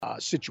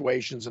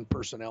situations and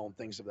personnel and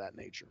things of that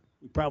nature.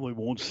 We probably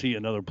won't see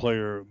another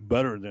player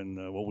better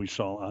than what we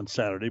saw on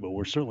Saturday, but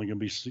we're certainly going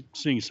to be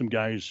seeing some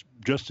guys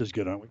just as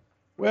good, aren't we?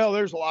 Well,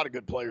 there's a lot of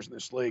good players in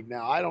this league.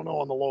 Now, I don't know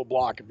on the low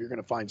block if you're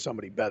going to find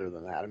somebody better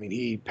than that. I mean,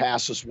 he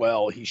passes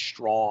well, he's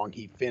strong,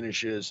 he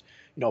finishes,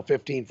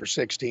 15 for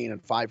 16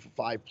 and 5 for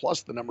 5,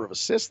 plus the number of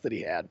assists that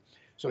he had.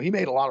 So he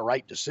made a lot of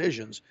right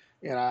decisions,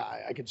 and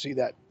I can see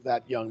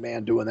that young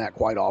man doing that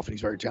quite often.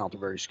 He's very talented,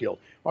 very skilled.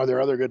 Are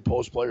there other good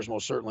post players?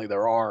 Most certainly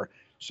there are.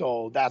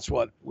 So that's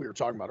what we were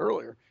talking about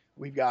earlier.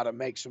 We've got to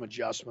make some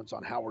adjustments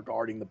on how we're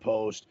guarding the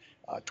post,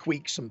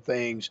 tweak some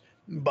things.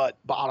 But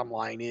bottom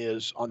line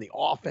is, on the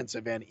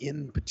offensive end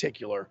in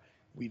particular,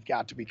 we've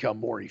got to become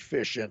more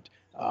efficient.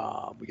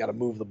 We got to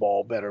move the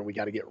ball better. We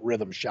got to get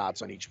rhythm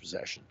shots on each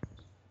possession.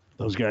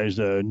 Those guys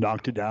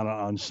knocked it down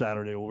on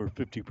Saturday over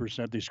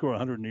 50%. They scored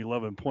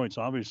 111 points.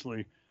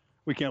 Obviously,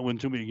 we can't win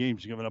too many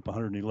games giving up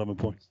 111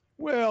 points.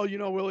 Well,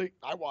 Willie,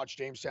 I watched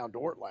Jamestown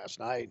Dordt last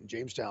night, and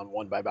Jamestown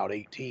won by about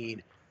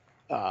 18.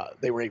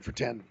 They were 8 for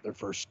 10, their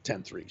first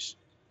 10 threes.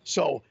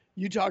 So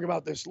you talk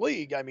about this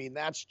league, I mean,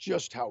 that's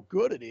just how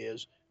good it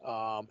is.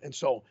 And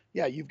so,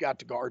 yeah, you've got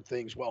to guard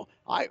things well.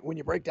 When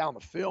you break down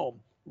the film,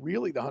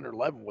 really the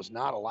 111 was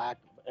not a lack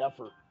of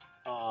effort.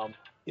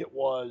 It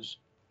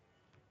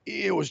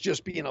was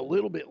just being a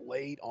little bit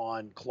late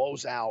on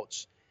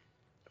closeouts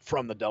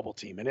from the double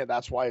team. And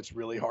that's why it's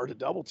really hard to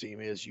double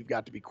team is you've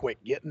got to be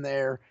quick getting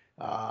there.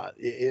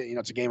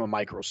 It's a game of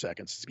microseconds.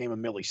 It's a game of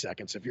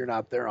milliseconds. If you're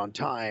not there on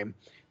time,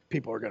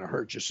 people are going to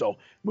hurt you. So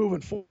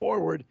moving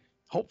forward,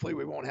 hopefully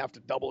we won't have to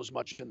double as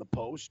much in the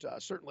post.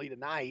 Certainly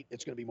tonight,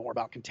 it's going to be more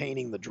about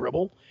containing the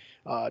dribble.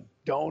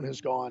 Doane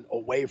has gone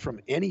away from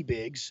any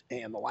bigs,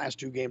 and the last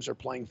two games are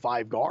playing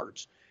 5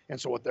 guards.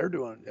 And so what they're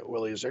doing,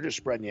 Willie, is they're just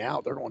spreading you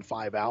out. They're going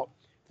 5 out.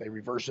 If they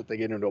reverse it, they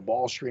get into a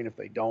ball screen. If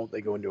they don't,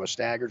 they go into a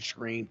staggered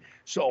screen.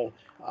 So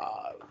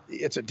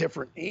it's a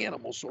different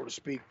animal, so to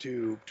speak,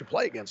 to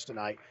play against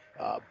tonight.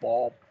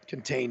 Ball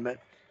containment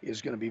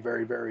is going to be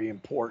very, very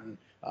important.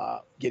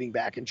 Getting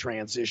back in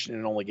transition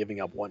and only giving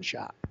up one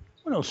shot.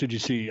 What else did you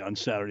see on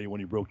Saturday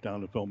when you broke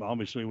down the film?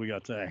 Obviously, we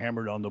got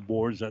hammered on the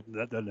boards.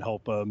 That doesn't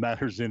help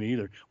matters in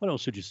either. What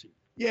else did you see?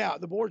 Yeah,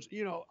 the boards,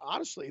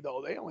 honestly,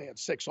 though, they only had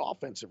 6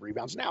 offensive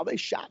rebounds. Now, they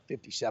shot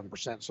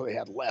 57%, so they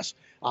had less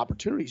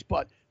opportunities.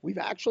 But we've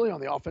actually,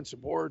 on the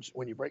offensive boards,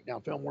 when you break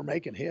down film, we're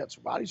making hits.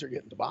 Bodies are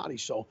getting to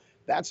bodies, so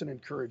that's an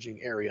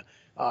encouraging area.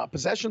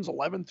 Possessions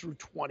 11 through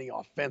 20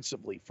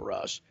 offensively for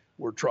us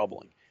were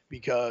troubling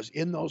because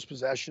in those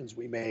possessions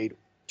we made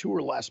 2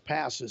 or less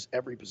passes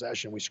every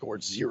possession. We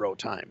scored 0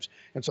 times.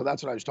 And so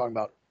that's what I was talking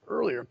about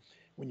earlier.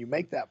 When you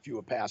make that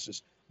few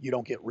passes, you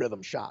don't get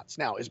rhythm shots.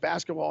 Now, is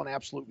basketball an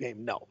absolute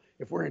game? No.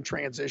 If we're in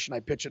transition, I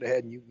pitch it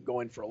ahead and you can go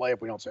in for a layup.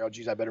 We don't say, oh,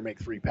 geez, I better make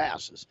 3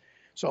 passes.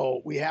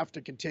 So we have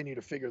to continue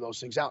to figure those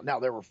things out. Now,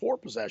 there were 4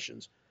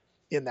 possessions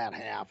in that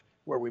half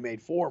where we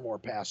made 4 more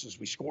passes.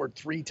 We scored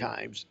 3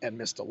 times and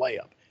missed a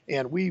layup.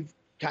 And we've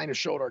kind of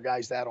showed our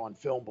guys that on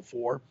film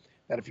before,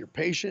 that if you're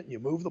patient, you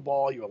move the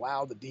ball, you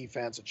allow the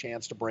defense a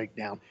chance to break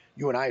down.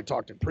 You and I had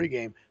talked in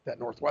pregame that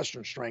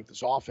Northwestern strength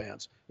is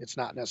offense. It's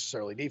not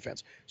necessarily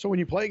defense. So when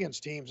you play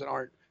against teams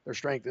that their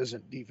strength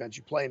isn't defense,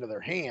 you play into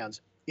their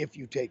hands if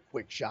you take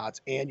quick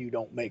shots and you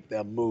don't make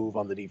them move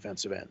on the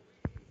defensive end.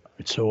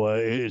 So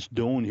it's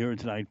Doane here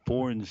tonight,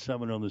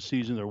 4-7 on the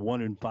season. They're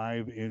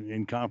 1-5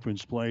 in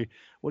conference play.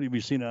 What have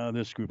you seen out of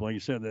this group? Like you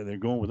said, they're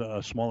going with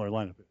a smaller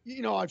lineup.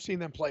 I've seen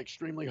them play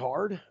extremely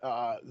hard.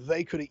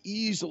 They could have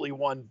easily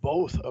won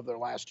both of their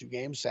last 2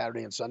 games,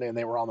 Saturday and Sunday, and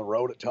they were on the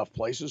road at tough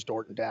places,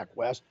 Dordt and DAC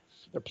West.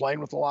 They're playing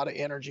with a lot of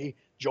energy.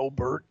 Joe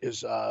Burt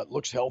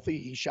looks healthy.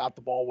 He shot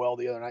the ball well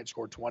the other night,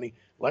 scored 20.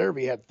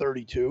 Larrabee had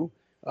 32.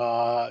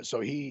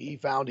 So he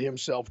found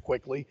himself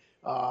quickly.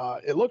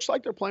 It looks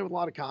like they're playing with a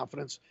lot of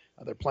confidence.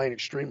 They're playing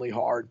extremely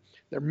hard.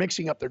 They're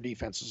mixing up their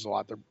defenses a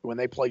lot. When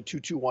they play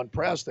 2-2-1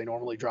 press, they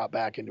normally drop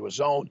back into a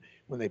zone.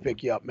 When they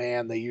pick you up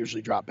man, they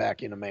usually drop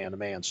back into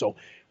man-to-man. So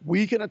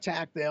we can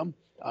attack them.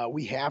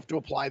 We have to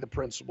apply the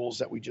principles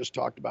that we just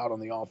talked about on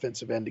the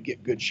offensive end to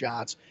get good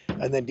shots.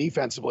 And then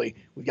defensively,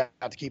 we got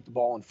to keep the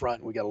ball in front,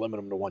 and we got to limit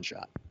them to 1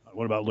 shot.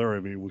 What about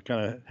Larrabee? We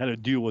kind of had to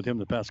deal with him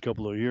the past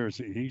couple of years.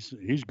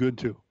 He's good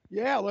too.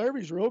 Yeah,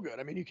 Larrabee's real good.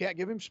 I mean, you can't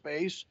give him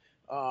space.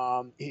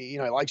 He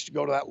likes to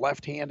go to that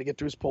left hand to get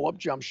to his pull-up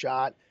jump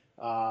shot.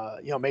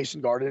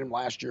 Mason guarded him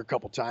last year a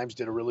couple times,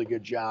 did a really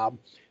good job.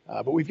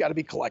 But we've got to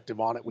be collective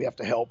on it. We have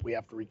to help. We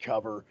have to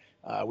recover.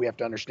 We have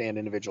to understand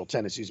individual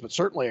tendencies. But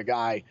certainly a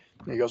guy,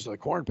 he goes to the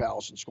Corn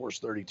Palace and scores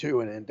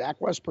 32. And DAC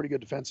West, pretty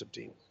good defensive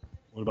team.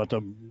 What about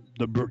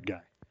the Burt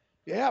guy?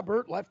 Yeah,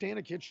 Burt,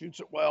 left-handed kid, shoots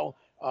it well.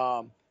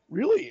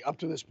 Really, up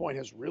to this point,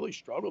 has really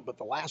struggled. But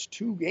the last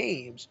 2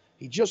 games,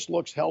 he just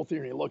looks healthier.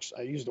 And he looks,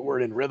 I use the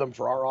word in rhythm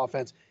for our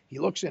offense. He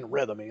looks in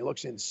rhythm and he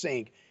looks in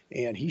sync.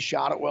 And he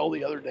shot it well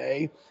the other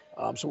day.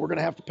 So we're going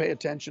to have to pay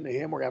attention to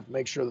him. We're going to have to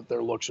make sure that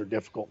their looks are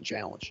difficult and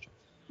challenged.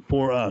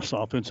 For us,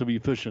 offensive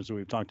efficiency,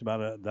 we've talked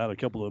about that a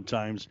couple of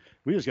times.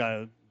 We just got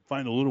to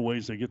find the little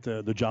ways to get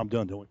the job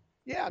done, don't we?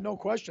 Yeah, no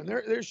question.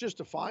 There's just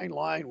a fine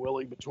line,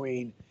 Willie,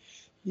 between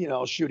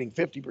shooting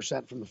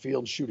 50% from the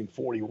field, shooting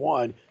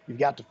 41. You've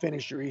got to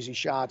finish your easy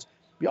shots.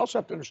 You also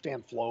have to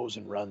understand flows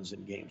and runs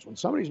in games. When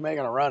somebody's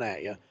making a run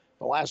at you,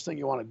 the last thing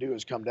you want to do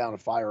is come down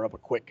and fire up a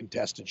quick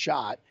contested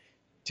shot,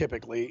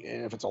 typically.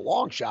 And if it's a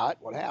long shot,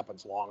 what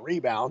happens? Long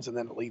rebounds, and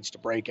then it leads to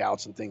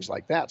breakouts and things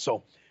like that.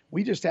 So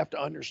we just have to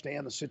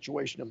understand the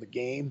situation of the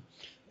game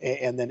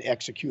and then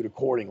execute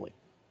accordingly.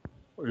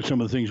 What are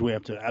some of the things we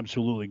have to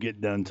absolutely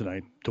get done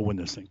tonight to win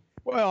this thing?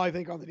 Well, I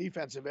think on the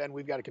defensive end,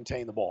 we've got to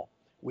contain the ball.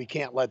 We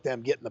can't let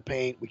them get in the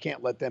paint. We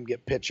can't let them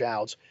get pitch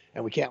outs,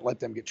 and we can't let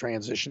them get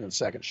transition and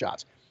second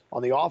shots.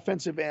 On the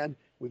offensive end,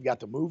 we've got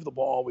to move the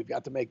ball. We've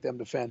got to make them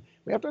defend.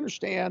 We have to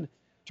understand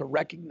to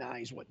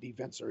recognize what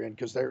defense they're in,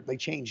 because they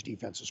change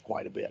defenses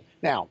quite a bit.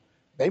 Now,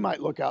 they might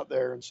look out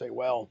there and say,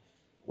 well,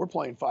 we're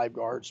playing 5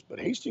 guards, but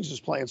Hastings is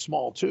playing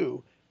small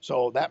too,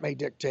 so that may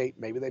dictate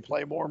maybe they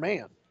play more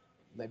man.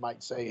 They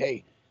might say,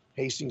 hey,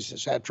 Hastings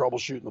has had trouble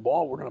shooting the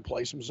ball. We're going to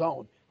play some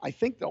zone. I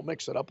think they'll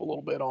mix it up a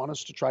little bit on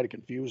us to try to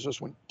confuse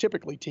us. When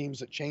typically teams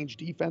that change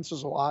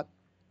defenses a lot,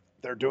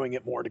 they're doing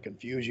it more to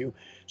confuse you.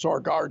 So our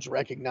guards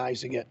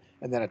recognizing it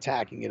and then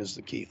attacking it is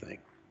the key thing.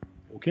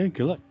 Okay,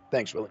 good luck.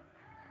 Thanks, Willie.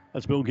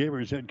 That's Bill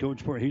Gavers, head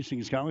coach for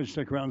Hastings College.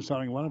 Stick around,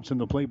 starting lineups and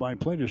the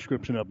play-by-play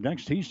description up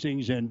next.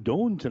 Hastings and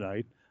Doane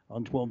tonight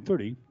on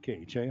 1230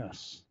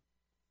 KHAS.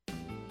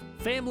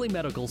 Family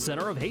Medical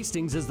Center of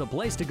Hastings is the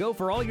place to go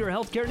for all your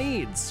healthcare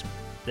needs.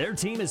 Their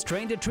team is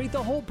trained to treat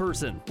the whole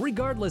person,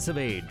 regardless of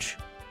age.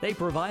 They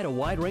provide a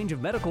wide range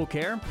of medical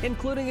care,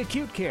 including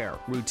acute care,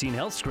 routine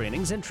health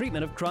screenings, and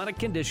treatment of chronic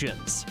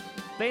conditions.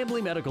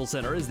 Family Medical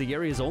Center is the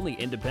area's only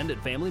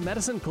independent family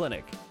medicine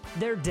clinic.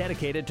 They're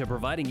dedicated to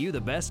providing you the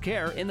best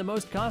care in the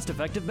most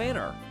cost-effective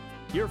manner.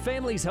 Your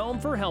family's home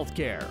for health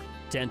care.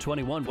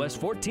 1021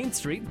 West 14th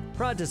Street,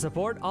 proud to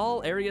support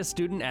all area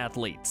student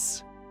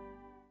athletes.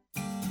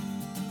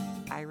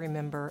 I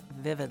remember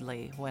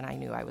vividly when I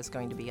knew I was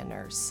going to be a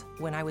nurse.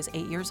 When I was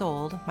 8 years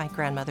old, my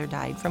grandmother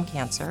died from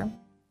cancer.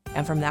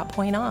 And from that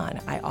point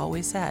on, I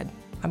always said,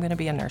 I'm going to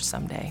be a nurse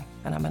someday,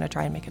 and I'm going to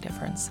try and make a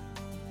difference.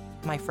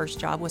 My first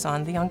job was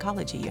on the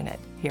oncology unit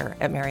here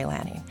at Mary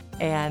Lanning.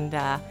 And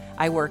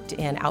I worked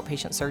in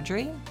outpatient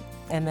surgery,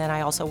 and then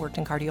I also worked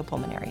in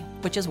cardiopulmonary,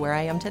 which is where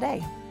I am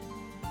today.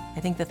 I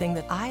think the thing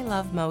that I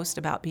love most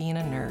about being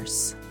a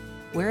nurse,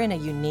 we're in a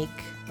unique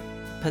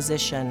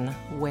position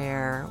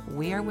where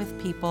we are with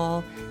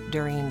people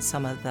during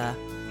some of the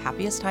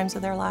happiest times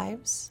of their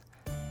lives,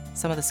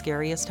 some of the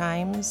scariest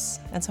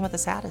times, and some of the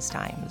saddest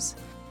times.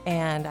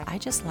 And I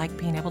just like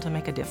being able to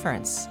make a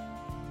difference.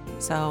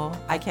 So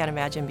I can't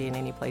imagine being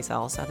anyplace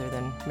else other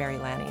than Mary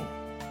Lanning.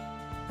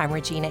 I'm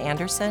Regina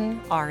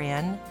Anderson,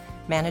 RN,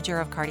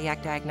 Manager of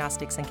Cardiac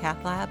Diagnostics and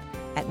Cath Lab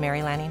at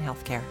Mary Lanning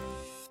Healthcare.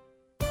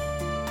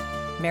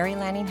 Mary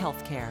Lanning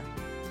Healthcare.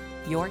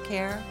 Your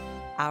care,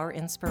 our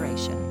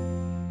inspiration.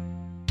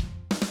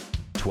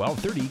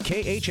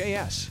 1230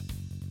 KHAS.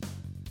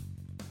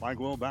 Mike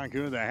Will back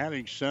here at the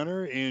Hastings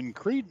Center in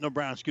Crete,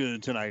 Nebraska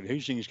tonight.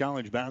 Hastings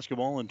College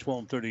basketball on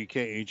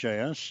 1230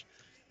 KHAS.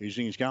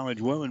 Hastings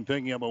College women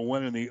picking up a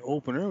win in the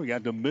opener. We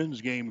got the men's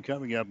game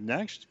coming up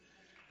next.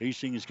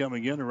 Hastings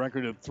coming in a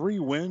record of 3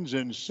 wins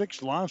and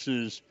 6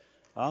 losses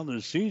on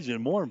the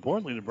season. More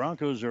importantly, the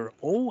Broncos are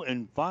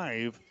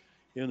 0-5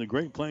 in the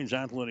Great Plains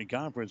Athletic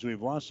Conference.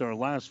 We've lost our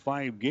last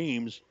 5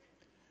 games.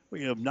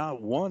 We have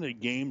not won a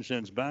game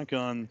since back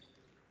on,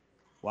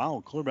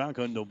 clear back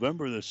on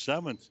November the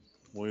 7th.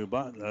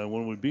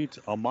 When we beat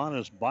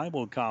Amanis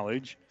Bible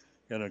College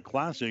in a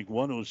classic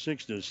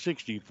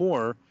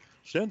 106-64.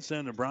 Since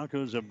then, the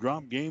Broncos have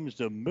dropped games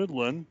to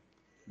Midland,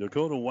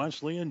 Dakota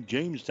Wesleyan,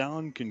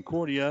 Jamestown,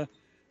 Concordia,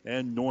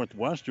 and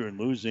Northwestern,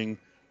 losing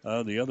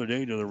the other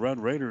day to the Red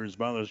Raiders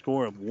by the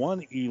score of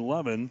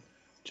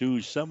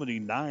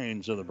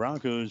 111-79. So the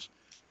Broncos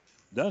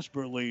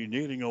desperately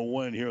needing a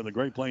win here in the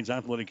Great Plains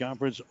Athletic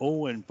Conference.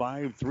 0-5,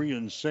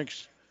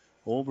 3-6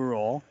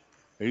 overall.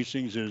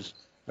 Hastings is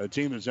a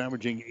team that's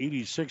averaging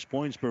 86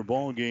 points per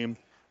ball game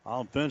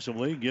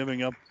offensively,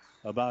 giving up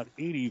about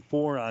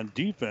 84 on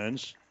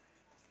defense.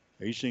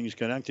 Hastings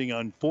connecting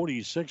on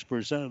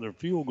 46% of their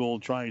field goal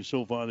tries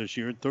so far this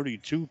year,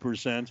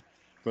 32%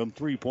 from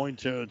three-point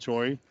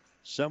territory,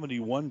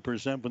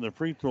 71% from the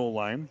free throw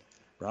line.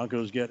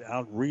 Broncos get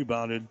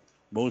out-rebounded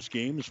most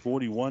games,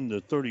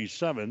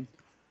 41-37.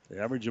 They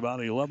average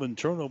about 11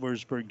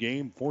 turnovers per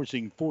game,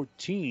 forcing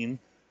 14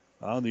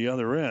 on the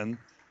other end.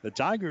 The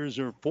Tigers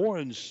are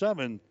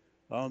 4-7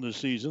 on the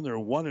season. They're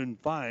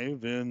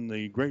 1-5 in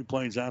the Great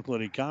Plains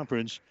Athletic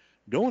Conference.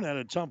 Doane had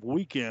a tough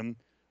weekend.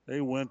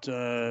 They went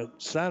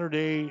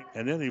Saturday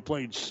and then they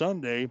played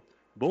Sunday,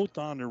 both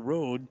on the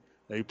road.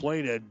 They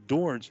played at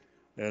Dordt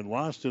and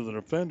lost to the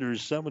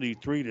Defenders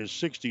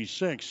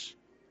 73-66.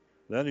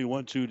 Then he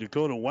went to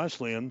Dakota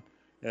Wesleyan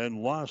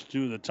and lost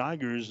to the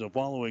Tigers the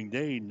following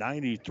day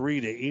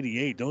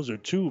 93-88. Those are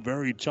 2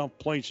 very tough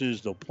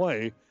places to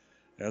play,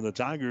 and the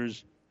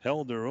Tigers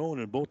held their own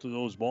in both of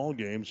those ball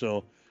games.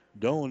 So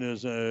Doane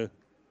is,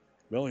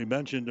 Billy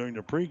mentioned during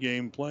the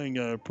pregame,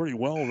 playing pretty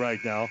well right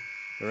now.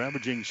 They're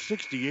averaging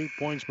 68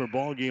 points per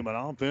ball game on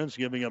offense,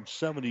 giving up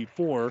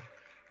 74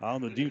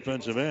 on the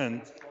defensive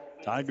end.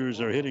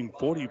 Tigers are hitting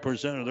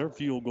 40% of their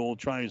field goal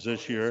tries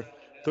this year,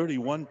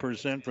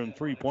 31% from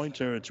three-point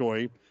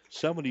territory,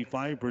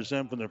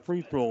 75% from the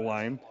free throw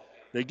line.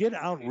 They get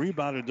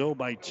out-rebounded, though,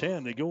 by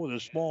 10. They go with a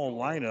small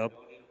lineup,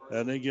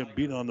 and they get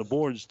beat on the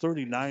boards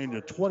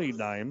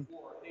 39-29.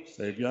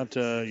 They've got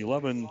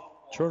 11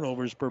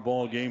 turnovers per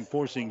ball game,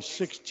 forcing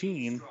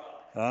 16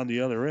 on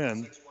the other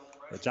end.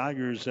 The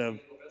Tigers have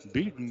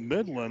beaten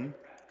Midland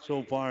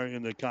so far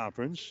in the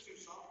conference.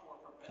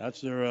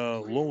 That's their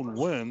lone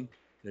win.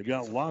 They've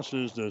got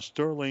losses to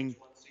Sterling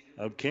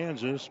of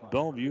Kansas,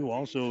 Bellevue,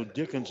 also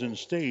Dickinson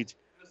State.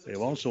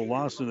 They've also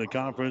lost in the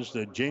conference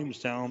to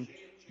Jamestown,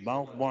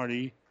 Mount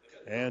Marty,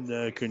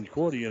 and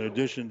Concordia, in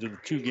addition to the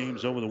two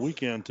games over the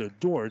weekend to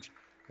Dort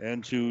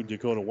and to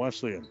Dakota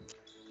Wesleyan.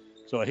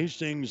 So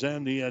Hastings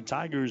and the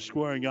Tigers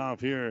squaring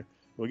off here.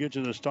 We'll get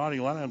to the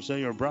starting lineups.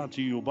 They are brought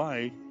to you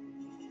by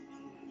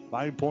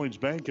 5 Points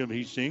Bank of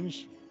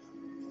Hastings.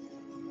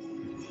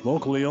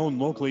 Locally owned,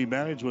 locally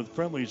managed with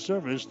friendly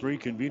service, 3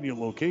 convenient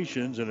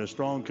locations, and a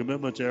strong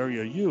commitment to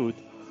area youth.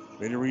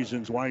 Many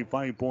reasons why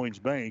 5 Points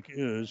Bank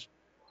is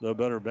the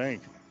better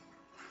bank.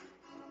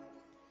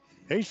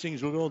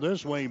 Hastings will go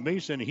this way.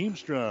 Mason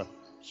Heemstra,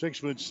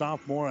 6-foot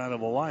sophomore out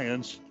of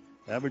Alliance,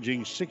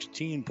 averaging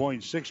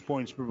 16.6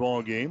 points per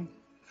ball game.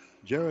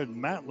 Jared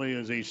Matley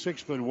is a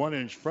 6-foot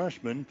 1-inch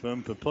freshman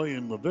from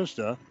Papillion La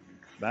Vista.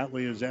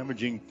 Matley is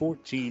averaging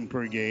 14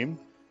 per game.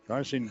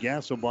 Carson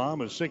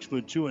Gasselbaum, a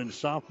 6'2"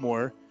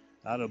 sophomore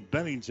out of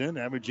Bennington,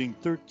 averaging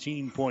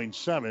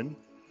 13.7.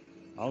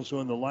 Also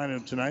in the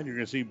lineup tonight, you're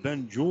going to see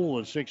Ben Jewell,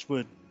 a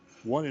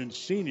 6'1"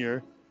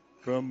 senior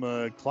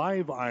from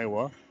Clive,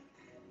 Iowa.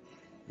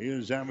 He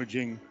is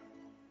averaging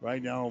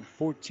right now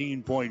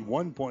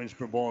 14.1 points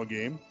per ball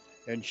game.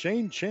 And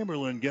Shane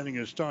Chamberlain getting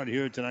a start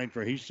here tonight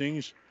for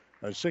Hastings,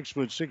 a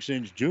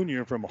 6'6"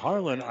 junior from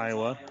Harlan,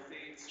 Iowa.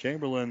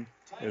 Chamberlain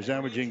is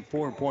averaging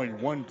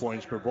 4.1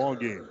 points per ball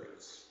game.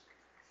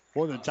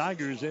 For the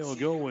Tigers, they will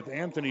go with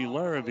Anthony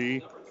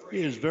Larrabee.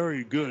 He is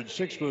very good,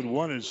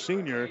 6'1" as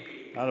senior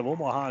out of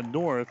Omaha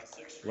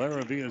North.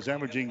 Larrabee is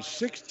averaging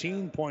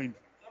 16 points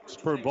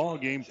per ball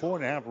game,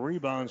 4.5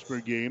 rebounds per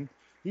game.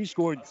 He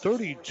scored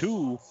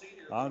 32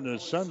 on the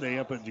Sunday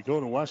up at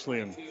Dakota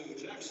Wesleyan.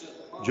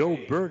 Joe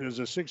Burt is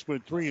a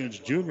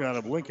 6'3" junior out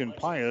of Lincoln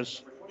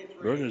Pius.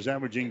 Burt is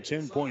averaging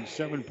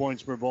 10.7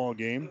 points per ball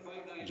game.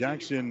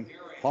 Jackson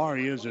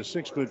Hari is a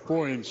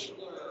 6'4"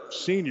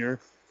 senior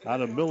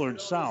out of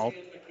Millard South.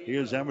 He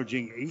is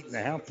averaging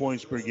 8.5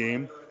 points per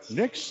game.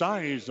 Nick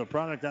Size, the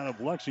product out of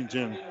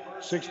Lexington,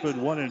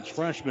 6'1"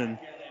 freshman.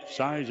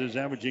 Size is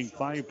averaging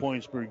 5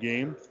 points per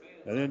game.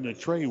 And then the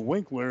Trey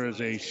Winkler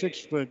is a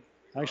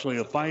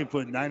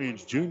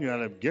 5'9" junior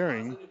out of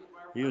Gering.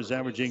 He is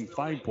averaging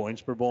 5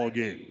 points per ball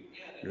game.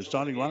 Your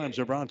starting lineups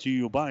are brought to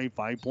you by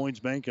 5 Points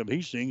Bank of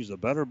Hastings, the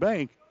better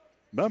bank,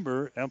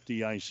 member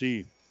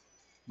FDIC.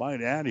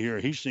 Might add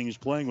here, Hastings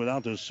playing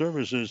without the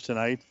services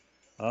tonight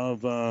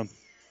of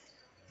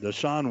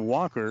Deshaun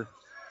Walker,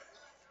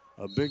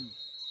 a big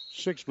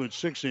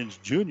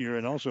 6'6" junior,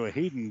 and also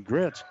Hayden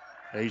Gritt,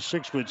 a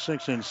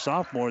 6'6"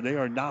 sophomore. They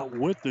are not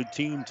with the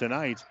team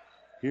tonight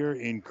here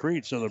in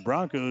Crete. So the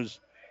Broncos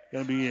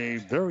going to be a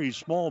very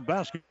small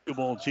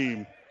basketball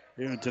team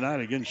here tonight.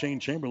 Again, Shane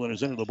Chamberlain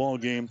is into the ball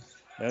game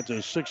at the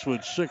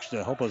 6'6"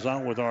 to help us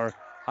out with our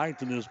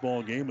height in this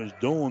ball game. As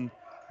Doane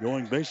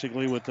going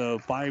basically with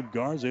 5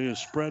 guards. They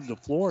just spread the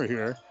floor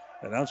here,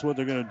 and that's what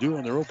they're going to do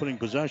on their opening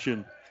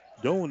possession.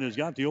 Doane has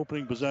got the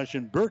opening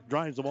possession. Burt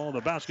drives the ball in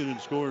the basket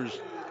and scores.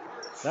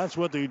 That's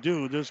what they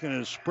do. They're just going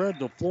to spread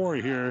the floor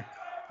here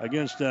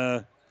against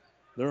their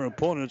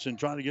opponents and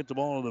try to get the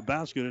ball in the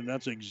basket, and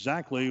that's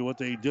exactly what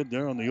they did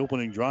there on the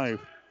opening drive.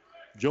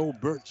 Joe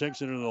Burt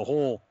takes it into the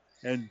hole,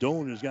 and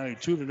Doane has got a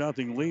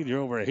 2-0 lead here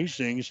over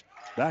Hastings.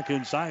 Back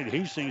inside,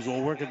 Hastings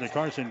will work at the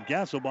Carson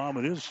Gasselbaum,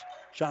 and his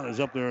shot is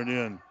up there and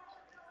in.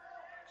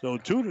 So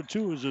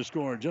 2-2 is the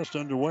score, just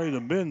underway.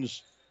 The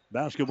men's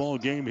basketball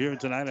game here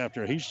tonight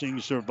after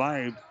Hastings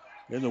survived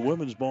in the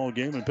women's ball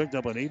game and picked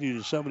up an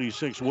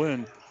 80-76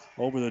 win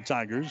over the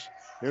Tigers.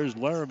 Here's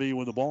Larrabee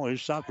with the ball. His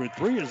shot for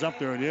 3 is up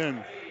there and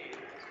in.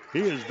 He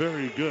is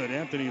very good.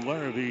 Anthony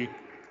Larrabee,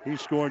 he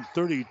scored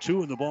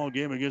 32 in the ball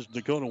game against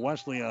Dakota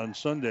Wesleyan on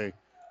Sunday.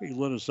 He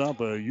lit us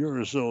up a year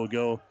or so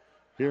ago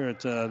here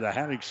at the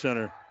Haddock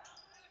Center.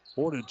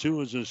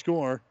 4-2 is the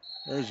score.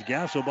 There's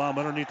Gasselbaum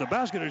underneath the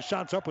basket. His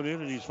shot's up and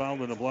in, and he's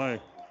fouled in the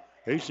play.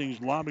 Hastings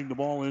lobbing the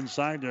ball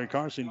inside there.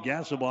 Carson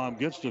Gasselbaum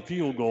gets the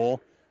field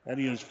goal, and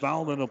he is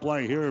fouled in the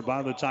play here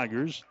by the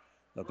Tigers.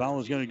 The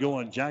foul is going to go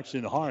on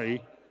Jackson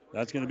Hari.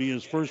 That's going to be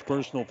his first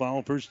personal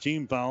foul, first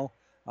team foul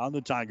on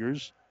the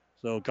Tigers.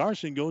 So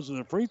Carson goes to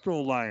the free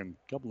throw line.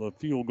 A couple of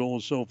field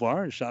goals so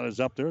far. His shot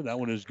is up there. That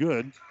one is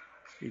good.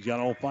 He's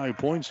got all 5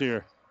 points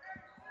here.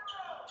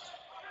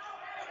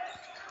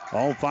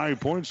 All 5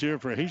 points here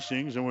for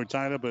Hastings, and we're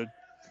tied up at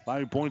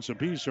 5 points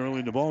apiece early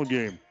in the ball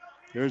game.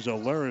 There's a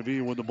Larrabee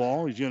with the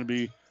ball. He's going to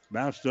be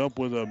matched up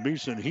with a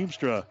Mason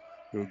Heemstra.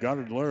 who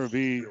guarded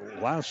Larrabee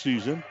last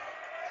season.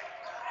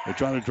 They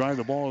try to drive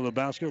the ball to the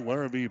basket.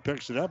 Larrabee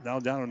picks it up. Now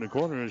down in the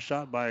corner. A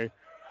shot by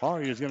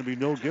Hari is going to be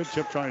no good.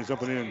 Tip tries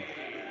up and in.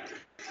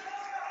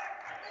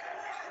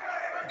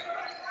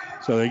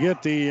 So they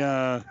get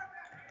the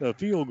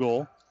field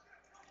goal.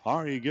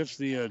 Hari gets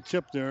the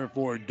tip there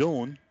for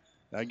Doane.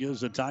 That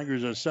gives the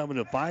Tigers a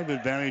 7-5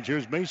 advantage.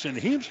 Here's Mason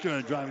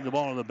Heemstra driving the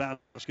ball to the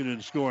basket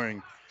and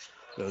scoring.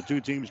 The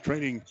two teams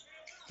trading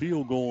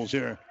field goals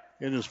here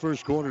in this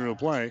first quarter of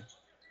play.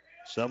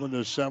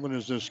 7-7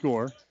 is the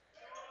score.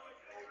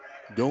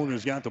 Doane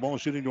has got the ball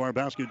shooting to our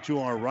basket to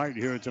our right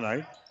here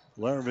tonight.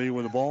 Larrabee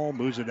with the ball,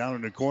 moves it down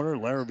in the corner.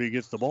 Larrabee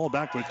gets the ball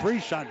back for three,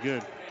 shot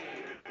good.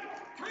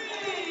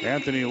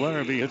 Anthony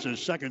Larrabee hits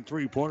his second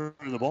three-pointer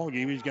in the ball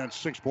game. He's got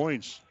 6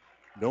 points.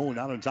 Doane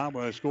out on top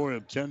by a score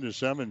of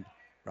 10-7.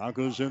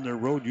 Broncos in their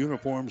road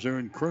uniforms. They're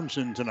in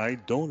crimson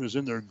tonight. Doane is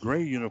in their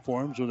gray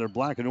uniforms with their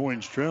black and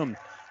orange trim.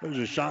 There's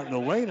a shot in the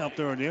lane up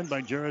there and in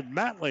by Jared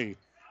Matley.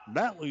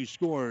 Matley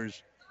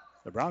scores.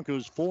 The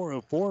Broncos 4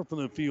 of 4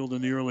 from the field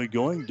in the early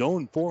going.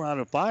 Doane 4 out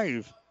of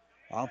 5.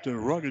 Off to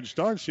rugged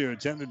starts here.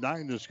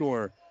 10-9 to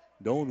score.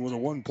 Doane with a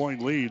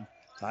 1-point lead.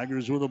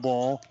 Tigers with the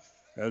ball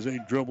as they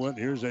dribble it.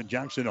 Here's that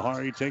Jackson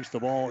Hari takes the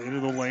ball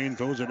into the lane,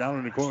 throws it down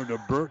in the corner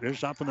to Burt. His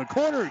shot from the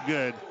corner,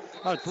 good.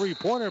 A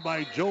three-pointer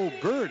by Joe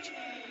Burt.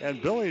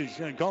 And Billy's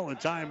going to call a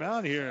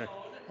timeout here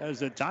as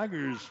the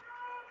Tigers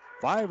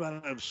 5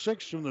 out of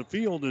 6 from the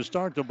field to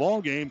start the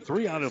ball game.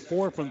 3 out of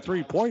 4 from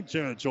three-point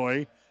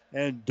territory.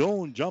 And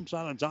Doane jumps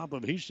out on top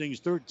of Hastings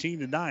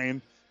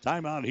 13-9.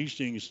 Timeout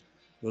Hastings.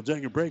 We'll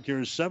take a break here.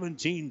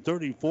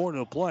 17:34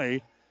 to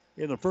play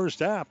in the first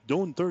half.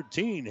 Doane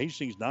 13,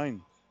 Hastings 9.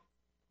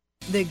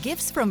 The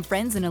gifts from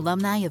friends and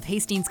alumni of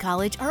Hastings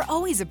College are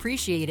always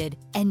appreciated.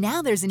 And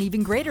now there's an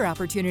even greater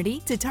opportunity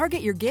to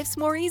target your gifts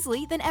more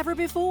easily than ever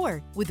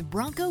before with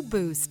Bronco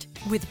Boost.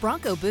 With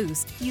Bronco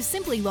Boost, you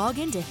simply log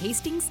into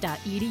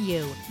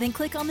hastings.edu, then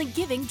click on the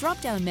Giving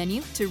drop-down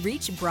menu to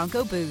reach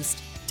Bronco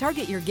Boost.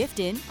 Target your gift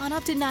in on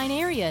up to 9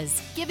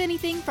 areas. Give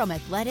anything from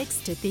athletics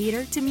to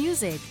theater to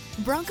music.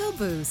 Bronco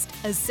Boost,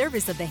 a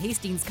service of the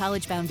Hastings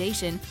College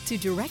Foundation to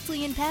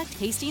directly impact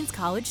Hastings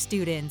College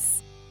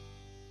students.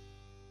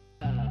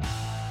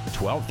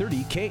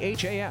 1230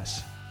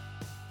 KHAS.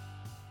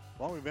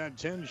 Well, we've had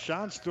 10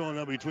 shots thrown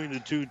up between the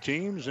two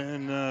teams,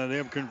 and they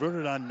have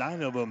converted on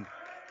 9 of them.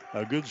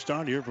 A good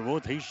start here for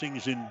both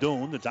Hastings and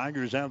Doane. The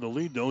Tigers have the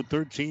lead, though,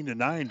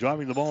 13-9.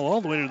 Driving the ball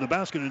all the way to the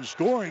basket and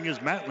scoring is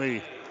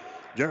Matley.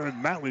 Jared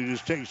Matley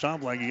just takes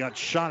off like he got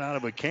shot out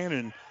of a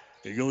cannon.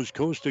 He goes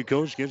coast to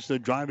coast, gets the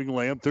driving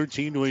layup,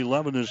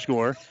 13-11 to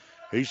score.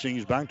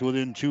 Hastings back to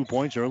within 2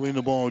 points early in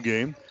the ball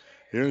game.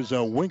 Here's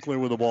Winkler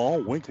with the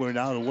ball. Winkler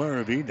now to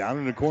Larrabee. Down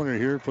in the corner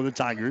here for the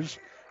Tigers.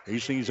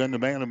 Hastings on the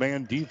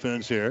man-to-man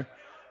defense here.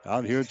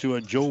 Out here to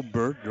a Joe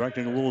Burt,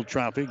 directing a little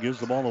traffic.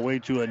 Gives the ball away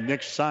to a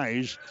Nick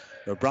Size,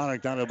 the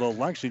product out of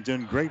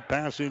Lexington. Great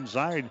pass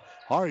inside.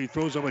 Hari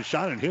throws up a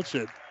shot and hits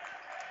it.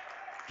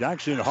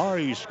 Jackson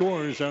Hari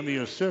scores on the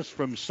assist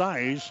from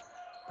Size.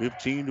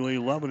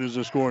 15-11 is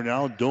the score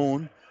now.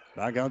 Doane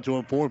back out to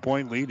a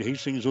 4-point lead.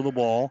 Hastings with the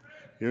ball.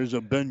 Here's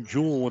a Ben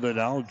Jewell with it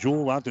now.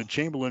 Jewell out to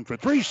Chamberlain for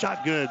three.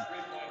 Shot good.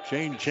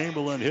 Shane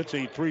Chamberlain hits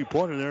a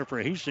three-pointer there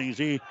for Hastings.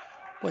 He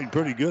played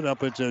pretty good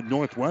up at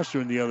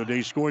Northwestern the other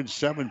day. Scored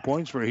 7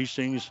 points for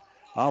Hastings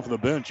off the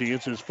bench. He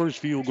hits his first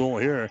field goal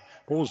here.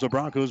 Pulls the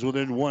Broncos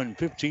within 1,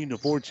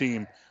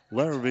 15-14.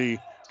 Larrabee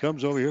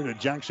comes over here to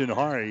Jackson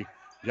Hari.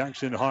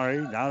 Jackson Hari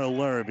now to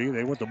Larrabee.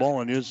 They want the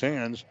ball in his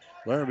hands.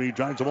 Larrabee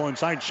drives the ball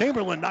inside.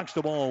 Chamberlain knocks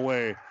the ball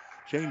away.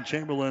 Shane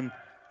Chamberlain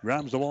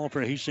grabs the ball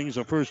for Hastings,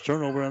 the first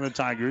turnover on the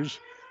Tigers.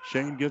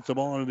 Shane gets the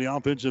ball into the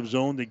offensive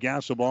zone to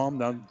Gasselbaum,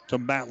 down to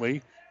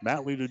Matley.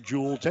 Matley to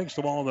Jewell, takes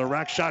the ball in the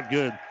rack, shot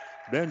good.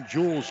 Ben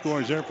Jewell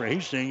scores there for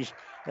Hastings,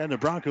 and the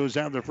Broncos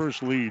have their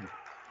first lead.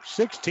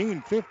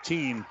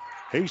 16-15,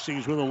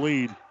 Hastings with a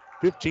lead.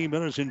 15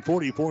 minutes and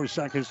 44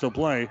 seconds to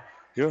play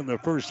here in the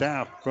first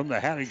half from the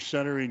Hastings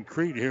Center in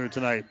Crete here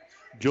tonight.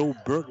 Joe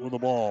Burt with the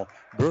ball.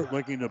 Burt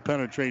looking to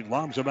penetrate,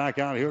 lobs it back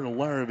out here to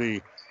Larrabee.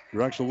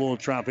 Directs a little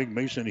traffic.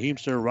 Mason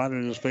Heemstra right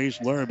in his face.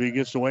 Larrabee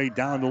gets away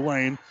down the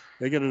lane.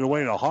 They get it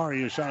away to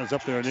Hari. His shot is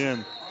up there and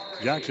in.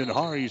 Jackson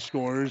Hari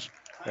scores.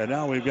 And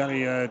now we've got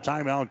a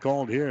timeout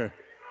called here.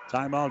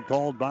 Timeout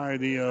called by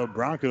the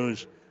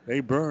Broncos. They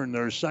burn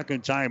their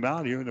second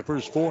timeout here in the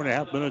first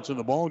 4.5 minutes of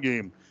the ball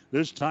game.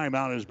 This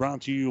timeout is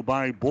brought to you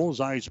by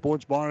Bullseye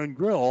Sports Bar and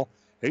Grill,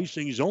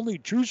 Hastings' only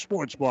true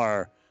sports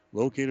bar,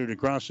 located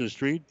across the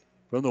street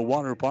from the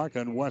water park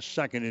on West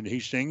 2nd in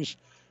Hastings.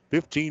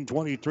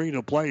 15:23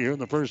 to play here in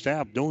the first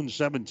half. Doane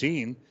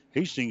 17,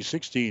 Hastings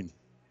 16.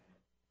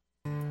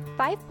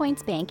 5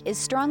 Points Bank is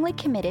strongly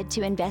committed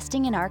to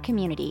investing in our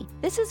community.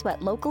 This is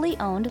what locally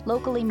owned,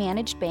 locally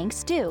managed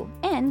banks do,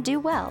 and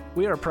do well.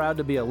 We are proud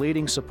to be a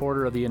leading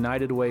supporter of the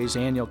United Way's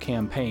annual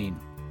campaign.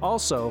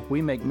 Also,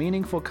 we make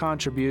meaningful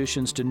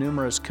contributions to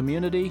numerous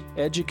community,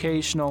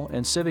 educational,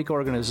 and civic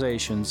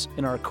organizations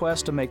in our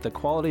quest to make the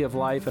quality of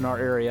life in our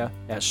area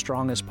as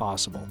strong as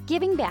possible.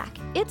 Giving back.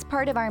 It's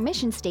part of our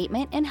mission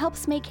statement and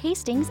helps make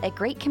Hastings a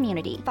great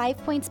community. 5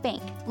 Points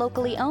Bank.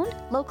 Locally owned,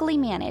 locally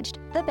managed.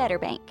 The better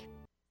bank.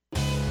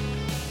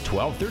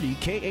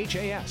 1230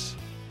 KHAS.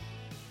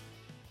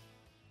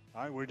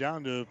 All right, we're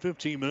down to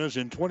 15 minutes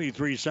and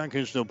 23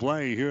 seconds to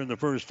play here in the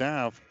first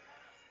half.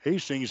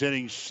 Hastings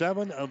hitting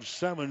 7 of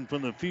 7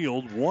 from the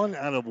field, 1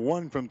 out of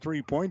 1 from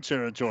three-point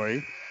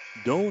territory.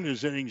 Doane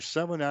is hitting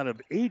 7 out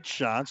of 8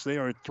 shots. They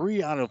are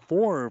 3 out of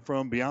 4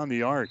 from beyond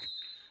the arc.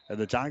 And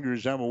the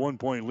Tigers have a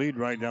 1-point lead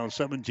right now,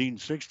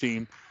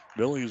 17-16.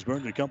 Billy has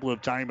burned a couple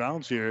of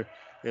timeouts here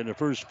in the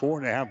first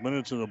 4.5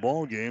 minutes of the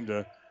ball game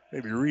to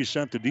maybe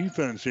reset the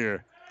defense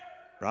here.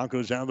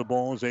 Broncos have the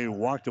ball as they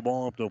walk the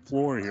ball up the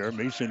floor here.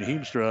 Mason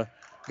Heemstra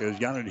has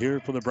got it here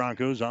for the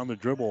Broncos on the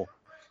dribble.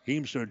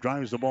 Heemstra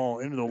drives the ball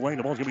into the lane.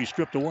 The ball's going to be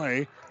stripped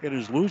away. It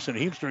is loose, and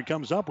Heemstra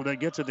comes up with it,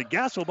 gets it to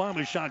Gasselbaum.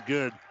 His shot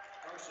good.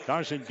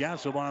 Carson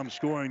Gasselbaum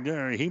scoring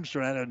there.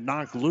 Heemstra had it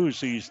knocked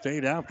loose. He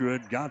stayed after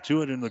it, got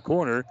to it in the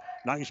corner.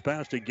 Nice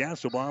pass to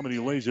Gasselbaum, and he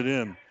lays it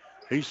in.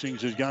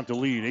 Hastings has got the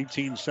lead,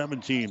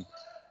 18-17.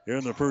 Here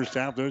in the first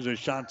half, there's a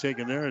shot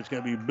taken there. It's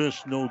going to be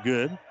missed, no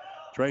good.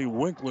 Trey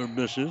Winkler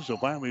misses, so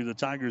finally the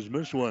Tigers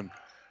miss one.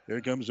 Here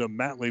comes a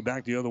Matley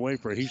back the other way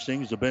for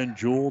Hastings. To Ben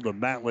Jewell, to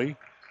Matley.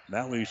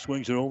 Matley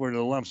swings it over to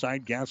the left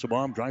side.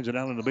 Gasselbaum drives it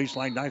out on the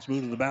baseline. Nice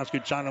move to the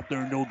basket. Shot up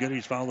there, no good.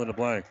 He's fouled in the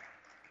play.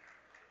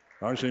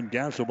 Carson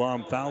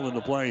Gasselbaum fouled in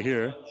the play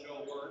here.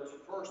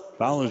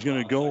 Foul is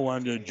going to go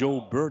on to Joe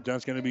Burt.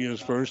 That's going to be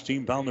his first.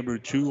 Team foul number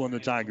 2 on the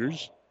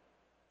Tigers.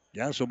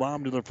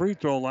 Gasselbaum to the free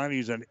throw line.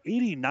 He's an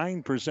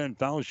 89%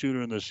 foul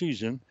shooter in the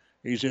season.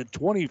 He's hit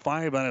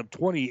 25 out of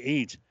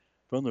 28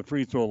 from the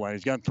free throw line.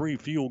 He's got 3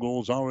 field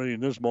goals already in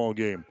this ball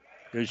game.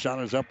 His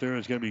shot is up there.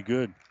 It's going to be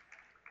good.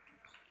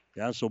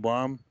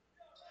 Gasselbaum,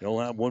 he'll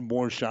have one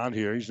more shot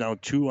here. He's now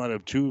 2 out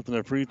of 2 from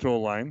the free throw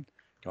line.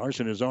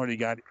 Carson has already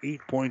got 8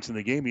 points in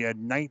the game. He had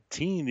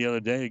 19 the other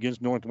day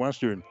against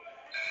Northwestern.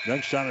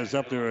 Next shot is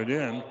up there and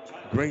in.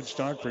 Great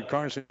start for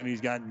Carson.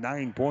 He's got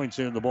 9 points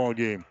in the ball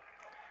game.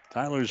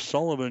 Tyler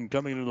Sullivan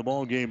coming into the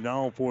ball game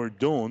now for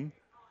Doane.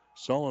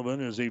 Sullivan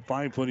is a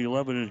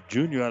 5'11"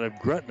 junior out of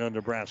Gretna,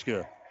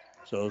 Nebraska.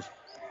 So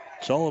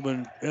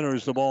Sullivan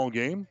enters the ball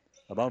game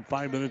about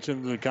 5 minutes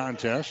into the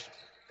contest.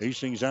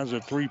 Hastings has a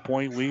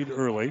 3-point lead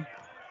early.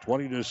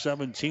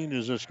 20-17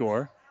 is the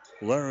score.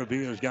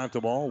 Larrabee has got the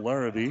ball.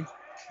 Larrabee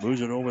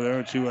moves it over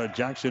there to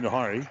Jackson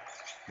Hari.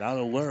 Now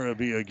to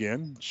Larrabee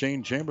again.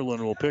 Shane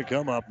Chamberlain will pick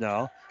him up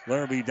now.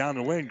 Larrabee down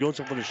the lane, goes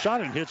up with a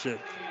shot and hits it.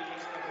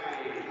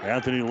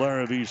 Anthony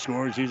Larrabee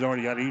scores. He's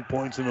already got 8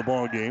 points in the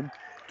ball game.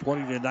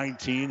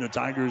 20-19. The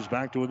Tigers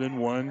back to within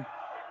 1.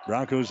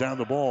 Broncos have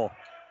the ball.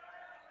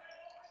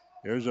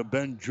 There's a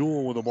Ben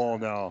Jewell with the ball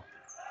now.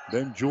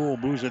 Ben Jewell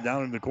moves it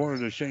down in the corner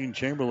to Shane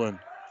Chamberlain.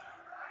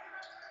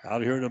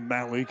 Out here to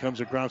Matley.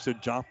 Comes across the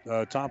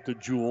top to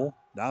Jewell.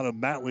 Now to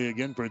Matley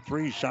again for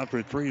 3. Shot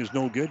for 3 is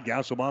no good.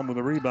 Gasselbaum with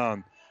a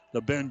rebound.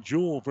 The Ben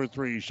Jewell for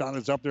 3. Shot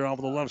is up there off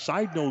the left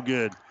side. No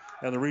good.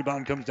 And the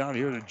rebound comes down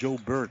here to Joe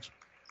Burt.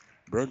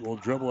 Burt will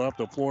dribble up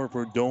the floor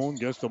for Doane.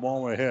 Gets the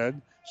ball ahead.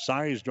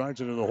 Size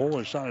drives into the hole.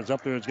 His shot is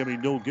up there. It's going to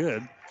be no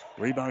good.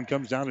 Rebound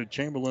comes down to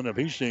Chamberlain of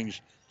Hastings.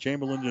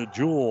 Chamberlain to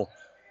Jewell.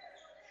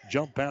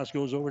 Jump pass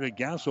goes over to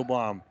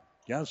Gasselbaum.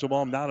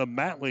 Gasselbaum now to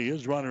Matley.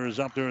 His runner is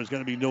up there. It's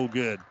going to be no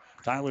good.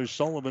 Tyler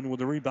Sullivan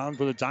with the rebound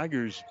for the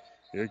Tigers.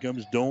 Here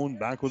comes Doane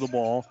back with the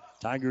ball.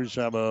 Tigers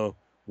have a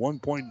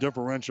 1-point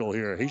differential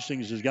here.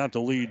 Hastings has got the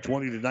lead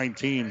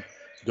 20-19.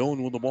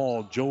 Doane with the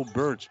ball. Joe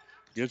Burt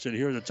gets it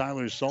here to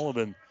Tyler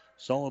Sullivan.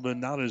 Sullivan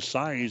now to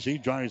Size. He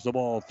drives the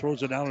ball.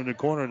 Throws it down in the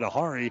corner to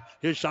Hari.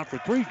 His shot for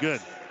 3. Good.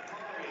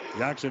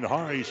 Jackson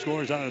Hari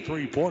scores on a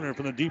 3-pointer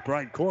from the deep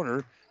right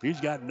corner.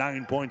 He's got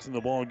 9 points in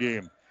the ball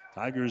game.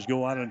 Tigers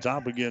go out on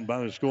top again by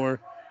the score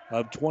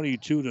of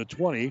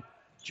 22-20.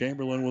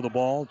 Chamberlain with the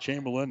ball.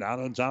 Chamberlain out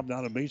on top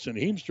now to Mason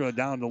Heemstra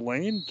down the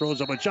lane.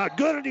 Throws up a shot.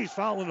 Good, and he's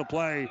fouling the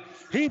play.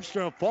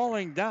 Heemstra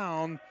falling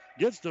down.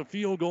 Gets the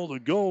field goal to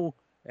go,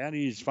 and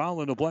he's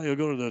fouling the play. He'll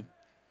go to the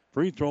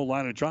free throw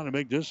line and trying to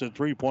make this a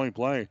 3-point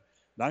play.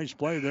 Nice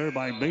play there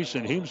by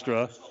Mason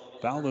Heemstra.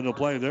 Fouling the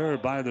play there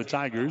by the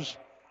Tigers.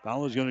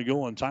 Foul is going to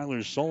go on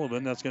Tyler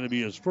Sullivan. That's going to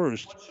be his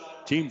first.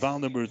 Team foul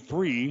number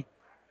 3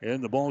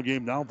 in the ball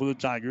game now for the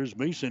Tigers.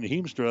 Mason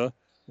Heemstra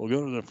will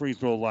go to the free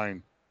throw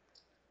line.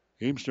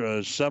 Heemstra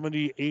is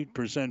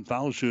 78%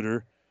 foul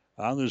shooter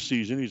on this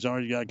season. He's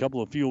already got a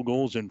couple of field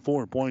goals and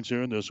 4 points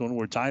here in this one.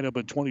 We're tied up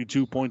at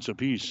 22 points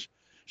apiece.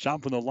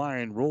 Shot from the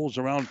line, rolls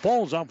around,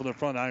 falls off of the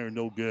front iron,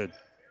 no good.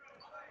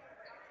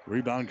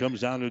 Rebound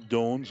comes down to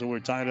Doane, so we're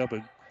tied up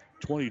at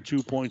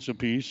 22 points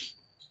apiece.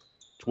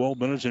 12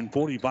 minutes and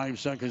 45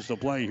 seconds to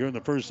play here in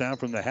the first half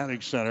from the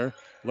Haddock Center.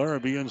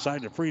 Larrabee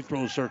inside the free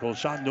throw circle.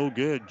 Shot no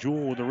good.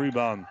 Jewell with the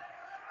rebound.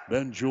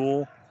 Ben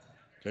Jewell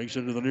takes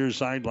it to the near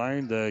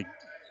sideline. To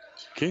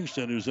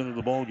Kingston, who's into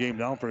the ball game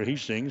now for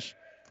Hastings.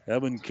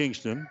 Evan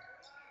Kingston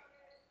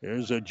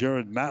Here's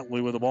Jared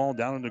Matley with the ball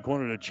down in the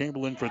corner to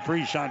Chamberlain for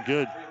three. Shot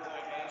good.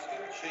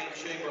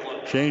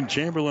 Shane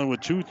Chamberlain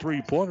with 2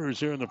 3-pointers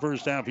here in the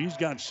first half. He's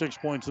got 6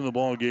 points in the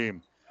ball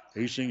game.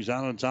 Hastings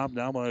out on top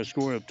now by a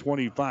score of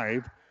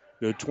 25-22.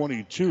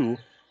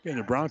 Again,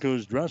 the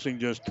Broncos dressing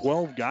just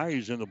 12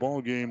 guys in the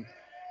ball game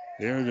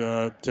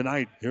here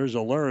tonight. Here's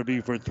a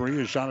Larrabee for three.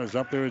 His shot is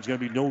up there. It's going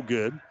to be no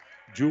good.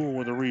 Jewell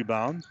with a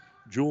rebound.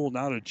 Jewell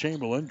now to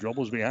Chamberlain.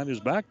 Dribbles behind his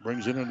back.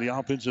 Brings it into the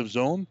offensive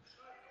zone.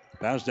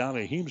 Pass down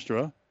to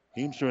Heemstra.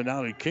 Heemstra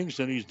now to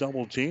Kingston. He's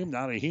double teamed.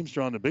 Now to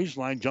Heemstra on the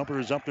baseline. Jumper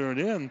is up there and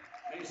in.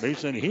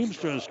 Mason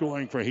Heemstra is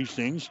scoring for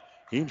Hastings.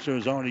 Heemstra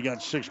has already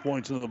got 6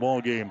 points in the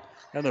ball game.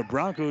 And the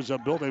Broncos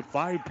have built a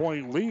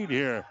 5-point lead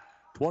here.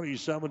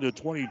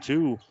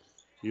 27-22.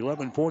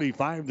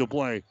 11:45 to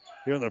play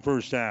here in the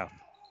first half.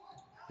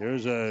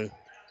 Here's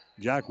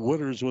Jack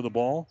Witters with the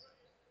ball.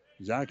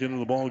 Zach into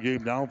the ball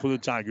game now for the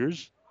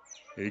Tigers.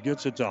 He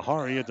gets it to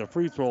Hari at the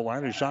free throw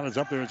line. His shot is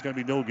up there. It's going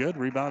to be no good.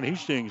 Rebound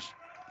Hastings.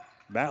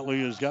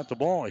 Matley has got the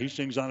ball.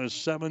 Hastings on a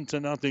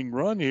 7-0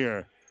 run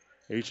here.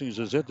 Hastings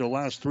has hit their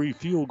last 3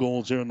 field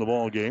goals here in the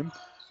ball game.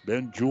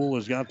 Ben Jewell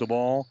has got the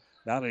ball.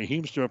 Now to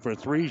Heemstra for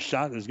 3.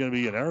 Shot is going to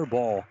be an air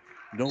ball.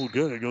 No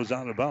good. It goes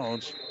out of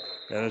bounds.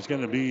 And it's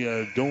going to be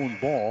a Doane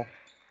ball.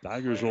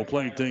 Tigers will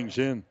play things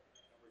in.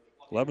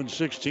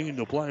 11:16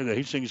 to play. The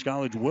Hastings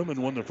College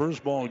women won the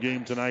first ball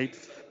game tonight.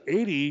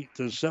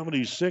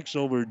 80-76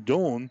 over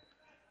Doane.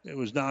 It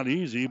was not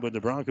easy, but the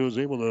Broncos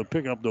able to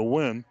pick up the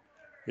win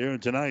here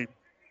tonight.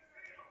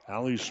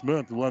 Allie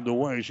Smith led the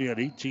way. She had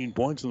 18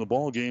 points in the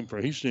ball game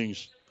for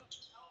Hastings.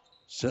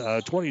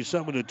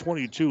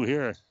 27-22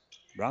 here.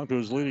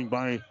 Broncos leading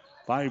by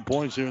 5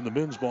 points here in the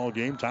men's ball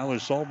game. Tyler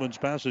Sullivan's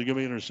pass is going to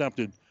be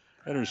intercepted.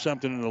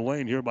 Intercepted in the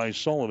lane here by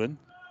Sullivan.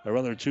 Or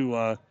rather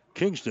to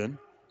Kingston.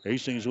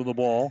 Hastings with the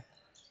ball.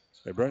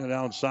 They bring it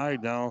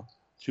outside now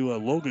to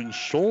Logan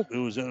Schultz,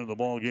 who was into the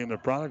ball game. The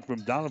product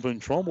from Donovan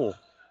Trumbull.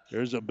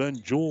 There's a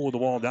Ben Jewell with the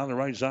ball down the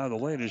right side of the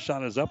lane. His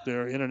shot is up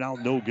there, in and out,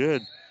 no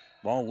good.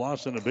 Ball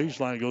lost on the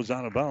baseline, goes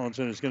out of bounds,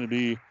 and it's going to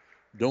be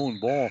Doane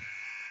ball.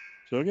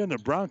 So again, the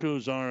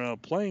Broncos are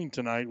playing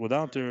tonight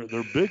without their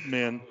big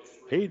man,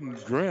 Hayden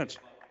Grant,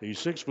 the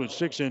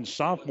 6'6"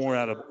 sophomore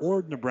out of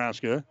Ord,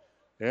 Nebraska,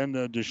 and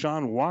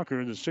Deshaun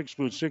Walker, the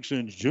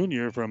 6'6"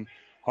 junior from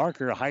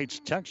Harker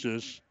Heights,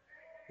 Texas.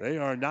 They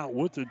are not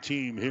with the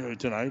team here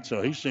tonight,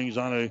 so Hastings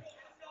on a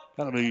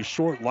kind of a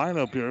short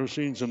lineup here. We're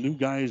seeing some new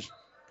guys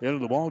into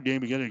the ball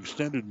game and get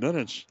extended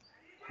minutes.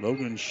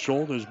 Logan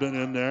Schultz has been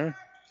in there,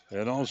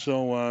 and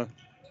also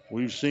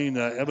we've seen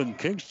Evan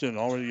Kingston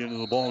already into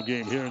the ball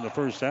game here in the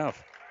first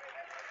half.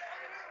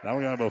 Now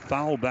we have a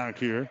foul back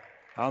here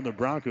on the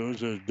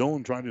Broncos as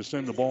Doane trying to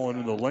send the ball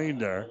into the lane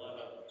there.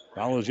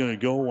 Foul is going to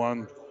go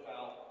on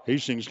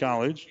Hastings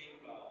College.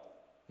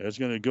 It's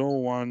going to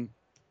go on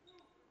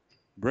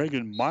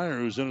Bragan Meyer,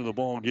 who's into the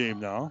ball game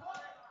now.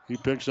 He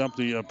picks up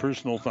the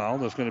personal foul.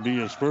 That's going to be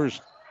his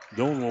first.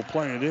 Doane will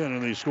play it in,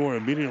 and they score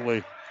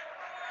immediately.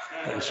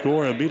 They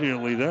score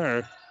immediately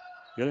there.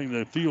 Getting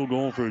the field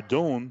goal for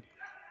Doane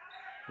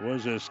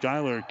was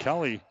Skylar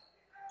Kelly.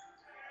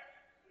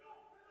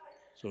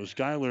 So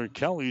Skylar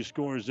Kelly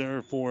scores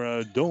there for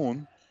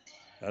Doane.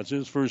 That's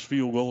his first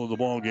field goal of the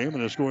ball game,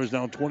 and the score is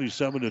now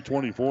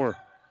 27-24.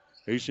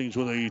 Hastings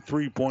with a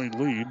 3-point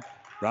lead.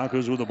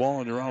 Broncos with the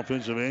ball in their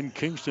offensive end.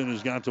 Kingston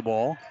has got the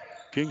ball.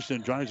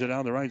 Kingston drives it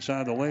down the right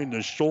side of the lane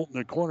to Schultz in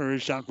the corner.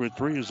 His shot for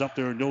 3 is up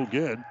there, no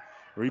good.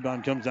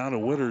 Rebound comes down to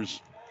Witters.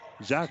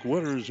 Zach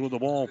Witters with the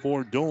ball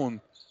for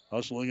Doane.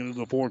 Hustling into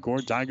the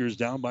forecourt. Tigers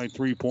down by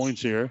 3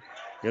 points here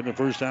in the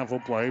first half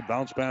of play.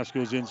 Bounce pass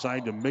goes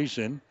inside to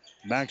Mason.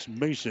 Max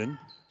Mason.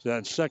 So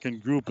that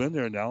second group in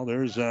there now.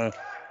 There's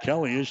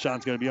Kelly. His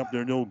shot's going to be up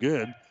there, no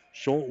good.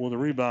 Schultz with a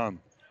rebound.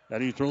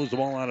 And he throws the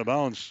ball out of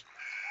bounds.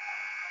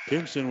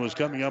 Kingston was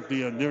coming up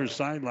the near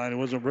sideline. He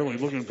wasn't really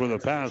looking for the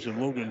pass,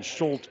 and Logan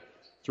Schultz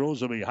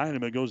throws it behind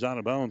him. It goes out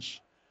of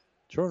bounds.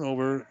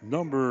 Turnover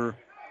number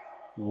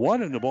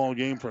 1 in the ball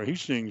game for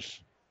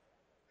Hastings.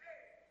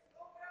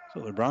 So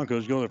the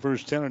Broncos go the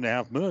first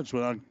 10.5 minutes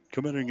without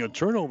committing a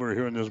turnover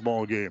here in this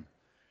ball game.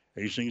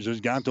 Hastings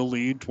has got the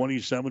lead,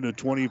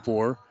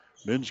 27-24.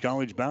 Men's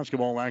college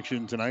basketball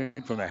action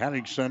tonight from the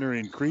Haddock Center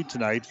in Crete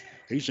tonight.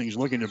 Hastings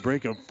looking to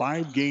break a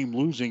 5-game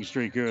losing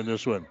streak here in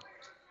this one.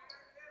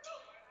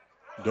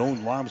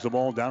 Doane lobs the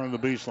ball down on the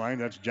baseline.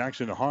 That's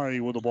Jackson Hari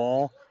with the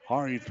ball.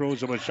 Hari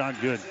throws up a shot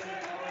good.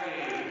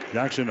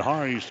 Jackson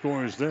Hari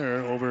scores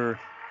there over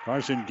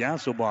Carson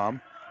Gasselbaum.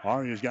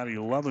 Hari has got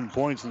 11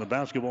 points in the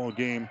basketball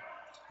game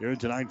here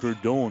tonight for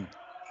Doane.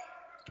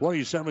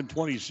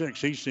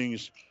 27-26,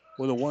 Hastings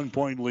with a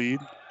 1-point lead.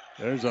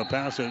 There's a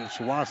pass that's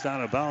lost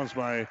out of bounds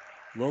by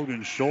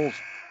Logan Schultz.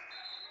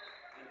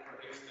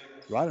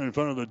 Right in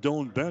front of the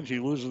Doane bench, he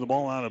loses the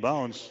ball out of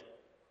bounds.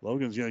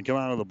 Logan's going to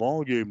come out of the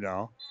ball game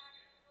now.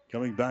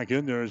 Coming back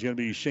in there is going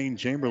to be Shane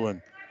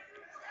Chamberlain.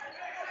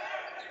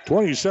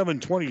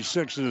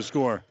 27-26 is the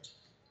score.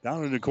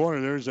 Down in the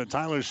corner, there's a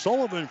Tyler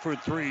Sullivan for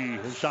 3.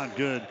 His shot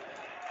good.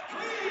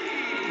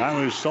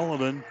 Tyler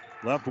Sullivan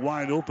left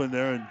wide open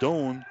there, and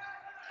Doane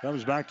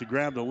comes back to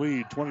grab the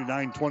lead,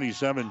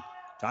 29-27.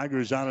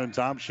 Tigers out on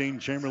top. Shane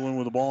Chamberlain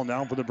with the ball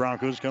now for the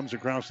Broncos. Comes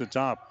across the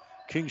top.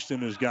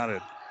 Kingston has got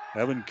it.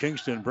 Evan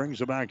Kingston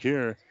brings it back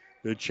here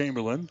to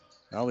Chamberlain.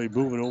 Now they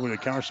move it over to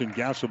Carson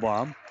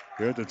Gasselbaum.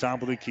 Here at the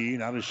top of the key.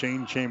 Now to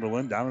Shane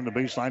Chamberlain. Down on the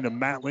baseline to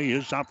Matley.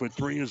 His shot for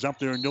three is up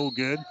there. No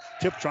good.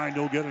 Tip try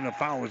no good, and a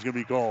foul is going to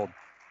be called.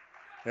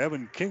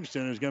 Evan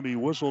Kingston is going to be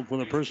whistled for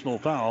the personal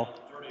foul.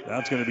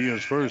 That's going to be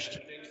his first.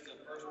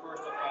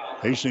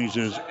 Hastings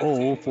is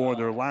 0 for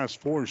their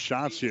last 4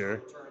 shots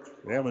here.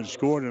 They haven't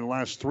scored in the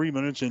last 3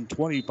 minutes and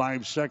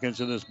 25 seconds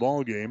of this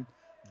ball game.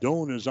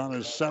 Doane is on a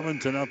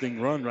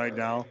 7-0 run right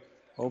now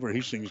over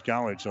Hastings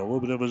College. So a little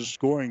bit of a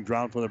scoring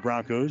drought for the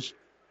Broncos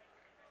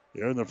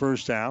here in the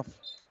first half.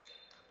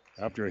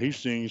 After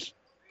Hastings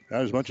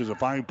had as much as a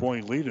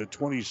 5-point lead at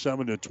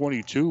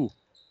 27-22.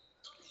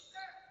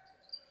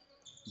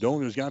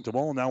 Doane has got the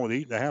ball now with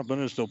 8.5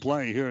 minutes to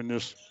play here in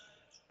this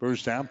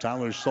first half.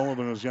 Tyler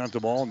Sullivan has got the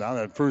ball. Now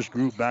that first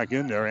group back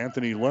in there.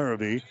 Anthony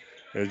Larrabee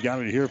has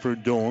got it here for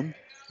Doane.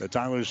 To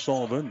Tyler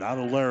Sullivan. Now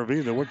to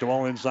Larrabee. They work the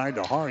ball inside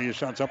to Hari. His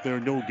shot's up there.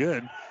 No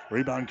good.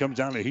 Rebound comes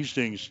down to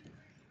Hastings.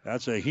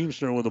 That's a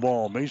Heemstra with the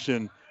ball.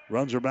 Mason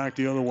runs her back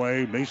the other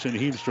way. Mason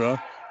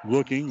Heemstra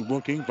looking.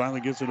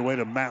 Finally gets it away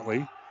to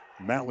Matley.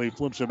 Matley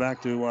flips it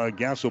back to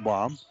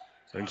Gasselbaum.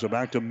 Brings it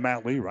back to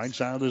Matley. Right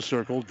side of the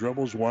circle.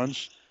 Dribbles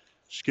once.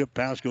 Skip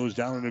pass goes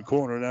down in the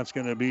corner. That's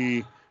going to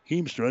be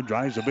Heemstra.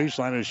 Drives the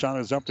baseline. His shot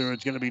is up there.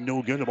 It's going to be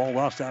no good. The ball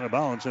lost out of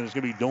bounds, and it's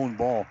going to be Doane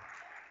ball.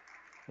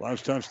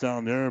 Last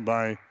touchdown there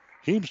by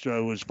Heemstra,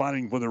 who was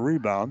fighting for the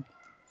rebound.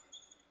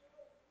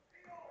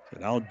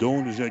 And now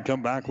Doane is going to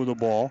come back with the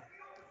ball.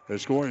 The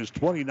score is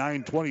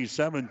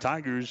 29-27.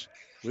 Tigers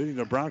leading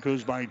the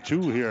Broncos by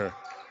 2 here.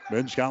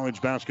 Men's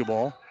college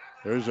basketball.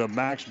 There's a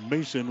Max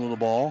Mason with the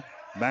ball.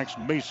 Max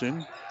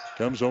Mason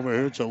comes over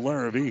here to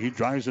Larrabee. He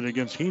drives it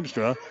against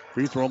Heemstra.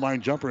 Free throw line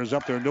jumper is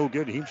up there. No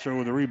good. Heemstra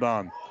with the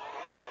rebound.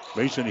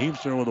 Mason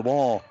Heemstra with the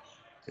ball.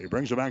 He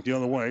brings it back the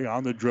other way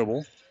on the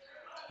dribble.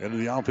 Into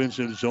the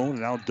offensive zone. And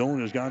now Doane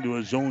has gone to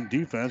a zone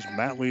defense.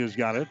 Matley has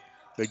got it.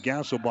 The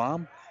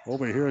Gasselbaum.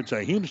 Over here it's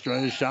a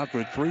Heemstra. His shot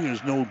for 3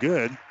 is no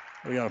good.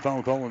 We got a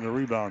foul call on the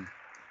rebound.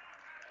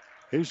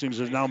 Hastings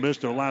has now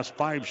missed their last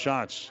 5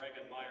 shots.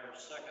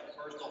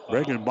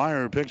 Reagan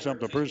Meyer picks up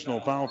the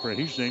personal foul for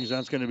Hastings.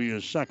 That's going to be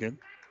his second.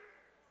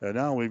 And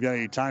now we've got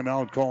a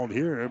timeout called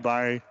here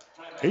by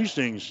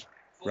Hastings.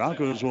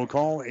 Broncos will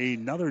call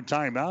another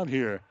timeout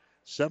here.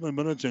 7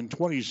 minutes and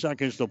 20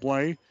 seconds to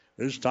play.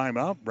 This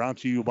timeout brought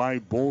to you by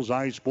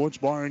Bullseye Sports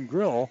Bar and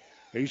Grill.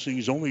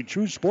 Hastings' only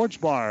true sports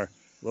bar.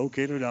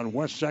 Located on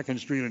West 2nd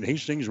Street in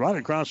Hastings, right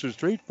across the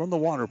street from the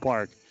water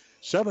park.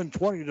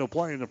 7:20 to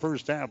play in the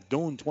first half.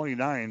 Doane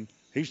 29,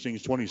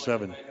 Hastings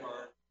 27.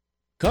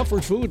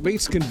 Comfort food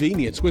meets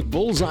convenience with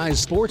Bullseye's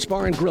Sports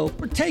Bar and Grill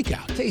for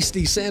takeout.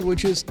 Tasty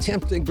sandwiches,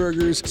 tempting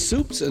burgers,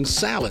 soups, and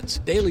salads.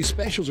 Daily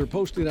specials are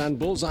posted on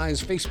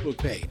Bullseye's Facebook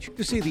page.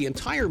 To see the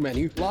entire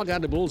menu, log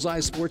on to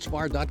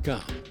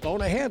bullseyesportsbar.com.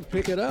 Phone ahead,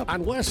 pick it up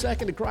on West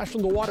 2nd across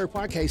from the Water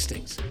Park,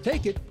 Hastings.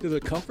 Take it to the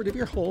comfort of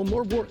your home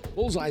or work.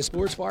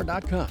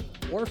 bullseyesportsbar.com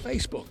or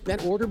Facebook. Then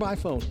order by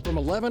phone from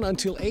 11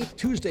 until 8,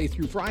 Tuesday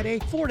through Friday,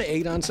 4 to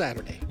 8 on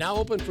Saturday. Now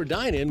open for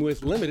dine-in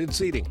with limited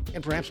seating.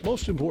 And perhaps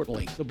most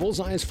importantly, the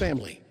Bullseye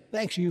family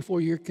thanks you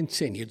for your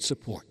continued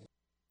support.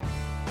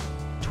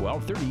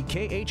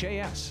 1230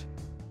 KHAS.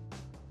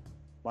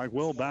 Mike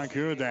Will back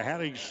here at the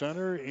Hastings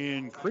Center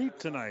in Crete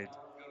tonight.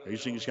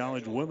 Hastings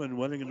College women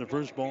winning in the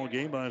first ball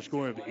game by a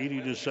score of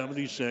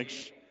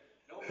 80-76.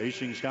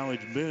 Hastings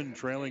College men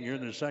trailing here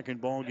in the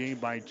second ball game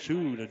by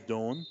 2 to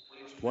Doane,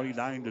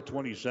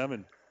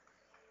 29-27.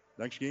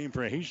 Next game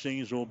for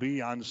Hastings will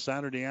be on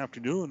Saturday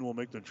afternoon. We'll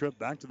make the trip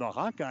back to the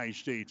Hawkeye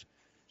State.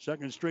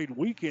 Second straight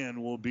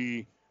weekend will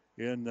be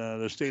in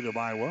the state of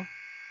Iowa.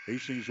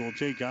 Hastings will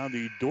take on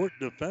the Dordt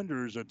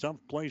Defenders, a tough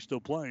place to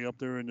play up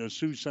there in the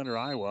Sioux Center,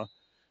 Iowa.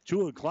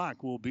 2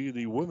 o'clock will be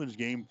the women's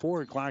game,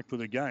 4 o'clock for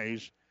the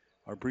guys.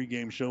 Our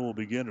pregame show will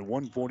begin at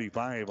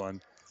 1:45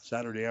 on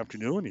Saturday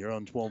afternoon here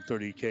on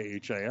 1230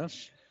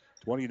 KHIS.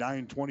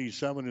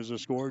 29-27 is the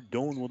score.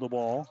 Doane with the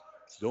ball.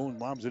 Doane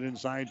lobs it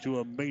inside to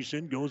a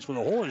Mason. Goes for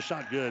the hole. His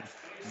shot good.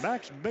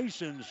 Max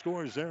Mason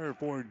scores there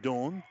for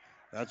Doane.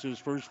 That's his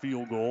first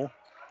field goal.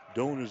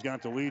 Doane has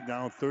got the lead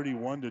now,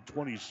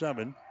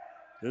 31-27.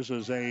 This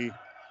is a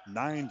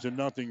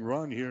 9-0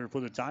 run here for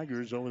the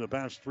Tigers over the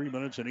past 3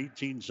 minutes and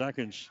 18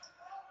 seconds.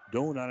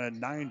 Doane on a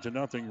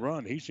 9-0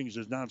 run. Hastings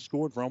has not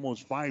scored for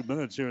almost 5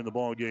 minutes here in the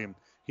ball game.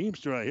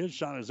 Heemstra, his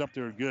shot is up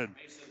there good.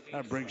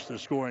 That breaks the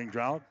scoring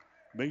drought.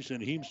 Mason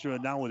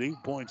Heemstra now with 8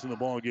 points in the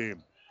ball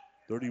game.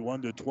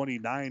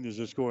 31-29 is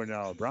the score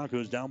now.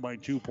 Broncos down by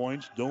 2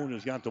 points. Doane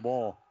has got the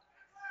ball.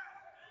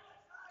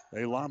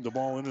 They lob the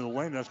ball into the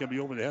lane. That's going to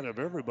be over the head of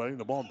everybody.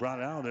 The ball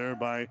brought out there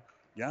by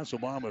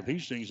Gasselbaum of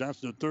Hastings.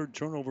 That's the 3rd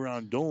turnover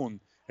on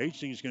Doane.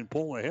 Hastings can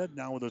pull ahead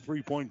now with a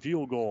 3-point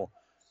field goal.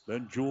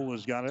 Then Jewell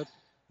has got it.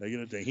 They get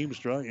it to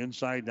Heemstra.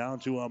 Inside down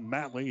to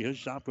Matley. His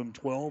shot from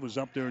 12 is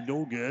up there.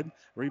 No good.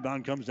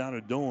 Rebound comes down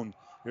to Doane.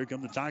 Here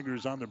come the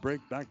Tigers on the break,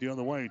 back the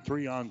other way.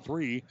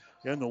 3-on-3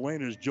 in the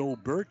lane as Joe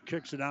Burt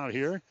kicks it out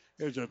here.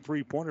 There's a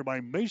three-pointer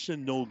by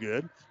Mason, no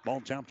good.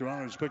 Ball tapped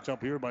around and is picked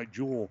up here by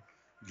Jewell.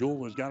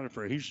 Jewell has got it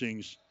for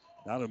Hastings.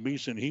 Now to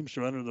Mason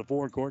Heemstra under the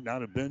forecourt. Now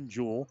to Ben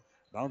Jewell.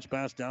 Bounce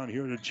pass down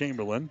here to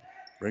Chamberlain.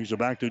 Brings it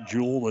back to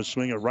Jewell. Let's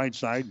swing it right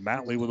side.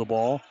 Matley with the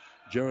ball.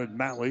 Jared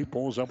Matley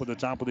pulls up at the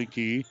top of the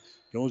key.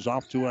 Goes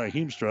off to a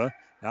Heemstra.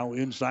 Now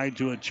inside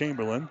to a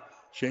Chamberlain.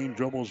 Shane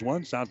dribbles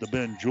once out to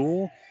Ben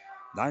Jewell.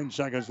 9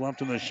 seconds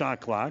left in the shot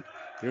clock.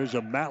 Here's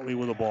a Matley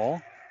with the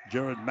ball.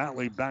 Jared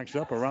Matley backs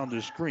up around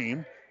the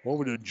screen.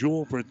 Over to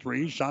Jewell for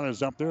three. Shot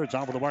is up there.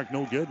 Top of the mark,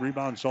 no good.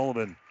 Rebound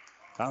Sullivan.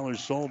 Tyler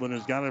Sullivan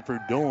has got it for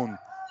Doane.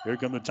 Here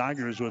come the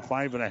Tigers with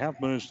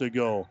 5.5 minutes to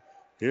go.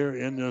 Here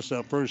in this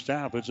first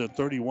half, it's a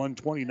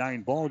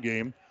 31-29 ball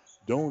game.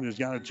 Doane has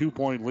got a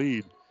 2-point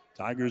lead.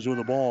 Tigers with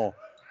the ball.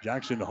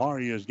 Jackson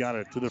Hari has got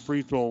it to the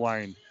free throw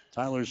line.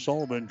 Tyler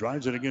Sullivan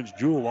drives it against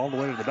Jewell all the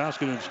way to the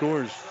basket and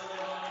scores.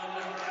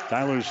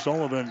 Tyler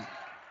Sullivan,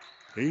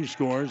 he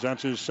scores.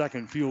 That's his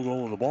second field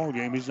goal of the ball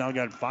game. He's now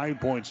got 5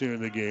 points here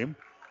in the game.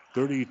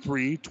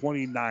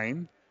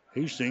 33-29.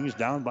 Hastings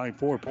down by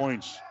 4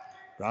 points.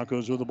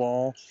 Broncos with the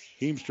ball.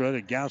 Heemstra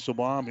to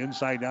Gasselbaum.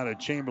 Inside down to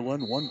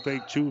Chamberlain. One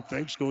fake, two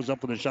fakes. Goes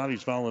up with a shot.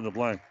 He's fouling the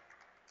play.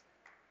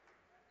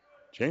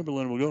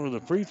 Chamberlain will go to the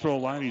free throw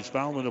line. He's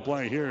fouling the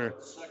play here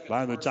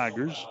by the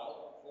Tigers.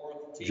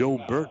 Joe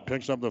Burt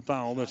picks up the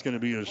foul. That's going to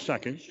be his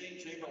second.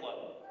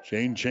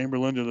 Shane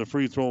Chamberlain to the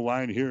free throw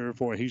line here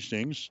for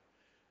Hastings.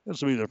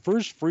 This will be the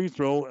first free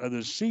throw of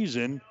the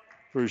season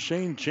for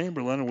Shane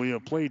Chamberlain. We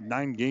have played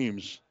 9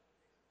 games.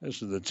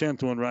 This is the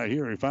 10th one right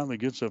here. He finally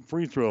gets a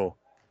free throw.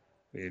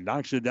 He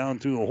knocks it down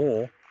through the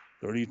hole.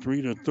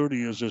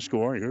 33-30 is the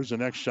score. Here's the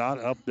next shot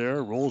up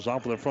there. Rolls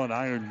off of the front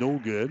iron. No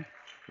good.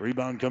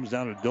 Rebound comes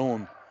down to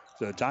Doane.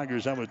 So the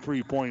Tigers have a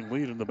 3-point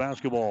lead in the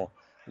basketball.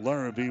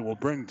 Larrabee will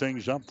bring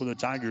things up for the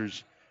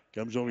Tigers.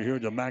 Comes over here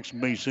to Max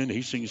Mason.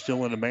 Hastings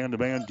still in a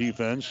man-to-man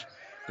defense.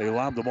 They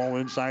lob the ball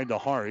inside to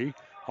Hari.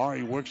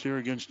 Hari works here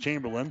against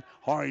Chamberlain.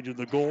 Hari to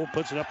the goal.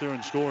 Puts it up there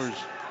and scores.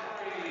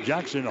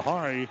 Jackson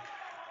Hari,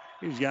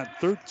 he's got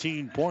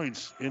 13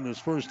 points in this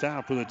first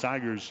half for the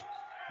Tigers.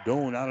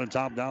 Doane out on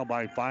top now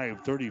by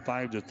 5,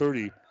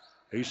 35-30.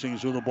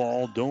 Hastings with the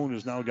ball. Doane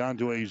has now gone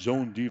to a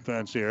zone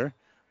defense here.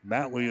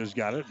 Matley has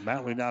got it.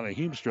 Matley now to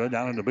Heemstra.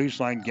 Down in the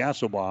baseline,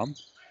 Gasselbaum.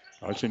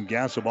 Carson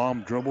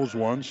Gasselbaum dribbles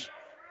once.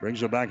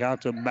 Brings it back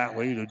out to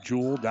Matley, to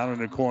Jewell, down in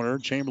the corner.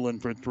 Chamberlain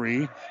for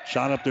three.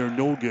 Shot up there,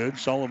 no good.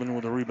 Sullivan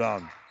with a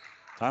rebound.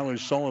 Tyler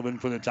Sullivan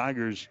for the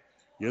Tigers.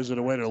 Gives it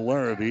away to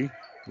Larrabee.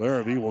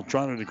 Larrabee will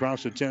trot it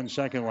across the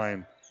 10-second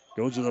line.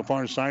 Goes to the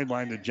far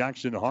sideline to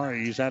Jackson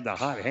Hari. He's had the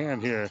hot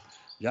hand here.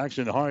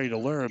 Jackson Hari to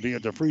Larrabee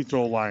at the free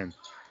throw line.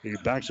 He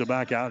backs it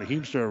back out.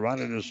 Heemstra right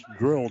at his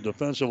grill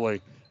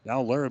defensively.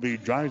 Now Larrabee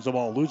drives the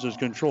ball, loses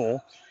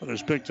control, but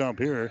is picked up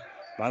here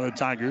by the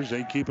Tigers.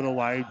 They keep it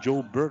alive.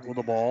 Joe Burt with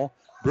the ball.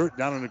 Burt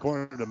down in the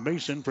corner to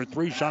Mason for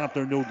three. Shot up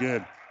there, no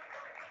good.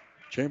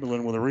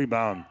 Chamberlain with a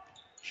rebound.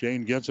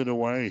 Shane gets it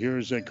away.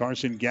 Here's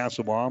Carson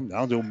Gasselbaum.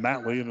 Down to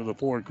Matley into the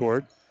forward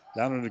court.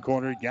 Down in the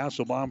corner,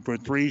 Gasselbaum for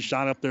three.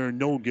 Shot up there,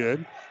 no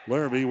good.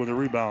 Larrabee with a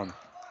rebound.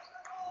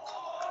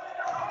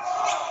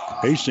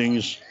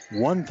 Hastings,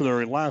 1 for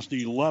their last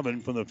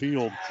 11 from the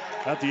field.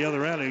 At the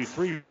other end, a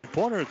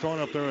three-pointer thrown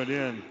up there and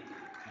in.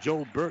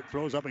 Joe Burt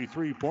throws up a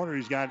three-pointer.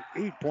 He's got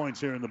 8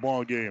 points here in the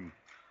ball game.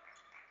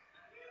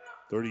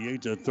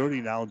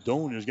 38-30 now.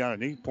 Doane has got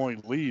an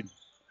 8-point lead.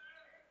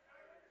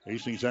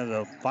 Hastings had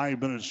a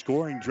 5-minute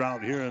scoring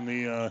drought here in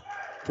the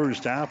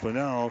first half, but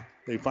now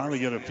they finally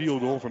get a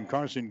field goal from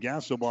Carson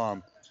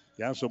Gasselbaum.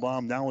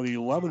 Gasselbaum now with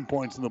 11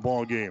 points in the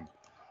ball game.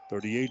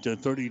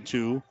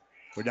 38-32.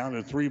 We're down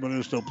to 3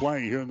 minutes to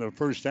play here in the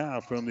first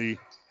half from the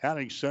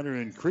Hastings Center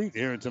in Crete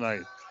here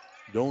tonight.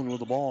 Doane with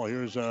the ball.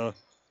 Here's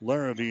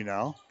Larrabee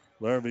now.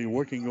 Larrabee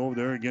working over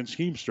there against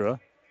Heemstra.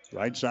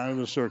 Right side of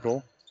the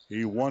circle.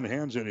 He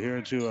one-hands it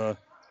here to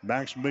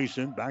Max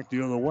Mason. Back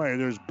the other way.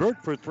 There's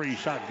Burt for three.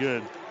 Shot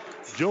good.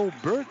 Joe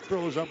Burt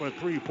throws up a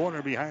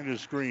three-pointer behind his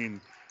screen.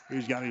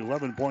 He's got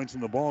 11 points in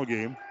the ball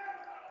game.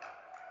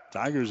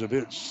 Tigers have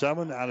hit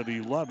 7 out of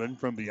 11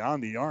 from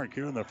beyond the arc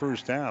here in the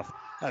first half.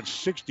 That's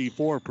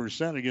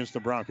 64% against the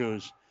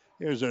Broncos.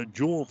 Here's a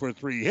Jewell for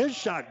three. His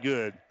shot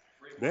good.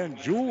 Ben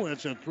Jewell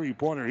hits a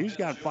three-pointer. He's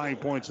got 5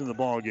 points in the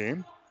ball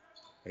game.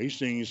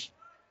 Hastings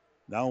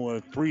now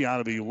 3 out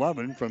of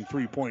 11 from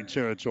three-point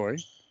territory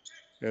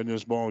in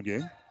this ball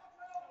game.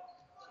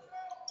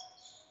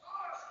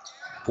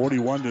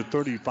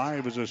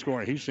 41-35 is the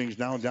score. Hastings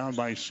now down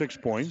by 6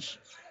 points.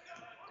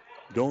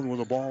 Doane with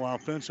the ball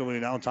offensively.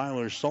 Now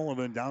Tyler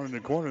Sullivan down in the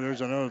corner.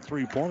 There's another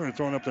three-pointer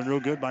thrown up there real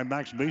good by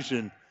Max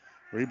Mason.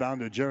 Rebound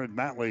to Jared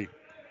Matley.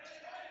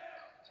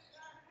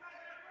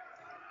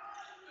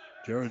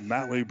 Jared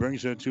Matley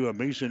brings it to a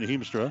Mason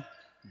Heemstra.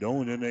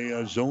 Doane in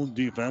a zone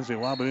defense. They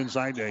lob it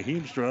inside to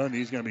Heemstra, and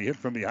he's going to be hit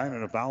from behind,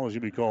 and a foul is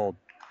going to be called.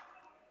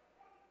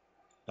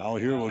 Foul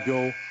here will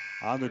go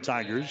on the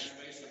Tigers.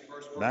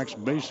 Max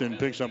Mason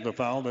picks up the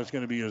foul. That's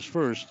going to be his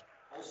first.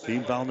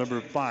 Team foul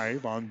number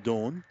 5 on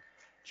Doane.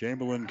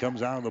 Chamberlain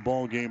comes out of the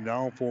ball game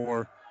now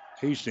for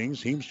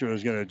Hastings. Heemstra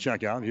is going to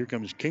check out. Here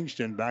comes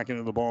Kingston back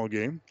into the ball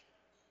game.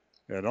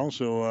 And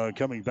also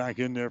coming back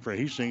in there for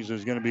Hastings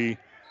is going to be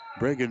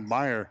Bragan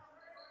Meyer.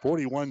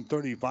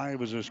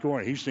 41-35 is the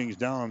score. Hastings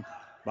down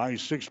by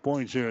 6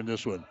 points here in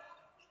this one.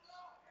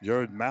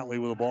 Jared Matley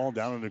with the ball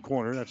down in the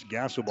corner. That's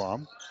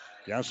Gasselbaum.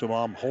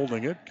 Gasselbaum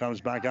holding it.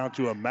 Comes back out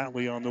to a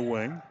Matley on the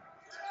wing.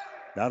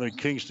 Now to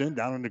Kingston.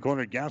 Down in the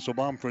corner.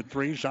 Gasselbaum for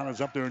 3. Shot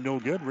is up there. No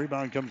good.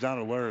 Rebound comes down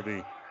to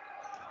Larrabee.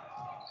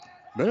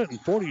 Minute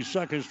and 40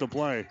 seconds to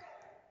play.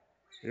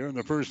 Here in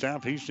the first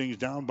half, Hastings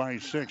down by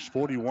 6.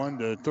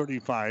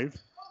 41-35.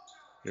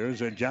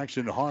 Here's a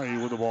Jackson Hari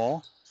with the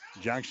ball.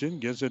 Jackson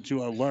gives it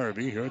to a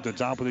Larrabee here at the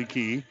top of the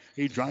key.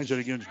 He drives it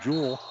against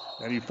Jewell,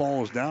 and he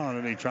falls down,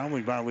 and a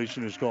traveling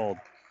violation is called.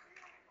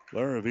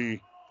 Larrabee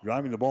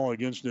driving the ball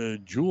against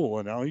Jewell,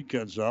 and now he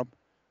cuts up,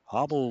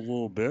 hobbled a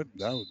little bit.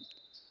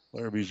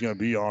 Larrabee's going to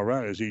be all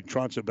right as he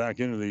trots it back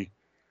into the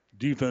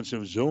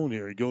defensive zone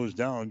here. He goes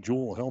down.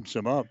 Jewell helps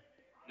him up.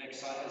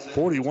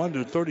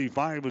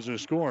 41-35 is the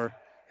score.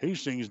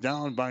 Hastings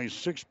down by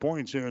 6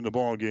 points here in the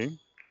ball game.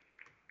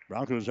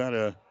 Broncos had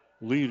a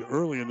lead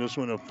early in this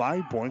one of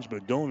 5 points,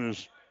 but Doane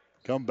has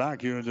come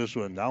back here in this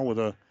one now with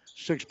a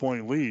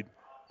 6-point lead.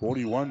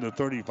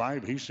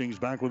 41-35. Hastings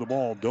back with the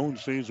ball. Doane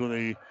stays with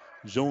a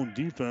zone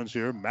defense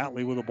here.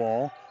 Matley with the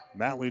ball.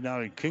 Matley now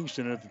to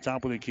Kingston at the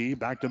top of the key.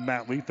 Back to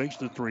Matley. Fakes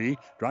the 3.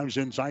 Drives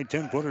inside.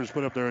 10-footers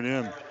put up there and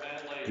in.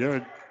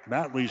 Jared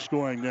Matley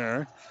scoring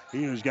there.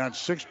 He has got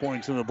 6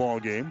 points in the ball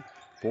game.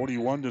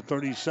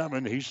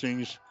 41-37.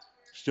 Hastings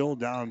still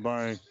down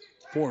by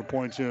 4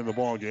 points here in the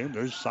ball game.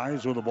 There's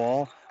Size with the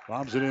ball.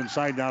 Lobs it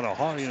inside now to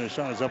Hari, and the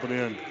shot is up and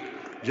in.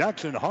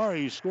 Jackson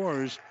Hari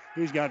scores.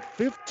 He's got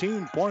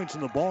 15 points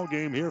in the ball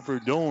game here for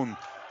Doane.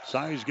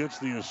 Size gets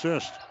the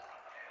assist.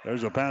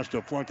 There's a pass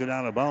deflected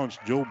out of bounds.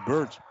 Joe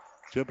Burt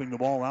tipping the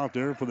ball out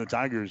there for the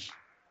Tigers.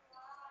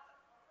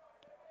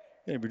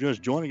 Hey, if you're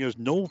just joining us,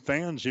 no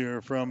fans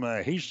here from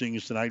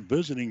Hastings tonight.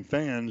 Visiting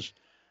fans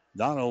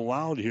not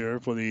allowed here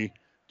for the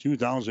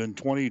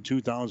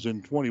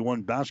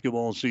 2020-2021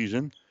 basketball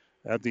season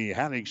at the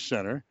Hastings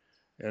Center.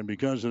 And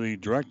because of the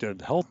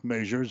directed health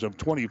measures of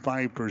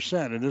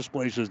 25%, and this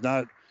place is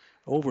not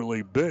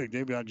overly big,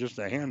 they've got just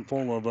a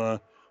handful of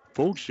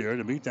folks here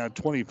to meet that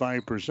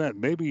 25%.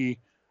 Maybe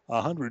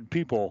 100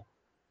 people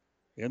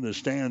in the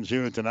stands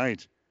here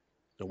tonight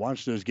to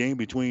watch this game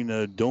between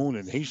Doane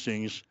and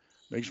Hastings.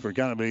 Makes for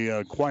kind of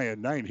a quiet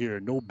night here.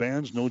 No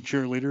bands, no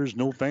cheerleaders,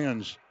 no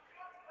fans.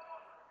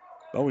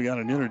 Well, we got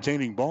an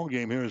entertaining ball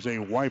game here as they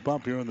wipe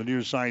up here on the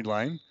near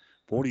sideline.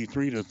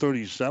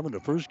 43-37. The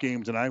first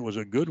game tonight was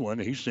a good one.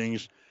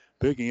 Hastings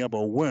picking up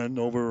a win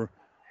over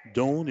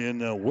Doane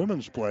in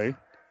women's play.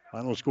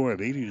 Final score of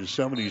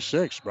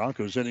 80-76.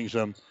 Broncos hitting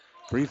some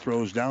free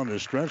throws down the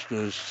stretch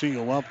to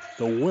seal up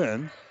the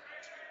win.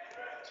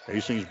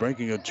 Hastings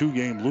breaking a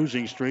 2-game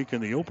losing streak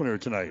in the opener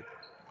tonight.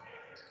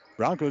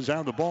 Broncos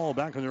have the ball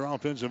back on their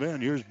offensive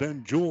end. Here's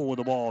Ben Jewell with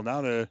the ball. Now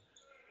to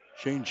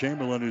Shane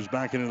Chamberlain, who's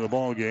back into the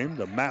ball game.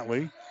 To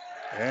Matley.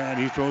 And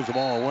he throws the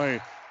ball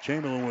away.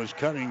 Chamberlain was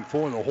cutting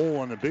for the hole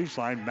on the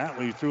baseline.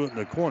 Matley threw it in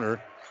the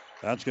corner.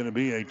 That's going to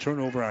be a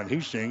turnover on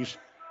Hastings.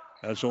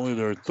 That's only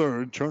their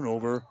third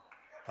turnover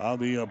of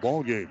the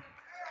ball game.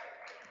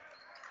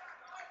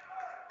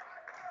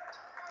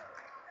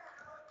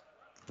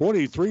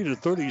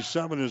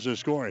 43-37 is the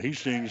score.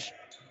 Hastings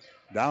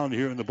down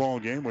here in the ball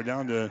game. We're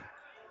down to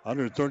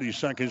under 30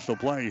 seconds to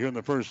play here in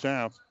the first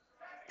half.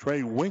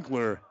 Trey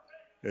Winkler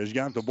has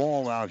got the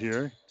ball out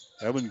here.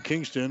 Evan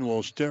Kingston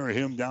will stare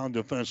him down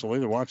defensively.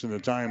 They're watching the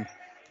time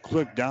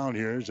click down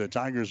here as the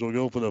Tigers will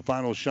go for the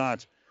final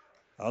shot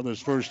of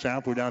this first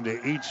half. We're down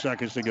to 8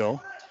 seconds to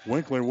go.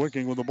 Winkler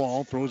working with the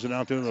ball, throws it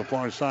out there to the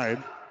far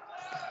side.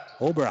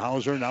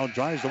 Oberhauser now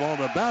drives the ball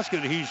to the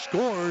basket. He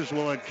scores.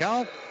 Will it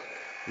count?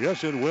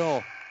 Yes, it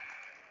will.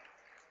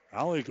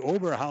 Alec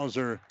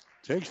Oberhauser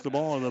takes the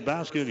ball in the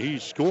basket. He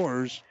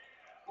scores.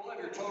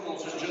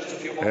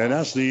 And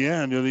that's the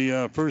end of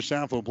the first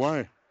half of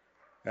play.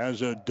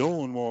 As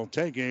Doane will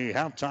take a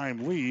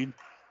halftime lead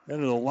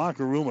into the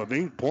locker room of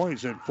 8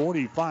 points at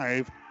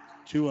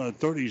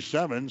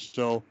 45-37.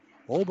 So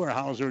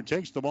Oberhauser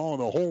takes the ball in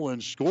the hole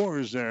and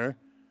scores there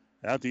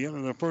at the end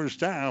of the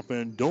first half.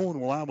 And Doane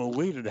will have a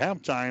lead at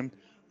halftime,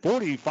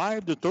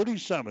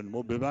 45-37.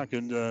 We'll be back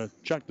and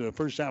check the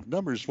first half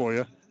numbers for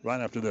you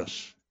right after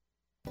this.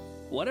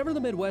 Whatever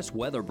the Midwest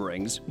weather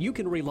brings, you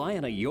can rely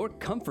on a York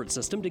comfort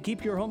system to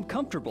keep your home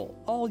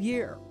comfortable all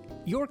year.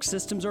 York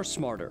systems are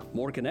smarter,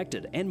 more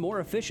connected, and more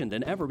efficient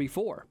than ever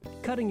before,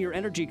 cutting your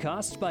energy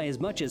costs by as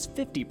much as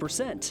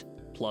 50%.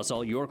 Plus,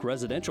 all York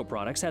residential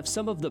products have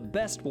some of the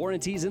best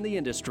warranties in the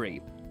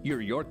industry.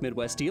 Your York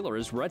Midwest dealer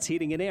is Ruts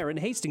Heating and Air in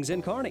Hastings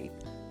and Kearney.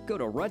 Go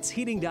to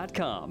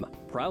rutsheating.com,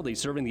 proudly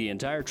serving the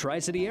entire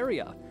Tri-City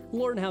area.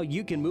 Learn how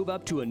you can move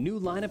up to a new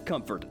line of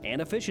comfort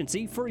and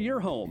efficiency for your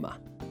home.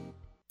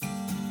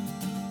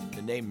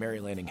 The name Mary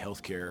Lanning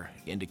Healthcare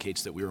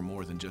indicates that we are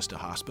more than just a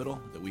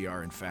hospital, that we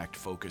are in fact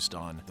focused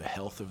on the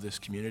health of this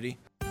community.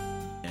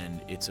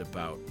 And it's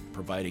about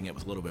providing it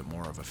with a little bit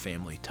more of a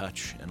family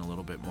touch and a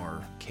little bit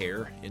more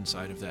care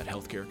inside of that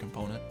healthcare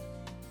component.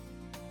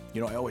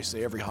 You know, I always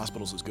say every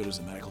hospital is as good as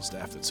the medical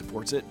staff that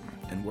supports it,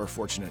 and we're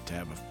fortunate to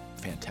have a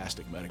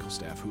fantastic medical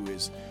staff who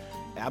is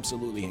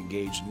absolutely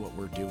engaged in what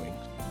we're doing.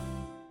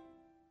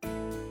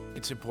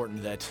 It's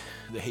important that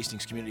the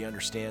Hastings community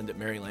understand that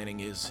Mary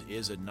Lanning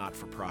is a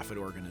not-for-profit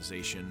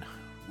organization,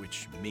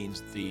 which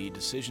means the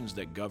decisions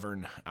that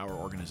govern our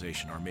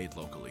organization are made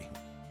locally.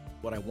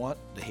 What I want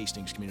the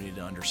Hastings community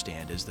to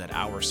understand is that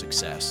our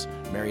success,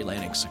 Mary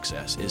Lanning's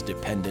success, is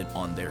dependent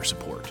on their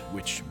support,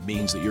 which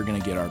means that you're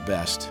going to get our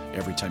best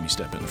every time you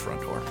step in the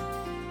front door.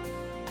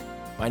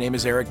 My name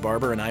is Eric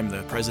Barber, and I'm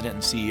the president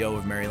and CEO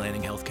of Mary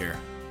Lanning Healthcare.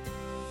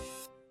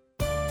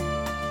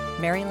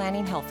 Mary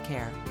Lanning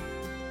Healthcare.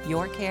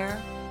 Your care,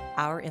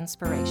 our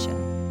inspiration.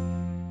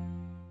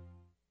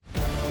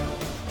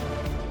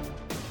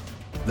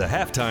 The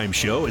Halftime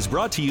Show is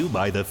brought to you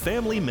by the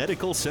Family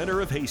Medical Center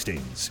of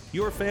Hastings,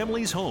 your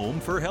family's home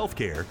for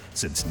healthcare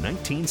since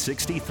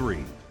 1963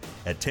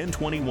 at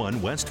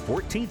 1021 West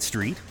 14th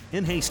Street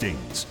in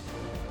Hastings.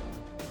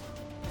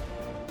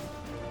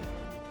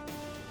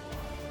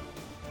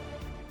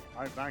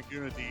 All right, back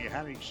here at the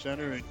Hastings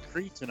Center in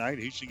Crete tonight.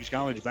 Hastings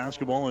College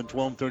basketball on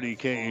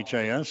 1230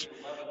 KHAS.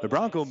 The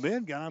Bronco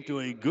men got off to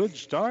a good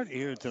start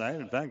here tonight.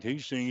 In fact,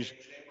 Hastings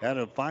had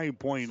a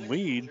 5-point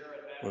lead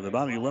with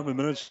about 11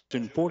 minutes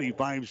and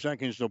 45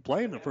 seconds to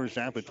play in the first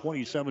half at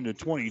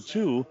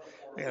 27-22.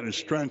 They had a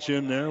stretch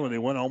in there where they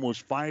went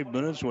almost 5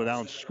 minutes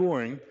without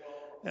scoring.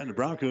 And the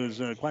Broncos,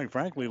 quite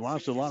frankly,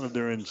 lost a lot of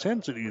their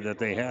intensity that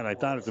they had, I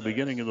thought, at the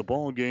beginning of the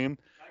ball game.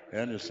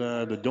 And it's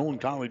the Doane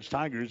College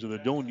Tigers or the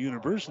Doane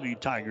University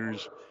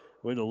Tigers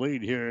with the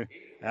lead here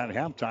at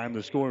halftime.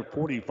 The score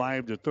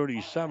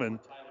 45-37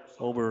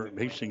 over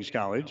Hastings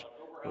College.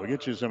 We'll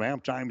get you some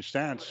halftime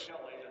stats.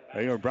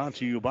 They are brought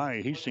to you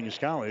by Hastings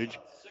College.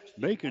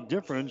 Make a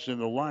difference in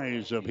the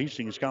lives of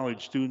Hastings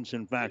College students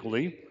and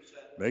faculty.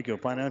 Make a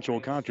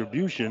financial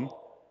contribution.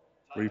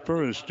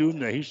 Refer a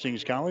student to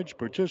Hastings College.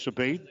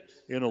 Participate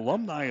in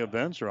alumni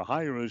events or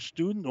hire a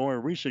student or a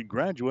recent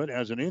graduate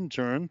as an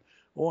intern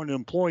or an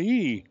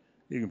employee.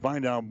 You can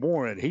find out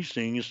more at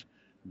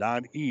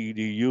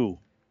hastings.edu.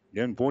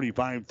 Again,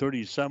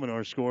 45-37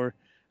 our score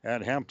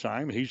at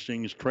halftime.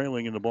 Hastings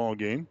trailing in the ball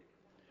game.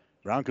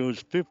 Broncos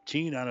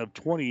 15 out of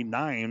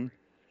 29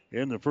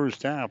 in the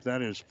first half.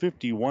 That is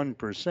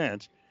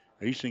 51%.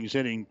 Hastings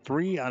hitting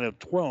 3 out of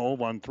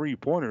 12 on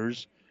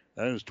three-pointers.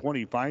 That is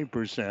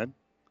 25%.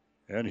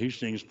 And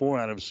Hastings 4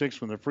 out of 6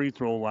 from the free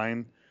throw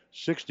line,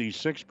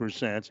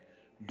 66%.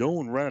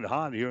 Doane red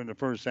hot here in the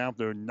first half.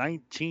 They're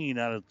 19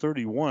 out of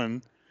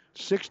 31,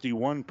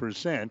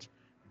 61%.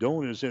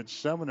 Doane has hit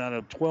 7 out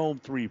of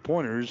 12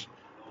 three-pointers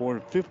for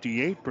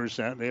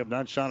 58%. They have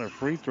not shot a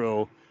free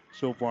throw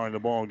so far in the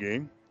ball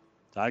game.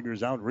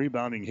 Tigers out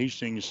rebounding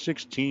Hastings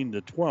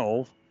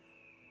 16-12.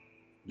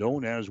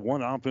 Doane has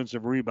 1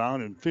 offensive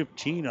rebound and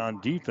 15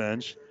 on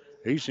defense.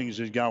 Hastings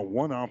has got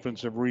 1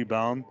 offensive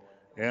rebound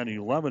and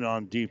 11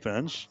 on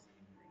defense.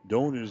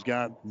 Doane has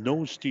got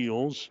no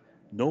steals,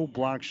 no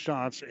blocked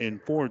shots,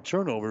 and 4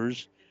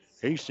 turnovers.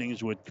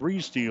 Hastings with 3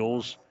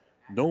 steals,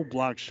 no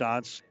blocked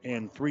shots,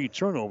 and 3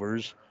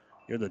 turnovers.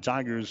 Here the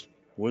Tigers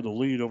with a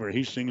lead over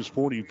Hastings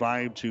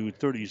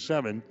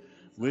 45-37.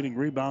 Leading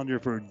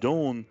rebounder for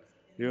Doane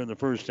here in the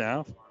first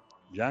half,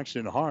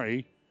 Jackson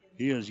Hari.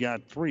 He has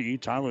got 3.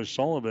 Tyler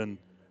Sullivan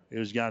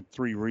has got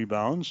 3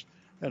 rebounds.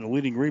 And the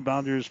leading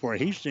rebounders for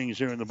Hastings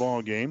here in the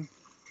ball game,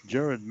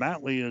 Jared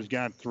Matley has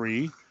got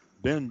 3.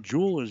 Ben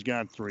Jewell has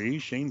got 3.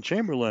 Shane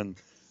Chamberlain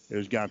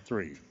has got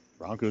 3.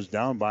 Broncos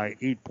down by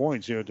 8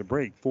 points here at the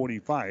break,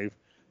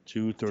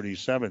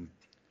 45-37.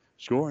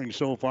 Scoring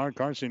so far,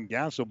 Carson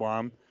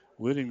Gasselbaum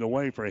leading the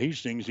way for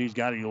Hastings. He's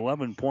got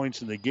 11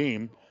 points in the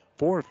game,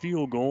 4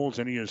 field goals,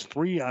 and he has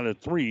 3 out of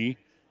 3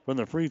 from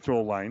the free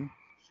throw line.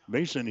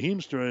 Mason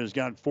Heemstra has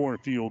got 4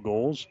 field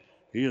goals.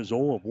 He is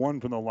 0 of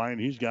 1 from the line.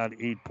 He's got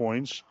 8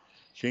 points.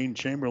 Shane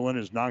Chamberlain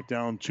has knocked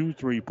down 2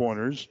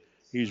 3-pointers.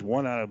 He's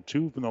 1 out of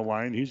 2 from the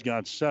line. He's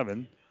got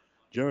 7.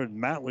 Jared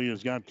Matley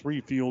has got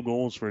 3 field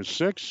goals for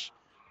 6.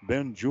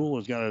 Ben Jewell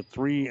has got a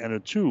 3 and a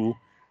 2.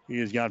 He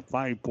has got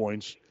 5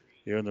 points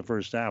here in the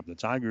first half. The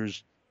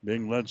Tigers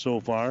being led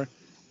so far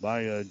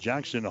by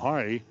Jackson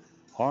Hari.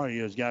 Hari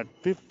has got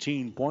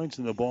 15 points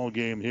in the ball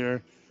game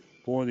here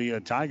for the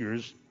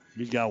Tigers.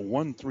 He's got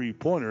 1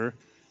 3-pointer,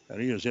 and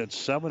he has hit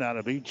 7 out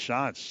of 8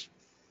 shots.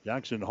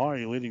 Jackson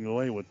Hari leading the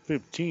way with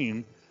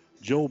 15.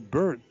 Joe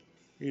Burt,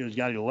 he has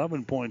got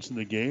 11 points in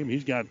the game.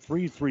 He's got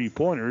 3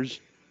 3-pointers.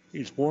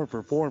 He's 4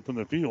 for 4 from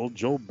the field.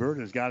 Joe Burt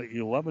has got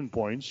 11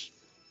 points.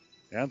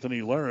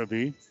 Anthony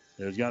Larrabee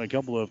has got a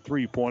couple of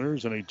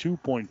 3-pointers and a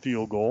 2-point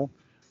field goal.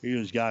 He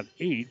has got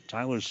 8.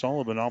 Tyler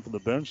Sullivan off of the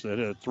bench that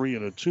hit a 3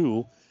 and a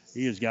 2.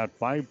 He has got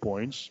 5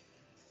 points.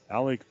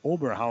 Alec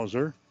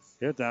Oberhauser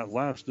hit that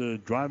last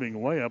driving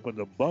layup at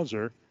the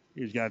buzzer.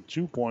 He's got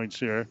 2 points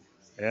here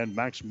and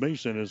Max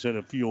Mason has hit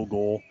a field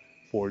goal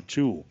for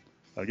 2.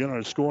 Again,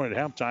 our score at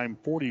halftime,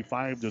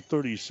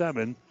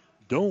 45-37.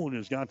 Doane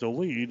has got the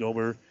lead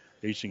over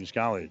Hastings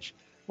College.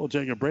 We'll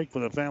take a break for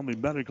the Family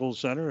Medical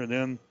Center, and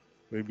then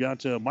we've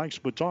got Mike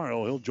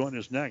Spataro. He'll join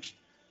us next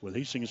with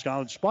Hastings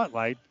College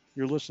Spotlight.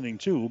 You're listening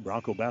to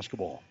Bronco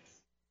Basketball.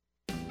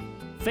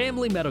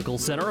 Family Medical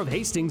Center of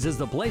Hastings is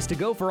the place to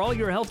go for all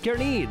your healthcare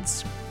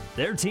needs.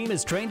 Their team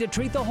is trained to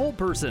treat the whole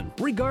person,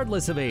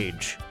 regardless of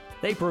age.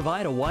 They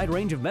provide a wide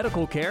range of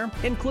medical care,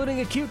 including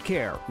acute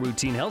care,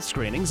 routine health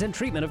screenings, and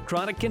treatment of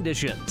chronic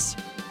conditions.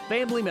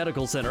 Family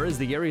Medical Center is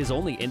the area's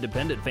only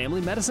independent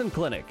family medicine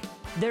clinic.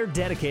 They're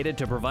dedicated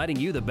to providing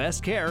you the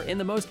best care in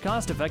the most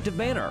cost-effective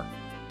manner.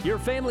 Your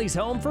family's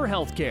home for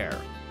health care.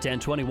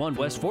 1021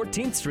 West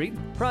 14th Street,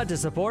 proud to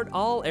support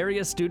all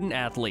area student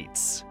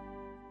athletes.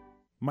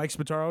 Mike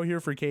Spataro here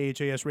for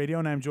KHAS Radio,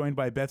 and I'm joined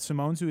by Beth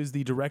Simones, who is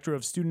the Director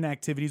of Student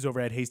Activities over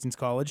at Hastings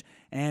College,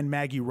 and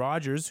Maggie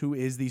Rogers, who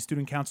is the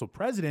Student Council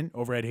President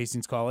over at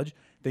Hastings College.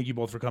 Thank you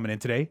both for coming in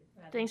today.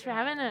 Thanks for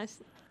having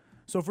us.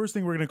 So first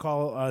thing we're going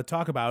to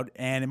talk about,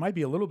 and it might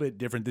be a little bit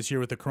different this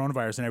year with the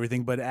coronavirus and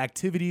everything, but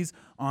activities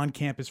on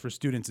campus for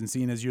students. And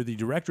seeing as you're the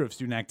Director of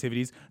Student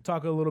Activities,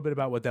 talk a little bit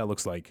about what that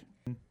looks like.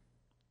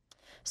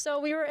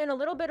 So we were in a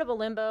little bit of a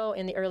limbo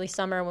in the early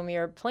summer when we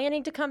were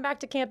planning to come back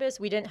to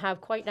campus. We didn't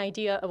have quite an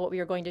idea of what we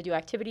were going to do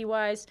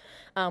activity-wise.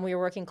 We were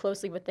working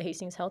closely with the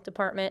Hastings Health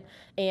Department,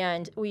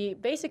 and we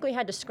basically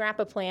had to scrap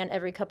a plan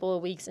every couple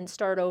of weeks and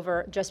start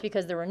over just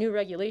because there were new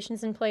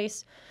regulations in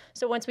place.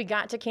 So once we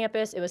got to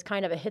campus, it was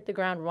kind of a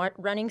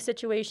hit-the-ground-running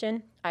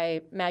situation.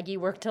 Maggie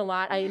worked a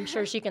lot. I'm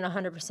sure she can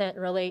 100%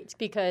 relate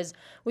because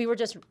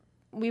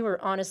we were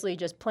honestly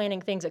just planning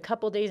things a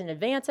couple days in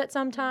advance at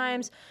some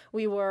times.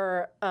 We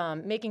were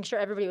making sure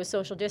everybody was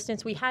social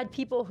distance. We had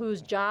people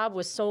whose job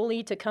was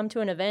solely to come to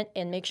an event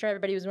and make sure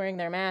everybody was wearing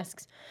their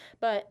masks.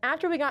 But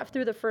after we got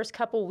through the first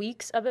couple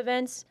weeks of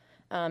events,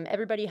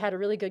 everybody had a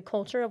really good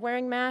culture of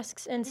wearing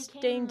masks and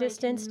staying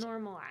distanced.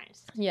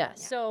 Normalized. Yeah,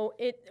 so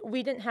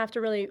we didn't have to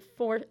really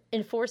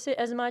enforce it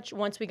as much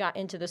once we got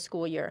into the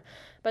school year.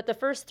 But the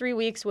first 3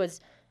 weeks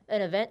was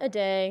an event a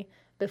day.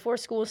 Before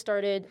school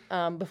started,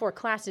 before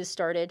classes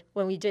started,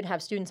 when we did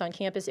have students on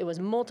campus, it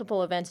was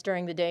multiple events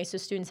during the day, so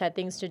students had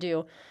things to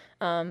do.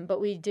 But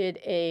we did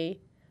a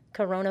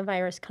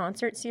coronavirus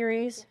concert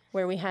series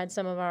where we had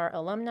some of our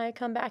alumni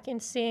come back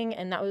and sing,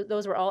 and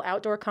those were all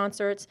outdoor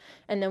concerts.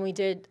 And then we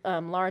did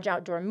large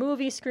outdoor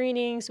movie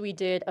screenings. We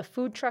did a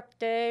food truck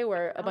day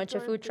where a bunch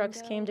of food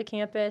trucks came to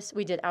campus.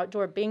 We did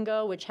outdoor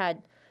bingo, which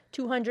had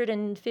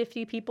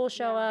 250 people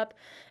show up,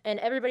 and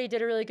everybody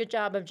did a really good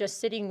job of just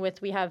sitting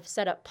we have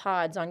set up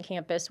pods on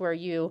campus where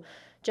you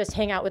just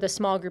hang out with a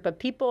small group of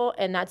people,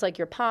 and that's like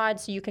your pod,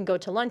 so you can go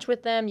to lunch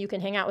with them, you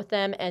can hang out with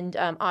them, and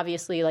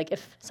obviously, like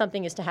if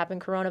something is to happen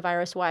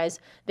coronavirus-wise,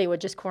 they would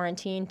just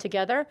quarantine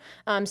together.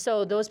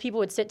 So those people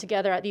would sit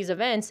together at these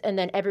events, and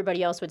then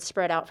everybody else would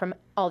spread out from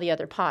all the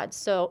other pods.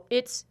 So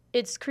it's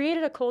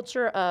created a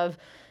culture of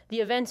the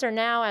events are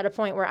now at a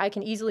point where I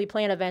can easily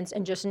plan events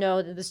and just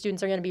know that the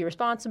students are going to be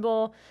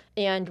responsible.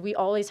 And we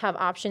always have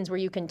options where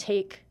you can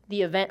take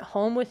the event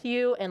home with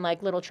you and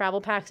like little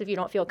travel packs if you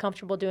don't feel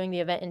comfortable doing the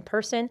event in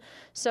person.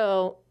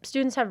 So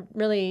students have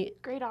really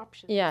great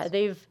options. Yeah,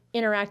 they've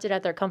interacted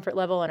at their comfort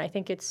level, and I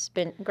think it's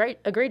been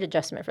a great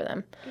adjustment for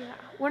them. Yeah.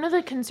 One of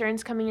the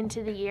concerns coming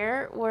into the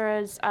year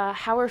was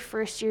how are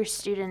first-year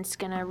students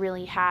going to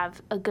really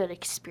have a good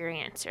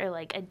experience or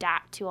like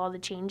adapt to all the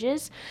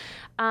changes.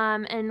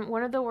 And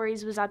one of the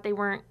worries was that they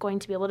weren't going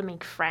to be able to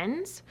make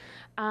friends.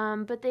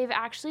 But they've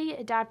actually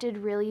adapted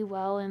really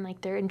well in like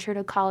their intro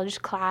to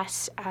college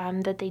class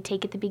that they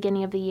take at the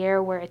beginning of the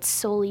year, where it's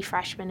solely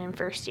freshmen and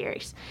first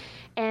years.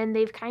 And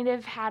they've kind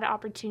of had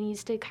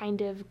opportunities to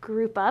kind of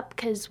group up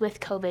because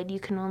with COVID, you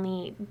can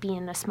only be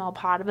in a small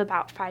pod of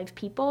about 5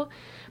 people.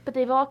 But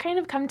they've all kind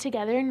of come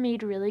together and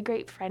made really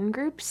great friend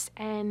groups.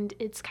 And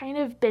it's kind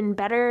of been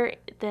better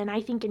than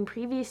I think in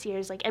previous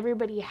years. Like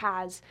everybody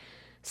has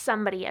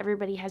somebody,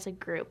 everybody has a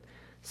group.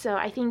 So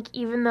I think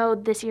even though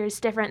this year is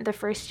different, the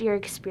first year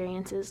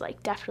experience is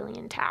like definitely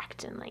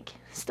intact and like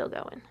still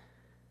going.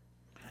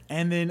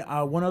 And then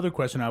one other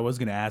question I was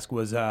going to ask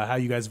was how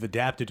you guys have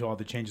adapted to all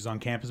the changes on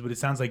campus. But it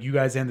sounds like you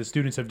guys and the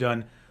students have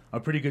done a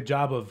pretty good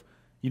job of,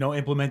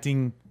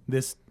 implementing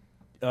this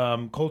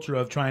culture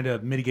of trying to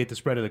mitigate the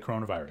spread of the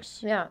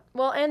coronavirus. Yeah.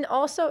 Well, and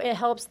also it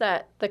helps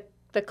that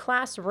the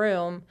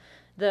classroom,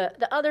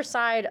 the other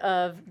side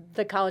of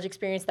the college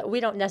experience that we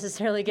don't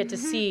necessarily get to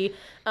see,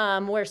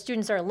 where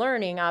students are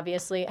learning,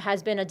 obviously,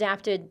 has been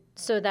adapted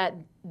so that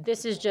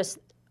this is just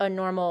a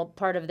normal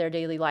part of their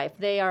daily life.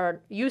 They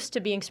are used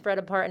to being spread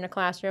apart in a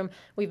classroom.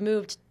 We've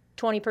moved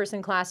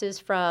 20-person classes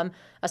from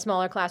a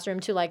smaller classroom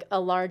to like a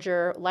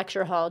larger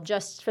lecture hall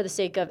just for the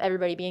sake of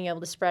everybody being able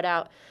to spread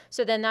out.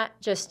 So then that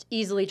just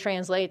easily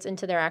translates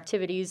into their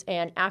activities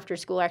and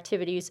after-school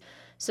activities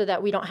so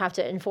that we don't have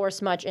to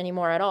enforce much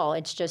anymore at all.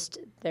 It's just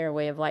their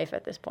way of life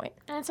at this point.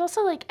 And it's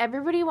also like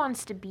everybody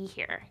wants to be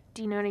here.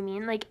 Do you know what I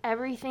mean? Like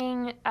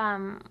everything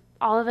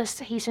all of us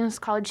Hastings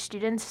College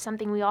students,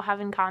 something we all have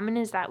in common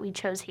is that we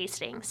chose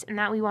Hastings and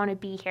that we want to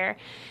be here.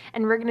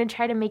 And we're going to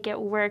try to make it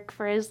work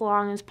for as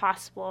long as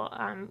possible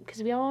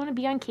because we all want to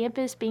be on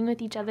campus, being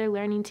with each other,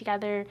 learning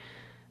together,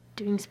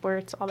 doing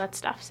sports, all that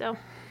stuff. So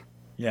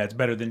yeah, it's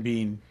better than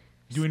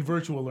doing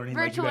virtual learning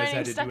like you guys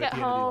had to do stuck at at the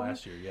end of home. the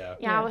last year.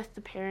 Yeah, with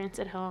the parents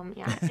at home.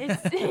 Yeah,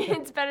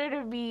 it's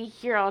better to be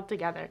here all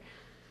together.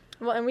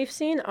 Well, and we've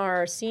seen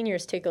our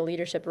seniors take a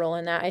leadership role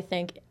in that, I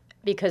think,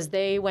 because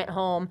they went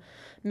home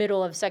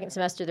middle of second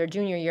semester their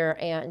junior year,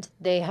 and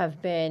they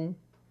have been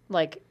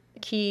like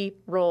key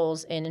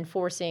roles in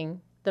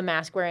enforcing the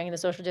mask wearing and the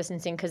social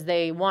distancing because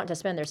they want to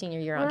spend their senior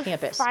year on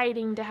campus.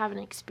 Fighting to have an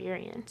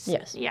experience.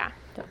 Yes. Yeah.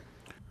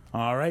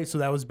 All right, so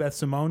that was Beth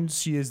Simone.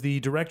 She is the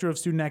Director of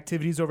Student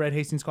Activities over at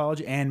Hastings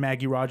College, and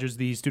Maggie Rogers,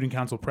 the Student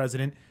Council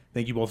President.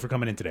 Thank you both for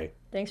coming in today.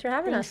 Thanks for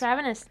having us.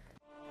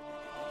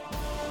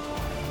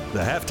 The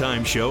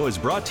Halftime Show is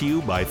brought to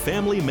you by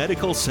Family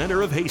Medical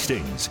Center of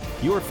Hastings,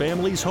 your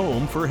family's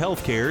home for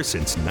healthcare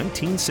since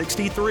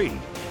 1963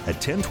 at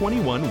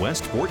 1021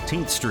 West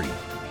 14th Street.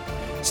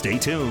 Stay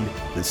tuned.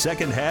 The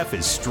second half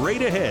is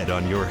straight ahead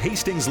on your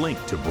Hastings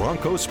link to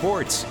Bronco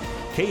Sports,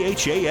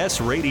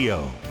 KHAS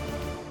Radio.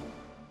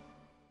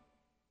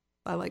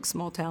 I like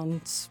small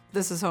towns.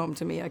 This is home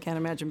to me. I can't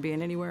imagine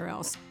being anywhere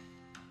else.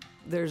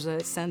 There's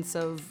a sense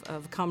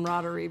of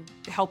camaraderie,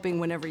 helping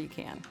whenever you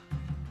can.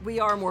 We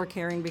are more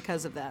caring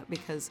because of that,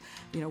 because,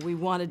 we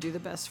want to do the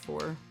best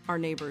for our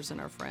neighbors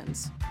and our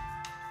friends.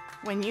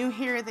 When you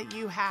hear that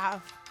you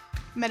have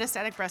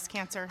metastatic breast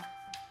cancer,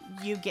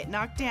 you get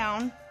knocked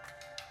down,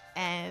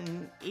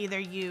 and either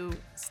you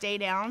stay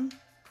down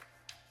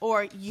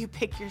or you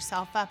pick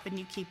yourself up and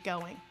you keep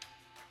going.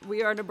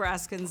 We are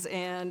Nebraskans,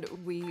 and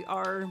we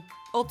are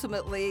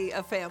ultimately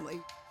a family.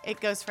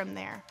 It goes from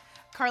there.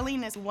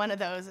 Carlene is one of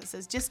those that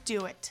says, just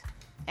do it.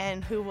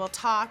 And who will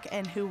talk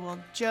and who will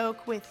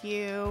joke with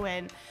you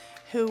and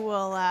who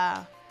will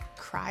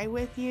cry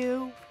with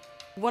you.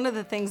 One of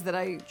the things that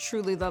I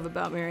truly love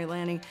about Mary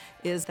Lanning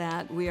is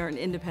that we are an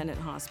independent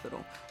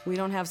hospital. We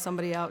don't have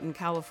somebody out in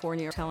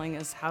California telling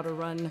us how to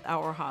run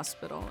our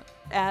hospital.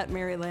 At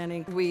Mary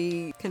Lanning,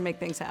 we can make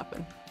things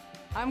happen.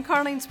 I'm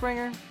Carlene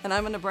Springer, and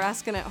I'm a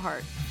Nebraskan at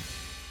heart.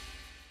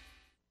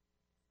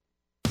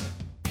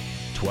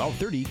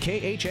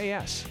 1230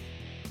 KHAS.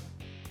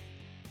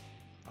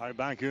 All right,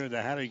 back here at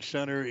the Hastings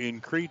Center in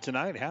Crete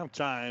tonight.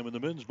 Halftime in the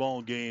men's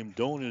ball game.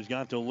 Doane has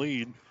got the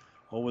lead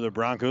over the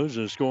Broncos.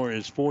 The score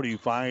is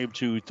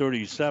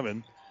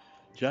 45-37.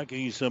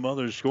 Checking some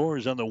other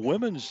scores on the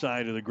women's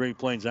side of the Great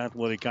Plains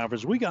Athletic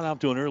Conference. We got off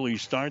to an early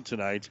start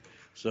tonight,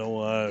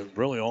 so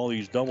really all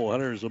these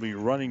doubleheaders will be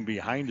running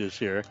behind us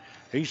here.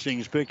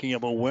 Hastings picking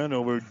up a win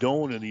over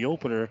Doane in the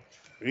opener,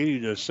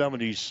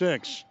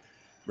 80-76.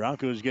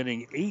 Broncos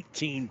getting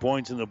 18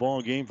 points in the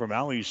ball game from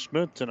Allie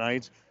Smith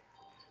tonight.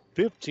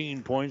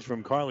 15 points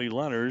from Carly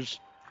Lenners,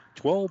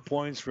 12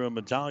 points from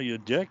Natalia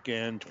Dick,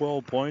 and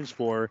 12 points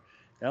for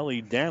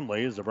Ellie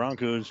Danley as the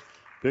Broncos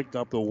picked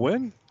up the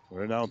win.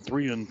 We're now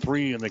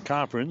 3-3 in the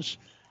conference.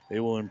 They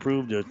will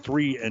improve to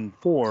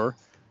 3-4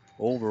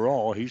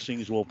 overall.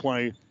 Hastings will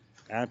play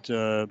at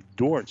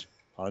Dort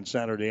on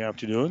Saturday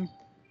afternoon.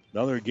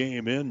 Another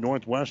game in.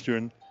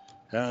 Northwestern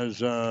has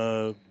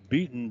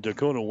beaten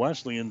Dakota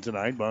Wesleyan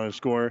tonight by a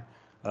score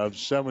of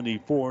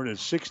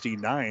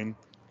 74-69.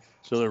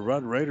 So the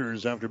Red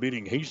Raiders, after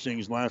beating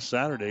Hastings last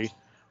Saturday,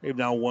 they've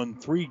now won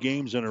 3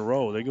 games in a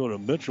row. They go to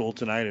Mitchell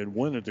tonight and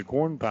win at the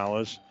Corn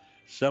Palace,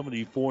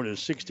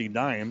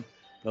 74-69.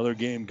 Another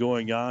game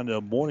going on.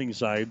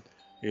 Morningside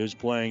is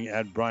playing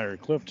at Briar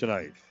Cliff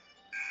tonight.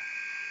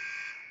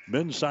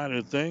 Men's side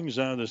of things,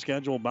 the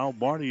schedule, Mount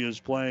Barney is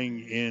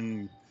playing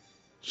in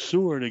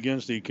Seward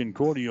against the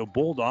Concordia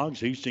Bulldogs.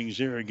 Hastings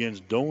here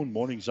against Doane.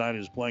 Morningside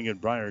is playing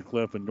at Briar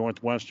Cliff, and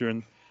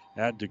Northwestern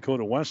at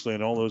Dakota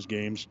Wesleyan. All those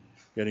games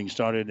getting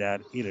started at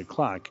 8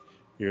 o'clock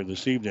here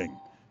this evening.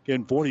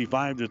 Again,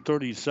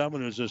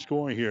 45-37 is the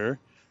score here.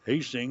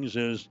 Hastings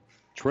is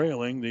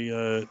trailing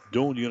the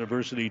Doane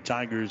University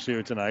Tigers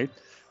here tonight.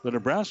 The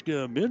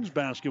Nebraska men's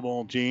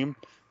basketball team,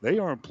 they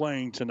are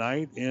playing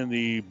tonight in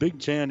the Big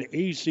Ten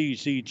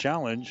ACC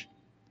Challenge.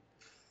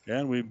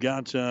 And we've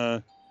got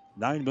 9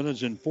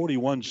 minutes and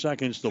 41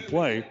 seconds to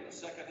play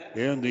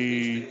in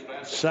the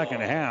second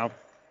half.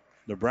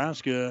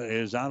 Nebraska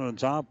is out on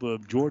top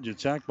of Georgia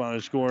Tech by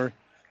a score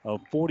of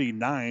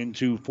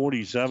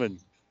 49-47.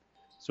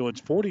 So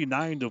it's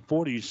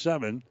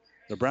 49-47.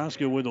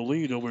 Nebraska with a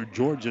lead over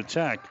Georgia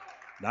Tech.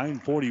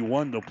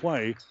 9:41 to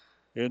play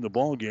in the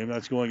ball game.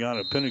 That's going on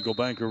at Pinnacle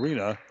Bank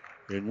Arena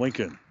in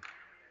Lincoln.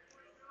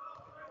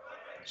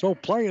 So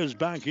play is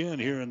back in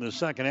here in the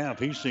second half.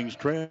 Hastings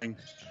trailing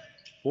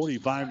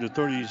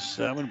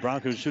 45-37.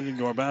 Broncos shooting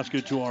to our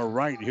basket to our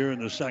right here in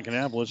the second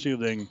half. Let's see if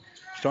they can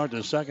start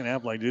the second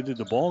half like they did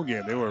the ball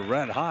game. They were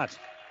red hot.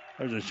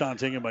 There's a shot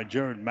taken by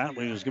Jared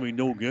Matley. It's going to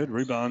be no good.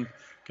 Rebound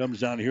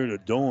comes down here to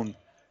Doane.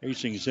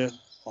 Hastings hit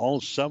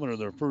all 7 of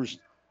their first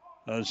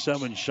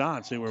 7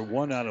 shots. They were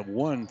 1 out of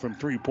 1 from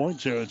 3-point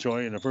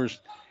territory in the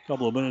first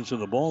couple of minutes of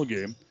the ball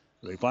game.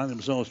 They find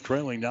themselves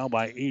trailing now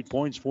by 8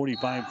 points,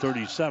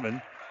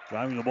 45-37.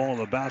 Driving the ball in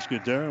the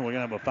basket there, and we're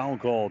going to have a foul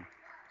called.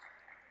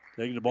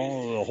 Taking the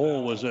ball to the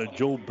hole was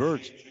Joe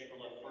Burt.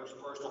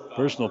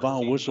 Personal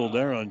foul whistle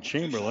there on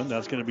Chamberlain.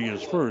 That's going to be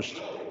his first.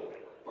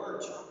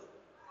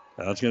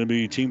 That's going to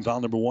be team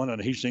foul number 1 on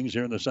Hastings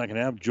here in the second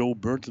half. Joe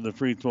Burt to the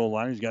free throw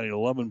line. He's got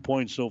 11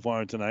 points so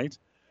far tonight.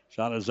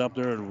 Shot is up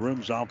there and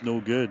rims off,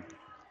 no good.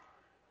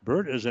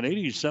 Burt is an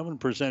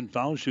 87%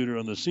 foul shooter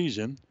on the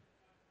season.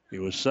 He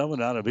was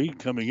 7 out of 8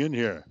 coming in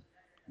here.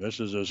 This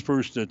is his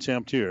first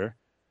attempt here.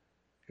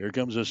 Here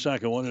comes the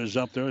second one. It is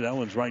up there. That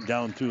one's right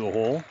down through the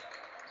hole.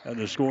 And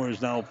the score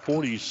is now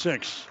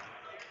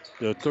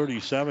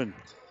 46-37.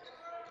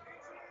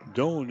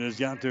 Doane has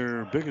got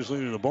their biggest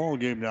lead of the ball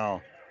game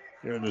now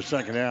here in the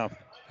second half.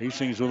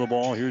 Hastings with the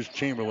ball. Here's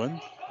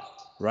Chamberlain.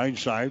 Right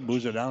side,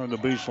 moves it down on the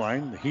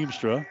baseline.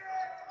 Heemstra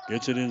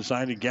gets it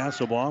inside to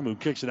Gasselbaum, who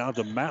kicks it out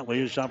to Matley.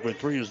 His shot for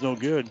 3 is no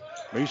good.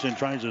 Mason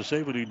tries to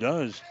save what he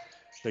does.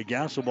 The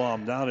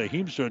Gasselbaum down to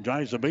Heemstra,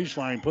 drives the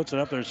baseline, puts it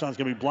up there. Shot's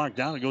going to be blocked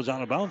down. It goes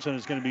out of bounds, and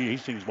it's going to be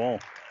Hastings' ball.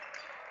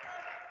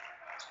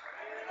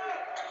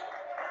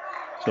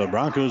 So the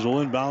Broncos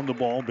will inbound the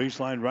ball.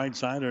 Baseline right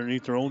side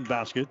underneath their own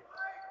basket.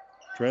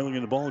 Trailing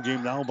in the ball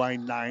game now by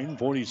 9,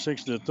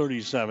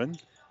 46-37.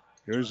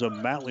 Here's a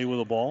Matley with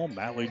the ball.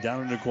 Matley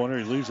down in the corner.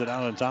 He leaves it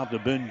out on top to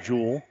Ben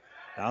Jewell.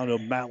 Down to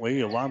Matley.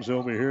 He lobs it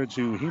over here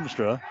to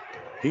Heemstra.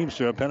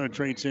 Heemstra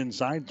penetrates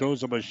inside,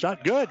 throws up a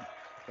shot. Good.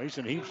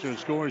 Mason Heemstra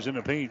scores in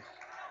the paint.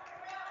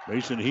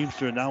 Mason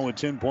Heemstra now with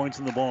 10 points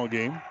in the ball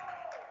game.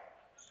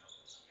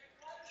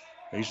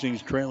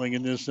 Hastings trailing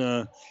in this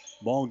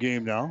ball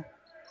game now.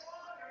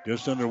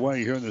 Just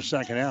underway here in the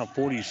second half,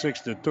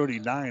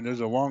 46-39. There's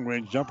a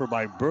long-range jumper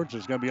by Birch.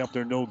 It's going to be up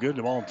there, no good.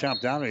 The ball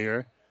tapped out of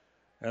here,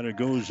 and it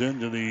goes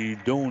into the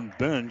Doane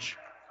bench.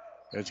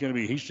 It's going to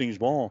be Hastings'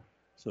 ball.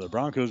 So the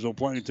Broncos will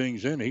play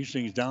things in.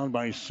 Hastings down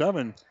by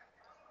 7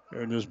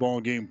 here in this ball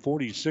game,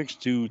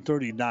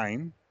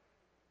 46-39.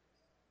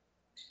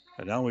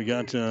 And now we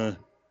got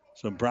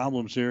some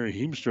problems here.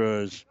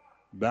 Heemstra is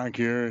back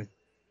here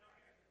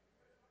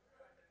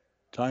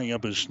tying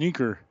up his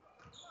sneaker.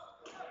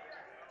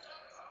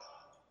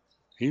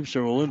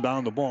 Heemstra will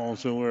inbound the ball,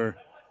 so we're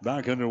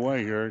back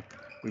underway here.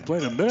 We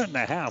played a minute and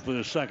a half of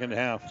the second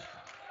half.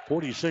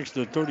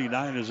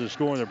 46-39 is the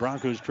score. The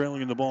Broncos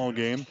trailing in the ball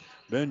game.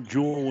 Ben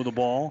Jewell with the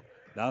ball.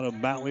 Now to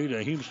Matley,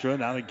 to Heemstra,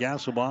 now to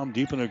Gasselbaum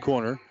deep in the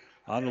corner.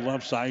 On the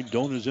left side,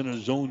 Doane is in a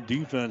zone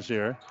defense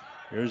here.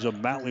 Here's a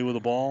Matley with the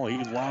ball.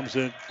 He lobs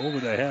it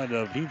over the head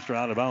of Heemstra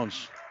out of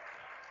bounds.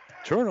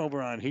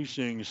 Turnover on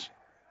Hastings.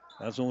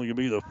 That's only going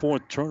to be the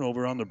 4th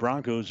turnover on the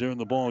Broncos here in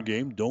the ball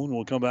game. Doane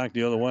will come back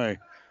the other way.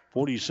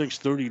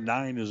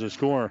 46-39 is the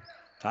score.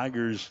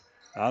 Tigers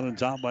out on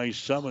top by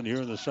 7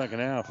 here in the second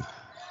half.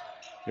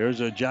 Here's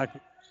a Zach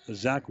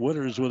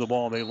Witters with the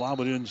ball. They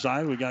lob it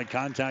inside. We got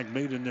contact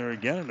made in there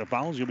again, and the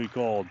foul's going to be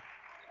called.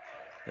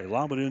 They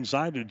lob it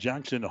inside to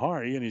Jackson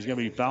Hari, and he's going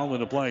to be fouled in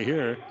the play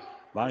here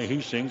by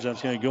Hastings.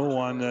 That's going to go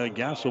on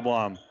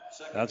Gasselbaum.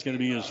 That's going to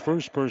be his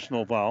first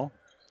personal foul.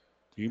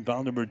 Team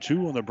foul number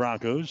 2 on the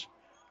Broncos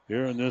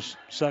here in this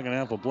second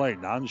half of play.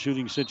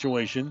 Non-shooting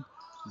situation.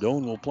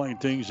 Doane will play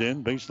things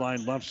in.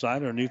 Baseline left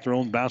side underneath their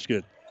own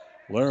basket.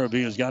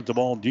 Larrabee has got the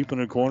ball deep in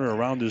the corner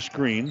around the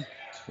screen.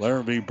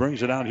 Larrabee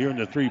brings it out here in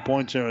the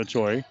 3-point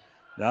territory.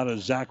 Now to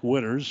Zach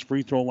Witters.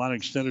 Free throw line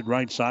extended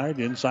right side.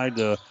 Inside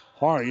to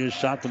Hari. His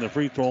shot from the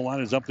free throw line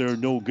is up there,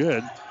 no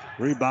good.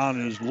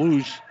 Rebound is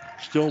loose.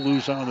 Still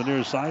loose on the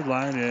near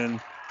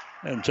sideline.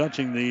 And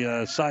touching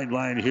the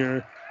sideline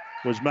here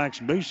was Max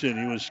Mason.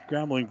 He was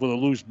scrambling for the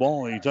loose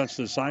ball. And he touched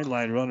the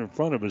sideline run in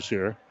front of us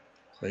here.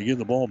 They give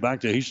the ball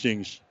back to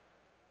Hastings.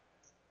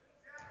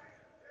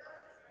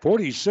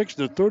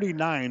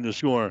 46-39 the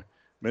score.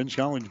 Men's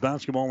college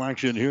basketball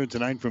action here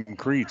tonight from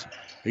Crete.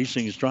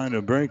 Hastings trying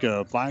to break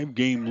a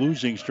 5-game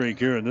losing streak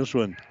here in this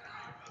one.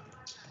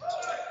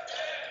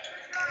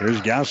 Here's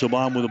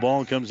Gasselbaum with the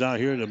ball. Comes out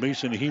here to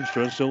Mason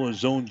Heemstra. Still in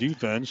zone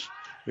defense.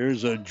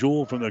 Here's a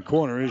Jewell from the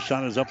corner. His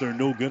shot is up there,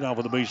 no good off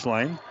of the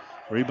baseline.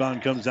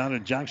 Rebound comes down to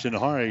Jackson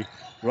Hari,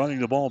 running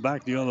the ball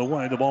back the other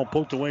way. The ball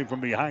poked away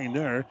from behind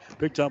there.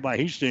 Picked up by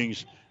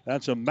Hastings.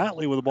 That's a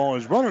Matley with the ball.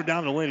 His runner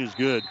down the lane is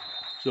good.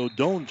 So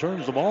Doane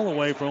turns the ball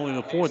away for only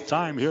the 4th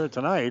time here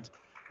tonight.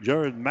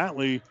 Jared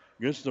Matley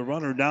gets the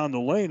runner down the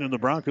lane, and the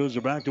Broncos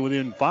are back to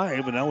within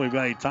 5. And now we've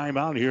got a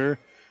timeout here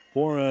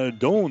for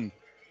Doane.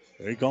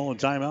 They call a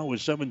timeout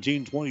with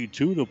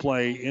 17:22 to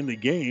play in the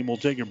game. We'll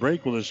take a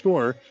break with a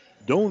score.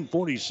 Doane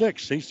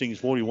 46, Hastings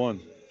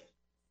 41.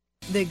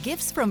 The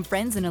gifts from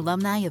friends and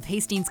alumni of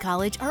Hastings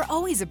College are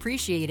always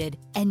appreciated.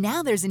 And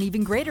now there's an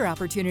even greater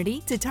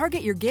opportunity to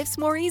target your gifts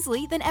more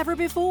easily than ever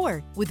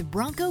before with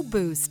Bronco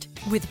Boost.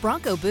 With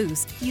Bronco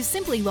Boost, you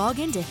simply log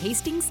into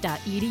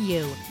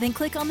hastings.edu, then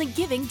click on the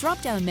Giving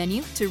drop-down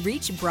menu to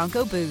reach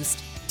Bronco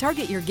Boost.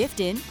 Target your gift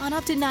in on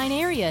up to 9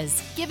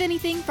 areas. Give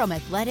anything from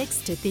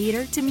athletics to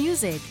theater to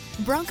music.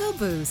 Bronco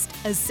Boost,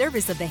 a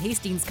service of the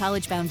Hastings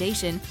College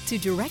Foundation to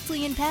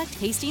directly impact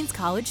Hastings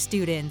College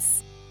students.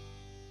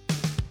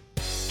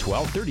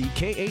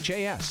 1230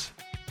 KHAS.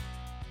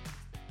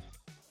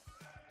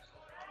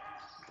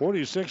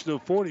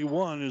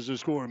 46-41 is the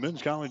score.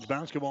 Men's college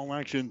basketball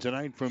action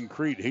tonight from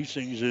Crete.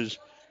 Hastings is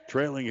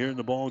trailing here in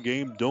the ball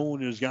game.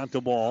 Doane has got the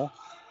ball.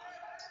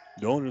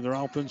 Doane in their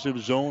offensive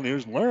zone.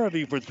 Here's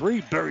Larrabee for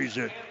three. Buries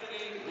it.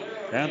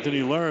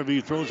 Anthony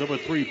Larrabee throws up a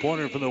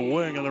three-pointer from the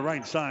wing on the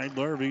right side.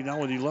 Larrabee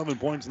now with 11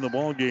 points in the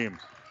ball game.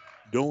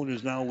 Doane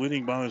is now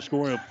leading by a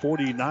score of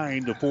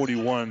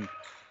 49-41.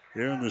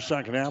 Here in the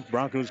second half,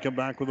 Broncos come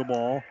back with the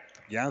ball.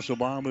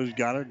 Gasselbaum has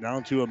got it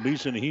down to a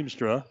Mason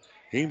Heemstra.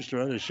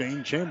 Heemstra to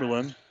Shane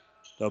Chamberlain.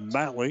 To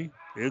Matley.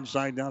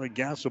 Inside down to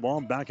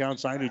Gasselbaum. Back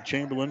outside to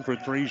Chamberlain for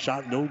three.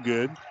 Shot no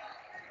good.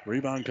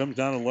 Rebound comes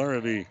down to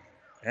Larrabee.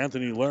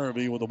 Anthony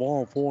Larrabee with the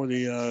ball for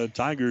the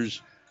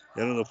Tigers.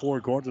 Into the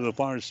forecourt to the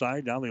far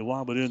side. Now they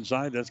lob it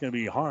inside. That's going to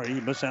be Hari.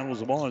 Mishandles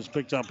the ball. It's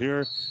picked up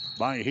here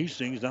by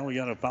Hastings. Now we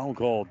got a foul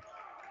called.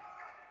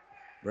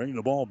 Bringing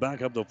the ball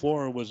back up the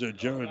floor was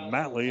Jared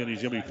Matley, and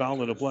he's going to be fouled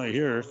into play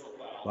here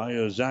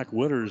by Zach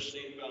Winters.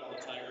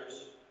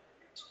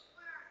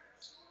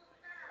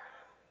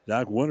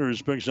 Zach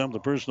Winters picks up the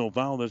personal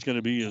foul. That's going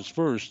to be his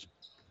first.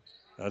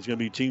 That's going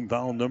to be team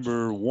foul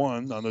number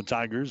 1 on the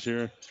Tigers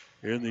here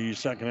in the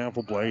second half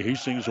of play.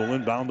 Hastings will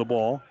inbound the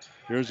ball.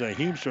 Here's a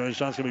Heemstra. His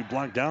shot's going to be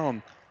blocked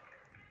down.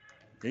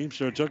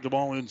 Heemstra took the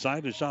ball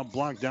inside. The shot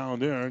blocked down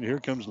there. And here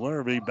comes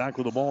Larrabee back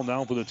with the ball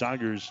now for the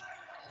Tigers.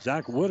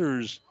 Zach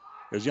Winters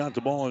has got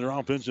the ball in their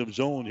offensive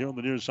zone here on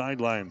the near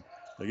sideline.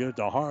 They get it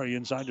to Hari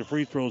inside the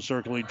free throw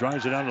circle. He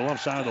drives it down the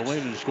left side of the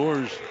lane and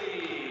scores.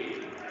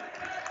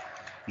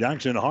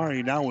 Jackson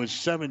Hari now with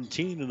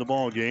 17 in the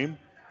ball game.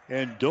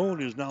 And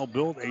Doane has now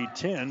built a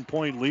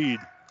 10-point lead.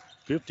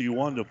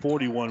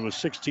 51-41 with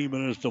 16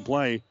 minutes to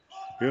play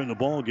here in the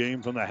ball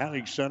game from the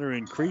Hastings Center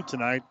in Crete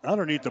tonight.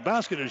 Underneath the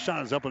basket, his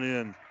shot is up and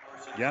in.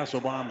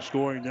 Gasselbaum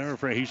scoring there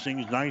for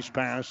Hastings. Nice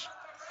pass.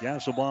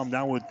 Gasselbaum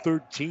now with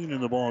 13 in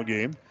the ball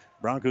game.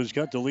 Broncos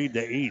cut the lead to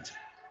 8.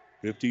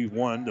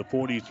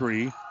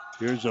 51-43.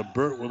 Here's a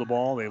Burt with the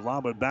ball. They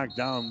lob it back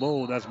down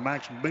low. That's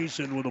Max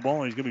Mason with the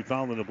ball. He's going to be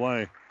fouled in the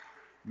play.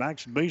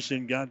 Max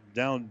Mason got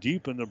down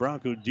deep in the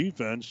Bronco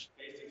defense.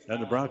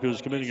 And the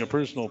Broncos committing a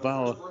personal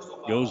foul.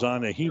 Goes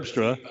on to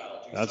Heemstra.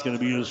 That's going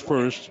to be his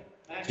first.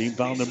 Team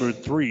foul number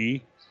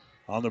 3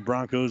 on the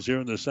Broncos here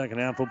in the second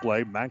half of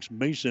play. Max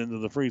Mason to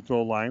the free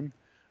throw line.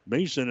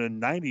 Mason, a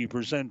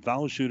 90%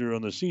 foul shooter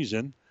on the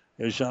season.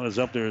 His shot is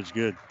up there. It's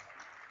good.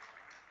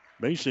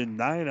 Mason,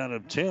 9 out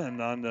of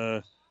 10 on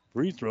the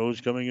free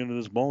throws coming into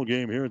this ball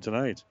game here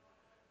tonight.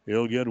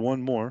 He'll get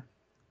one more.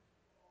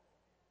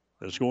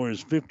 The score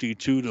is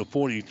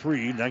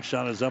 52-43. Next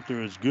shot is up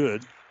there. It's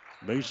good.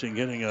 Mason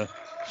getting a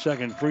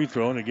second free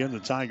throw. And again, the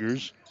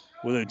Tigers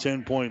with a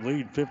 10-point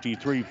lead,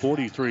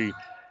 53-43.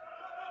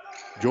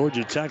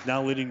 Georgia Tech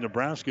now leading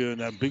Nebraska in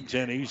that Big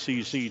Ten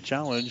ACC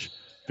Challenge,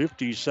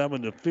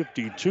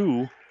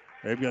 57-52.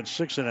 They've got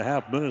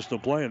 6.5 minutes to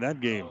play in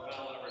that game.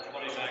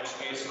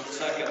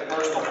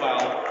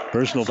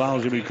 Personal foul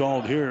is going to be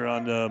called here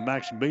on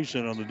Max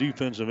Mason on the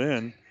defensive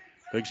end.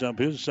 Picks up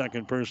his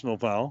second personal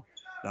foul.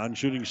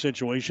 Non-shooting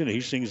situation.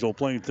 Hastings will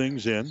play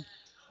things in.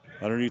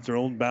 Underneath their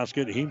own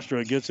basket,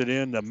 Heemstra gets it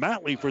in.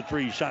 Matley for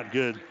three. Shot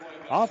good.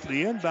 Off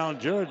the inbound,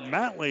 Jared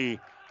Matley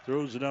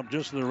throws it up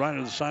just to the right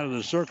of the side of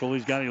the circle.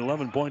 He's got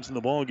 11 points in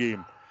the ball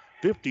game.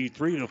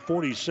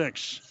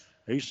 53-46.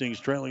 Hastings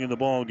trailing in the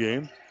ball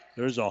game.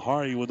 There's a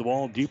Hari with the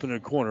ball deep in the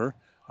corner.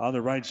 On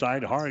the right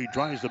side, Hari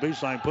drives the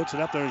baseline, puts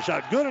it up there, and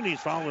shot good, and he's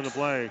fouled in the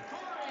play.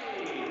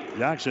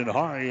 Jackson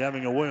Hari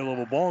having a whale of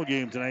a ball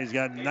game tonight. He's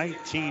got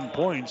 19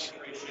 points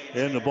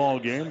in the ball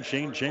game.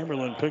 Shane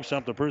Chamberlain picks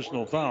up the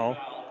personal foul.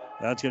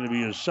 That's going to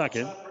be his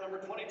second.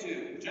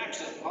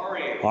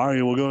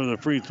 Hari will go to the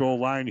free throw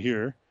line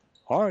here.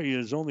 Hari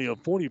is only a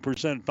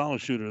 40% foul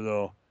shooter,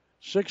 though.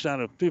 6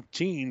 out of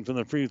 15 from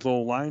the free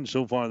throw line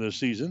so far this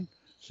season.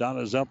 Shot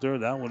is up there.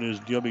 That one is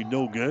going to be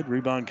no good.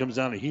 Rebound comes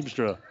down to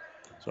Heemstra.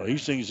 So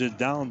Hastings is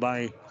down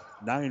by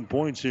 9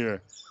 points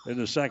here in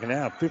the second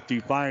half,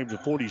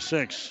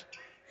 55-46.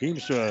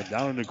 Heemstra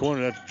down in the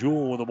corner. That's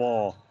Jewell with the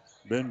ball.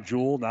 Ben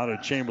Jewell now to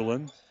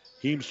Chamberlain.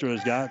 Heemstra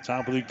has got it,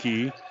 top of the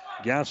key.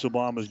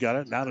 Gasselbaum has got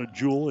it. Now to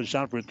Jewell. His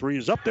shot for three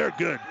is up there.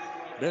 Good.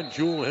 Ben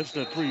Jewell hits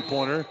the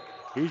three-pointer.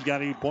 He's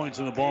got 8 points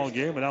in the ball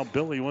game, and now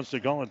Billy wants to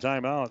call a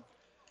timeout.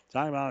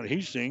 Timeout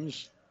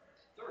Hastings.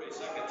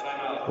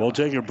 We'll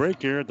take a break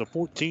here at the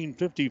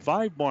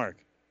 14:55 mark.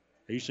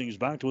 Hastings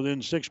back to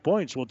within 6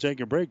 points. We'll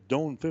take a break.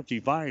 Doane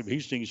 55,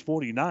 Hastings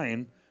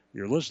 49.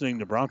 You're listening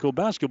to Bronco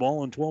Basketball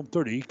on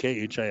 1230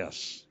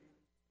 KHAS.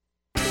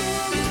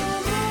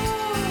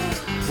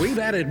 We've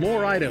added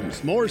more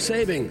items, more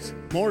savings,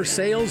 more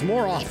sales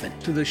more often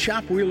to the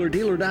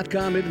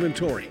ShopWheelerDealer.com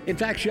inventory. In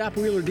fact,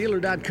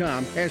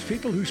 ShopWheelerDealer.com has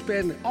people who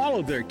spend all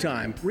of their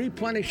time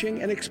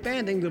replenishing and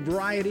expanding the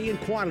variety and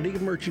quantity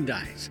of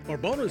merchandise. For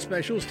bonus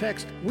specials,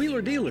 text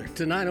Wheeler Dealer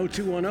to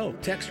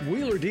 90210. Text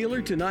Wheeler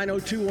Dealer to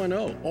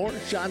 90210. Or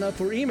sign up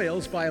for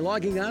emails by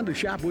logging on to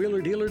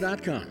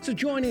ShopWheelerDealer.com. So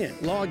join in.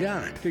 Log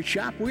on to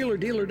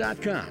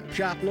ShopWheelerDealer.com.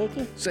 Shop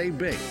local, save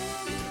big.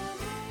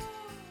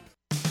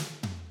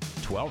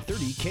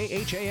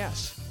 1230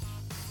 KHAS.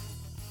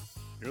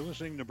 You're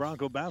listening to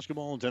Bronco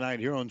basketball tonight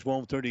here on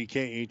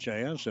 1230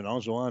 KHIS and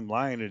also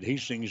online at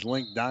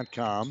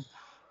hastingslink.com.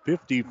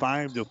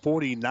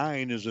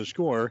 55-49 is the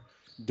score.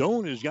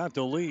 Doane has got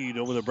the lead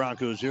over the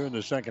Broncos here in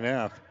the second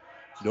half.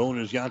 Doane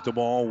has got the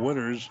ball.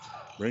 Winters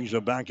brings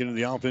it back into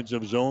the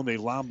offensive zone. They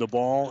lob the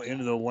ball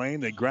into the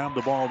lane. They grab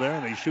the ball there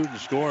and they shoot and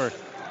score.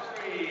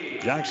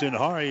 Jackson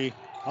Hari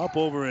up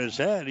over his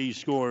head. He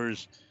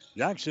scores.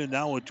 Jackson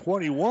now with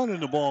 21 in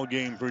the ball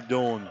game for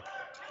Doane.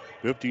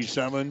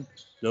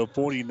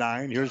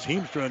 57-49. Here's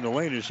Heemstra in the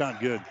lane. His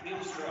shot good.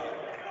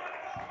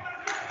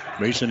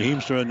 Mason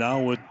Heemstra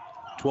now with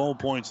 12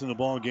 points in the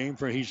ball game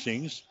for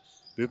Hastings.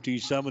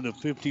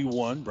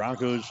 57-51.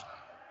 Broncos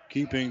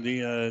keeping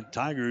the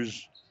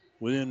Tigers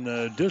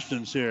within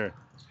distance here.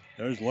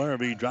 There's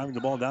Larrabee driving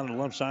the ball down to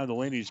the left side of the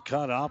lane. He's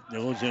cut off. It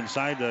goes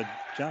inside to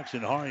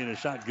Jackson Hari, and a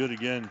shot good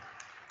again.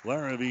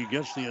 Larrabee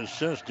gets the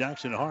assist.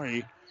 Jackson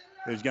Hari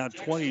has got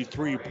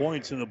 23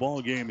 points in the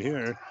ball game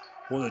here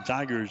for the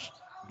Tigers.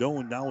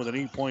 Doane now with an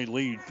 8-point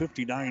lead,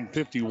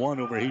 59-51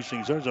 over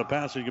Hastings. There's a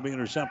pass that can be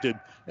intercepted.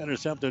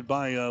 Intercepted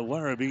by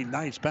Larrabee.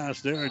 Nice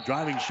pass there.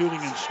 Driving,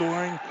 shooting, and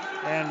scoring.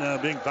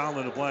 And being fouled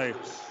in the play.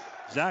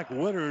 Zach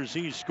Winters,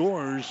 he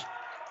scores.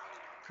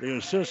 The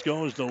assist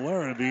goes to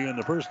Larrabee, and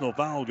the personal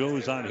foul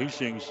goes on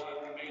Hastings.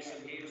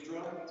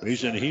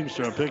 Mason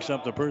Heemstra picks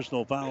up the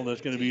personal foul.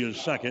 That's going to be his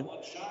second.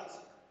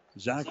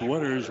 Zach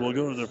Winters will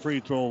go to the free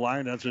throw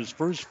line. That's his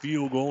first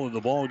field goal of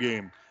the ball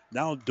game.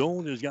 Now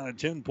Doane has got a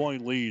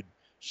 10-point lead,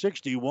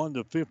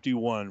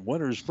 61-51.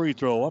 Winters free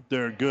throw up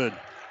there, good.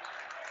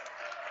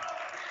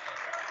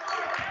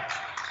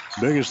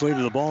 Biggest lead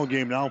of the ball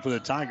game now for the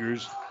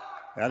Tigers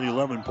at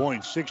 11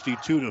 points,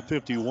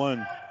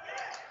 62-51.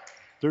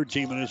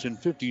 13 minutes and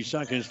 50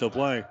 seconds to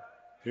play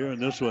here in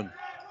this one.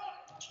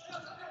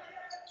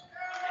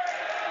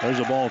 There's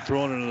a ball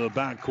thrown into the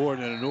backcourt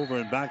and an over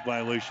and back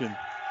violation.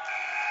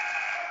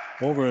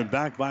 Over and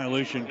back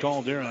violation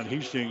called there on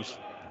Hastings.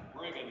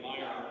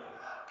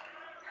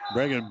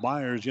 Bregan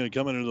Meyer is going to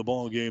come into the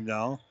ball game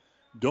now.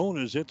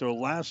 Doane has hit their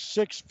last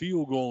 6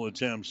 field goal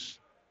attempts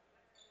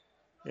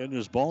in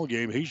this ball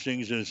game.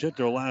 Hastings has hit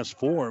their last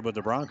 4, but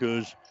the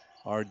Broncos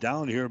are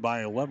down here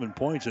by 11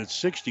 points. It's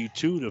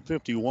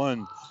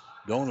 62-51.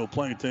 Doane will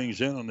play things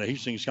in on the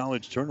Hastings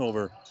College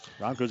turnover.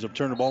 Broncos have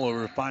turned the ball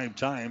over 5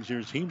 times.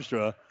 Here's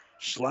Heemstra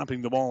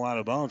slapping the ball out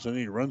of bounds, and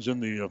he runs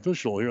in the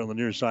official here on the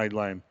near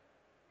sideline.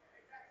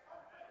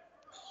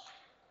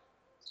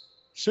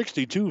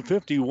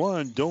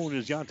 62-51. Doane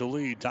has got the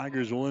lead.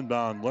 Tigers will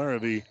inbound.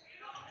 Larrabee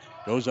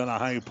goes on a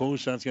high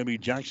post. That's going to be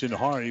Jackson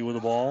Hari with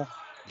the ball.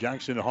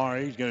 Jackson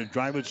Hari is going to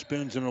drive it,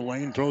 spins in the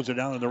lane, throws it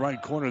down in the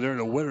right corner there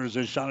to Winters.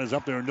 His shot is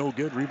up there, no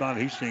good. Rebound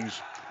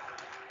Hastings.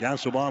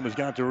 Gasselbaum has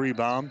got the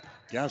rebound.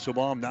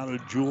 Gasselbaum down to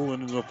Jewell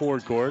into the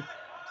forward court.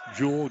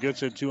 Jewell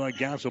gets it to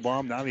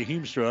Gasselbaum, now to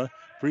Heemstra.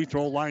 Free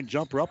throw line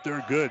jumper up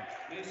there, good.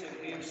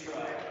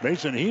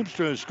 Mason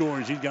Heemstra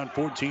scores. He's got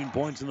 14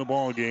 points in the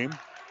ball game.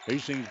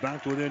 Hastings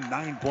back within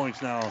 9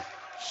 points now,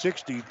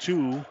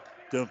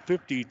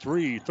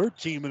 62-53.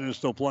 13 minutes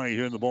to play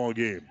here in the ball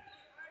game.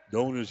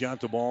 Doane has got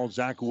the ball.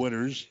 Zach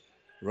Winters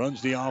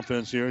runs the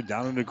offense here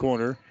down in the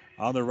corner.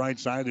 On the right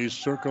side, they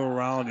circle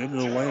around into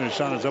the lane. The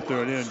shot is up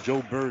there and in.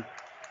 Joe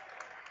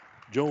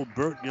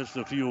Burt gets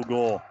the field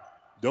goal.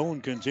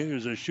 Doane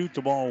continues to shoot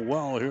the ball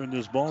well here in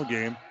this ball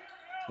game.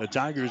 The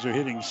Tigers are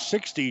hitting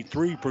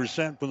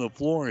 63% from the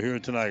floor here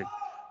tonight.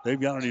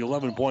 They've got an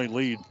 11-point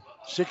lead,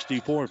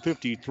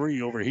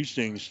 64-53 over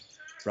Hastings.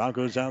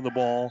 Broncos have the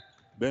ball.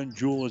 Ben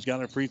Jewell has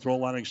got a free throw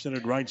line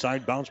extended right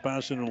side. Bounce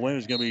pass into the lane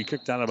is going to be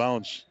kicked out of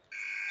bounds.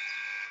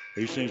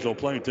 Hastings will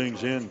play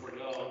things in.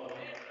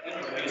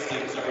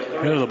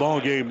 Into the ball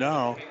game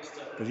now.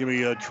 It's going to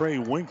be Trey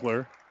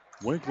Winkler.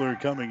 Winkler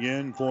coming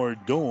in for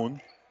Doane.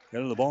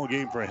 Into the ball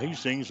game for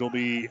Hastings will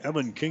be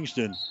Evan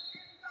Kingston.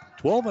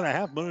 12 and a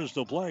half minutes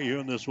to play here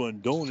in this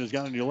one. Doane has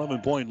got an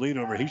 11-point lead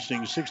over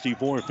Hastings,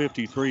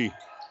 64-53.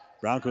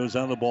 Broncos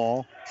on the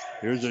ball.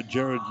 Here's a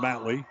Jared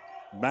Matley.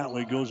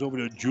 Matley goes over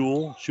to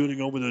Jewell. Shooting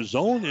over the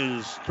zone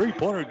is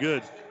three-pointer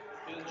good.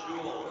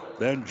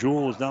 Ben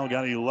Jewell has now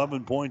got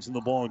 11 points in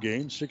the ball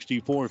game,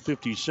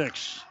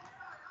 64-56.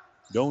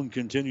 Doane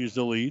continues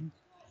to lead.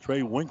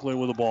 Trey Winkler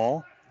with the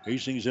ball.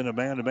 Hastings in a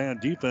man-to-man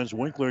defense.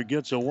 Winkler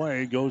gets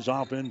away, goes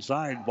off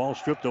inside. Ball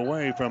stripped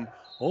away from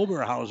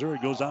Oberhauser.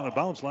 It goes out of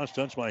bounds. Last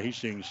touch by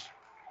Hastings.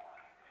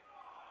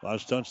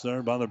 Last touch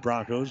there by the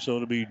Broncos. So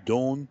it'll be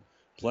Doane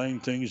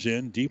playing things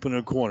in deep in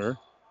the corner.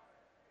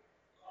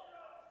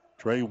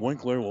 Trey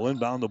Winkler will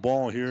inbound the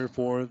ball here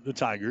for the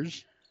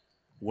Tigers.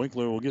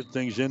 Winkler will get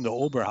things into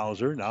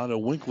Oberhauser. Now to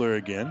Winkler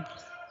again.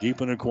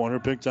 Deep in the corner,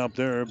 picked up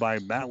there by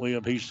Matley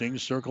of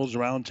Hastings. Circles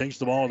around, takes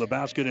the ball to the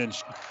basket and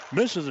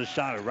misses a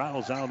shot. It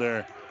rattles out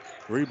there.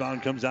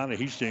 Rebound comes down to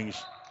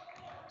Hastings.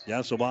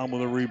 Gasselbaum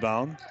with a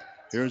rebound.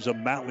 Here's a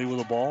Matley with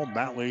the ball.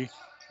 Matley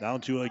down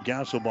to a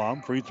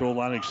Gasselbaum. Free throw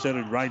line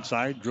extended right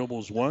side.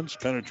 Dribbles once,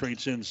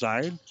 penetrates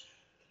inside.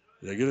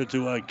 They get it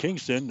to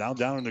Kingston. Now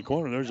down in the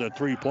corner. There's a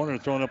three-pointer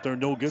thrown up there.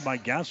 No good by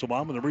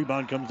Gasselbaum. And the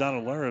rebound comes down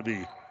to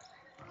Larrabee.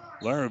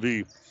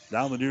 Larrabee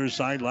down the near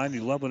sideline.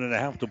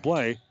 11.5 to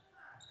play.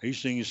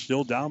 Hastings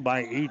still down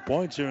by 8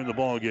 points here in the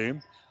ball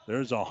game.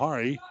 There's a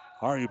Hari.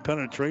 Hari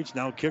penetrates.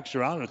 Now kicks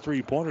her out. A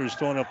three-pointer is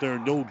thrown up there.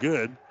 No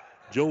good.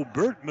 Joe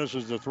Burt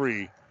misses the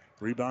three.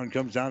 Rebound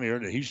comes down here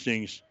to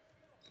Hastings.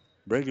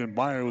 Braden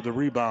Meyer with the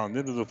rebound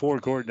into the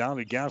forecourt. Down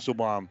to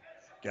Gasselbaum.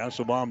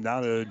 Gasselbaum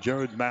down to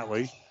Jared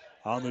Matley.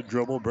 On the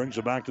dribble, brings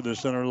it back to the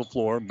center of the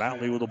floor.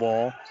 Matley with the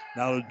ball.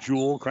 Now to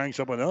Jewell, cranks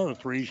up another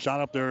three.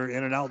 Shot up there,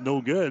 in and out, no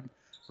good.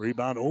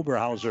 Rebound,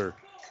 Oberhauser.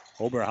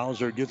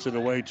 Oberhauser gets it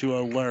away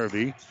to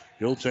Larrabee.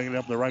 He'll take it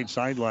up the right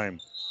sideline.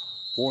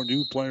 4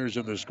 new players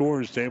at the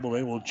scorers table.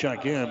 They will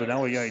check in, but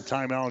now we got a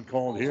timeout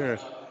called here.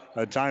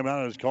 A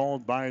timeout is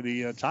called by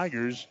the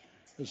Tigers.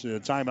 This is a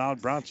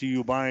timeout brought to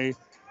you by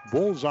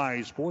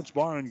Bullseye Sports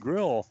Bar and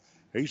Grill.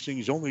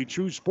 Hastings' only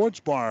true sports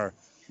bar,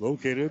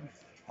 located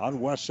on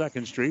West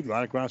 2nd Street,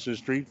 right across the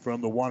street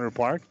from the water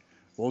park.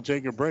 We'll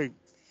take a break.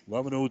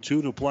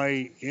 11:02 to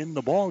play in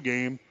the ball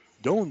game.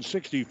 Doane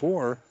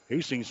 64,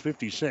 Hastings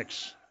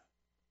 56.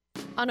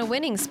 On a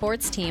winning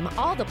sports team,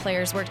 all the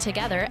players work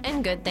together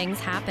and good things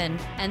happen.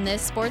 And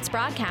this sports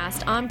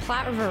broadcast on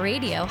Platte River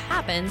Radio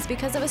happens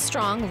because of a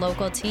strong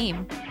local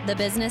team. The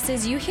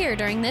businesses you hear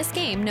during this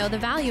game know the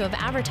value of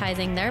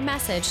advertising their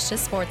message to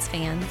sports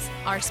fans.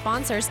 Our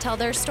sponsors tell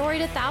their story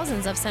to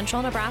thousands of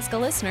Central Nebraska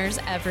listeners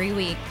every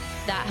week.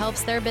 That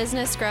helps their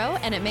business grow,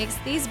 and it makes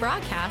these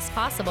broadcasts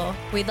possible.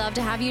 We'd love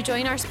to have you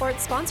join our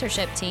sports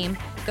sponsorship team.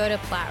 Go to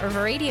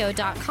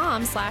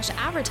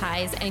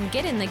PlatteRiverRadio.com/advertise and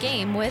get in the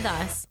game with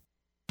us.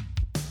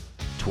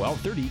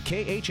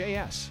 1230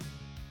 KHAS.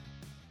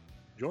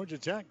 Georgia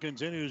Tech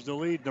continues to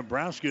lead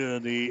Nebraska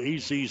in the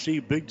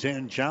ACC Big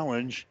Ten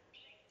Challenge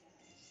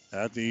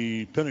at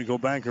the Pinnacle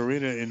Bank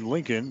Arena in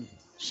Lincoln.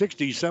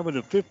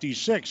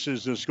 67-56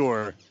 is the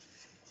score.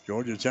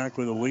 Georgia Tech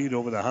with a lead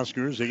over the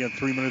Huskers. They got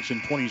 3 minutes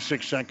and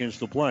 26 seconds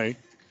to play.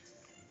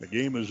 The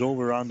game is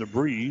over on the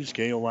breeze.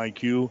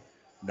 KOIQ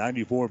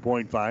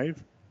 94.5.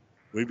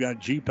 We've got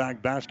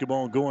GPAC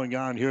basketball going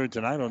on here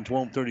tonight on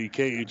 1230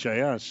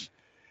 KHAS.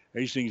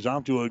 Hastings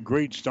off to a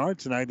great start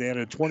tonight. They had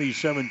a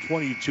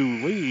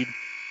 27-22 lead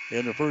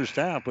in the first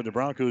half, but the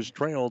Broncos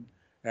trailed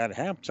at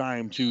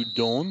halftime to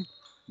Doane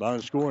by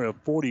a score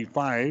of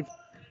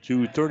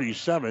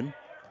 45-37.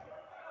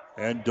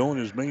 And Doane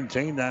has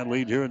maintained that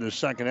lead here in the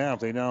second half.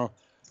 They now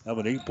have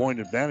an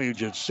 8-point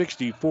advantage at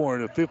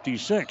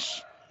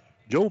 64-56.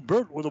 Joe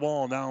Burt with the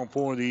ball now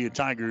for the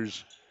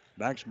Tigers.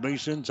 Max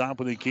Mason, top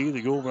of the key.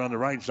 They go over on the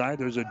right side.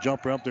 There's a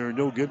jumper up there,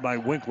 no good by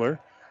Winkler.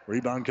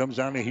 Rebound comes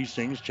down to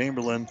Hastings.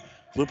 Chamberlain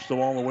flips the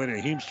ball away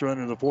to Heemstra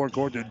into the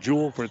forecourt to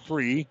Jewell for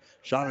three.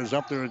 Shot is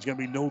up there. It's going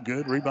to be no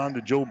good. Rebound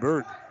to Joe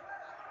Burt.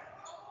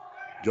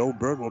 Joe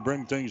Burt will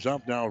bring things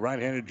up now.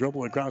 Right-handed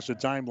dribble across the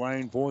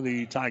timeline for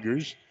the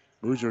Tigers.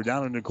 Moves her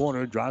down in the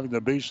corner, driving the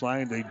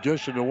baseline. They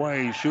dish it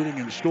away, shooting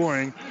and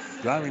scoring.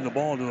 Driving the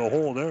ball to the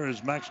hole. There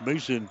is Max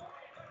Mason.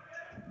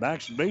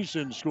 Max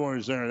Mason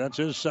scores there. That's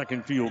his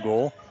second field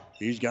goal.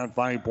 He's got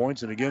 5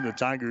 points. And again, the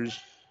Tigers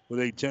with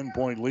a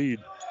 10-point lead.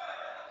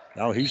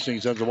 Now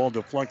Hastings has the ball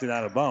deflected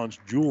out of bounds.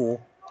 Jewell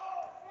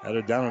had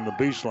it down on the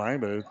baseline,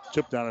 but it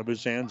tipped out of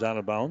his hands out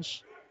of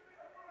bounds.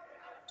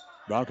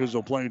 Broncos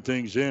will play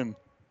things in.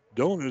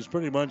 Doane has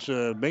pretty much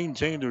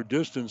maintained their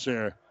distance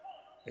there.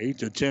 8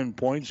 to 10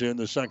 points in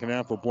the second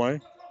half of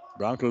play.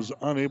 Broncos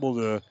unable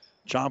to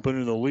chomp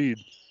into the lead.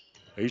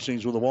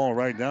 Hastings with the ball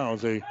right now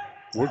as they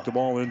work the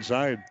ball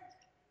inside.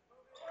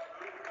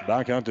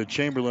 Back out to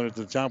Chamberlain at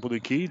the top of the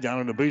key. Down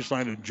on the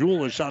baseline to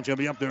Jewell. His shot's going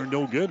to be up there.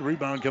 No good.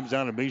 Rebound comes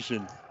down to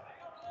Mason.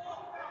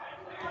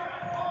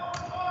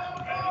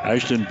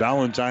 Ashton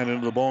Valentine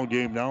into the ball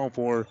game now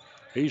for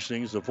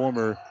Hastings, the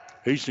former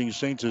Hastings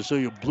St.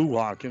 Cecilia Blue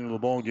Hawk into the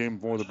ball game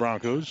for the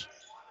Broncos.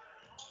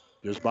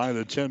 Just by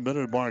the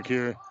 10-minute mark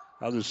here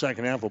of the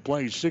second half of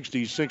play,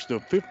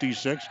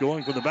 66-56,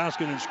 going for the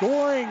basket and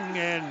scoring,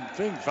 and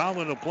thing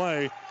fouling the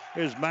play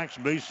is Max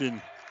Mason.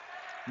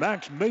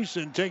 Max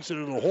Mason takes it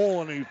to the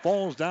hole, and he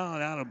falls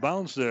down out of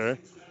bounds there.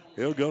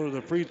 He'll go to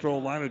the free throw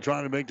line and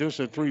try to make this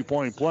a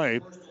three-point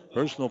play.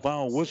 Personal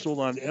foul whistled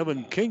on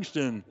Evan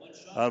Kingston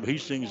of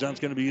Hastings. That's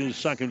going to be his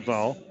second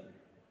foul.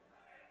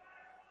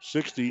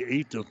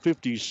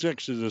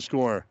 68-56 is the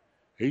score.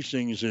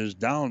 Hastings is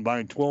down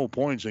by 12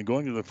 points, and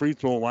going to the free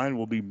throw line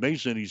will be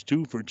Mason. He's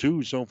 2 for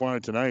 2 so far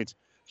tonight.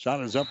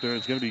 Shot is up there.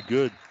 It's going to be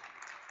good.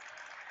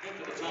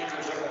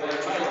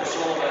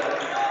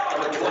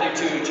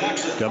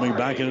 Coming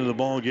back into the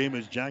ball game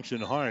is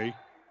Jackson Hari.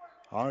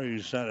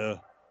 Hari's had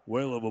a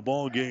whale of a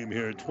ball game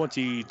here.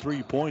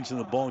 23 points in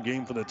the ball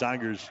game for the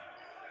Tigers.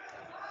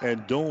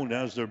 And Doane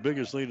has their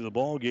biggest lead of the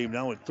ball game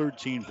now at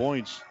 13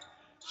 points.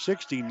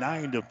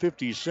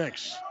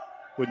 69-56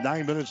 with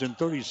 9 minutes and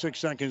 36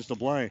 seconds to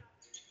play.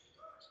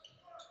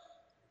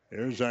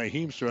 There's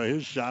Heemstra.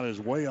 His shot is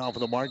way off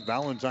of the mark.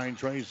 Valentine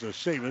tries to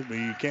save it, but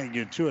you can't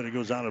get to it. It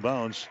goes out of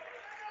bounds.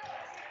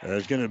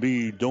 It's going to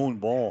be Doane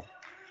ball.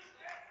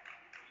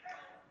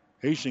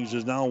 Hastings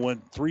has now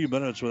went 3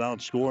 minutes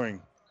without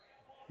scoring.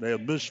 They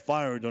have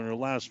misfired on their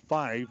last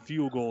 5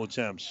 field goal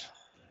attempts.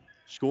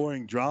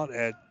 Scoring drought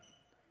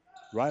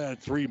right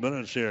at 3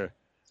 minutes here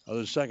of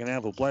the second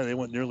half of play. They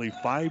went nearly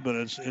 5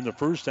 minutes in the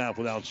first half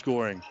without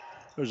scoring.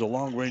 There's a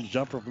long-range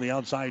jumper from the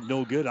outside,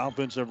 no good.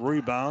 Offensive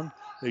rebound.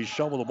 They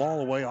shovel the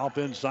ball away off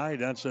inside.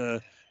 That's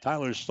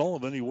Tyler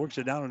Sullivan. He works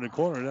it down in the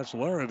corner. That's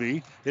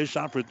Larrabee. His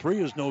shot for 3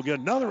 is no good.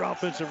 Another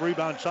offensive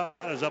rebound shot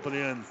is up and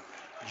in.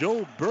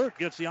 Joe Burt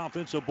gets the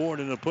offensive board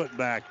and the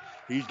putback.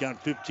 He's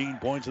got 15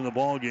 points in the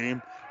ball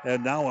game,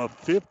 and now a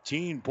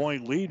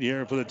 15-point lead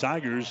here for the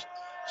Tigers.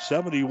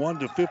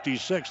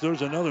 71-56.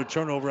 There's another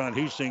turnover on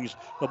Hastings.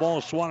 The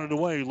ball swatted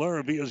away.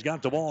 Larrabee has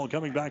got the ball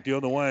coming back the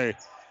other way.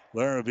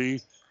 Larrabee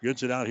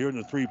gets it out here in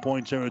the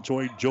three-point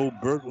territory. Joe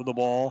Burt with the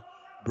ball.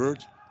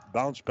 Burt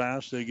bounce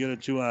pass. They get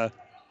it to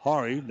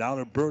Hari. Now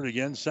to Burt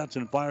again. Sets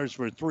and fires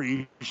for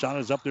 3. Shot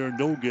is up there.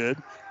 No good.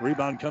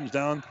 Rebound comes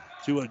down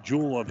to a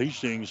Jewell of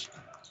Hastings.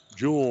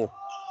 Jewell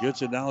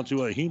gets it down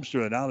to a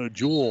Heemstra. Now to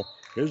Jewell.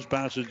 His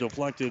pass is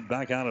deflected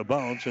back out of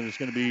bounds, and it's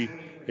going to be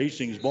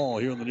Hastings' ball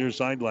here on the near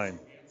sideline.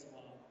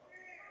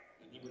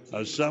 A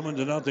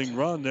 7-0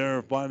 run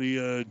there by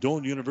the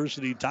Doane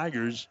University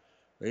Tigers.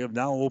 They have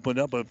now opened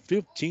up a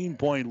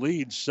 15-point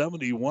lead,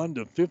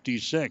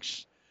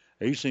 71-56.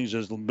 Hastings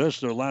has missed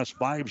their last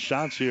 5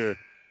 shots here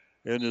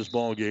in this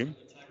ball game.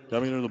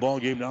 Coming into the ball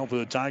game now for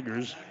the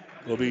Tigers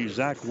will be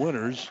Zach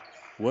Winters.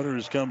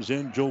 Winters comes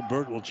in. Joe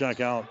Burt will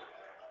check out.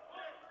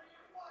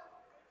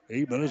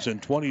 8 minutes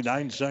and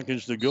 29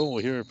 seconds to go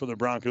here for the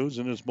Broncos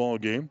in this ball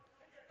game.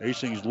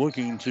 Hastings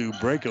looking to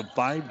break a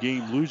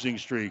 5-game losing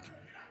streak.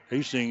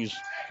 Hastings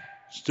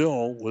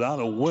still without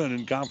a win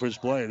in conference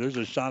play. There's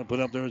a shot put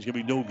up there. It's going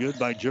to be no good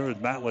by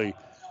Jared Matley.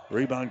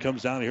 Rebound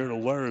comes down here to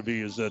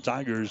Larrabee as the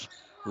Tigers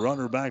run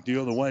her back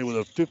the other way with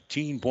a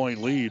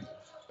 15-point lead.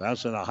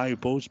 Pass in a high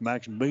post.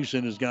 Max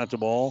Mason has got the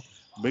ball.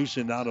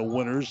 Mason now to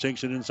Winters.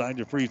 Takes it inside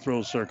the free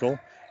throw circle.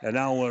 And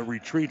now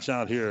retreats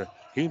out here.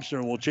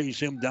 Heemstra will chase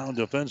him down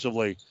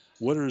defensively.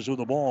 Winters with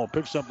the ball.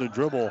 Picks up the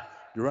dribble.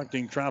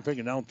 Directing traffic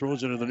and now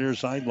throws it to the near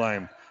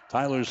sideline.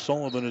 Tyler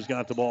Sullivan has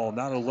got the ball.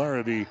 Now to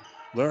Larrabee.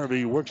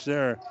 Larrabee works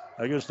there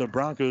against the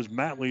Broncos.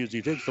 Matley as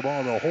he takes the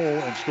ball in the hole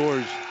and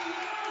scores.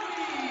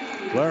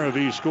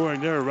 Larrabee scoring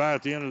there right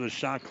at the end of the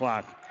shot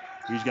clock.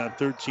 He's got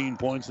 13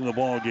 points in the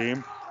ball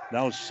game.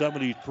 Now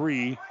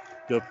 73-56.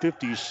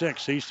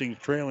 Hastings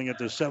trailing at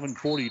the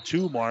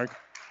 7:42 mark.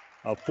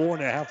 A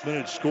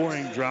 4.5-minute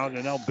scoring drought,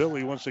 and now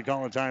Billy wants to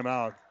call a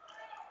timeout.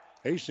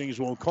 Hastings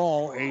will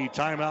call a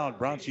timeout,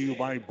 brought to you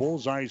by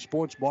Bullseye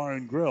Sports Bar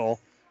and Grill.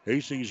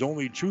 Hastings'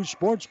 only true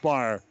sports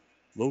bar,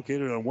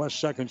 located on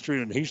West 2nd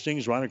Street in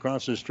Hastings, right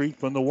across the street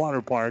from the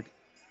water park.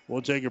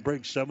 We'll take a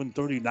break,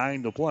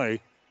 7:39 to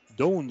play.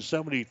 Doane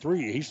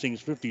 73,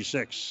 Hastings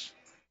 56.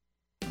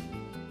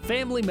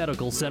 Family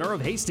Medical Center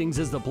of Hastings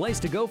is the place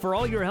to go for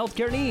all your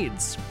healthcare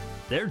needs.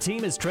 Their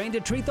team is trained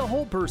to treat the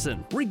whole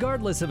person,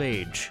 regardless of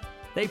age.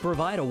 They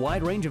provide a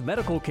wide range of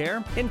medical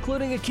care,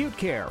 including acute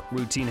care,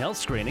 routine health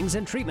screenings,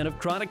 and treatment of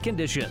chronic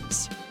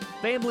conditions.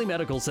 Family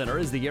Medical Center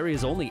is the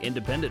area's only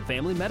independent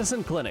family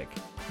medicine clinic.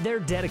 They're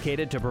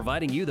dedicated to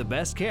providing you the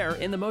best care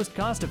in the most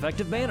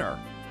cost-effective manner.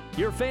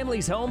 Your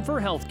family's home for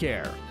health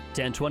care.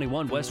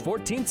 1021 West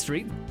 14th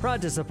Street,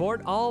 proud to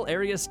support all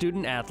area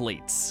student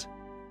athletes.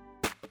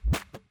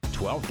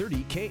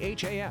 1230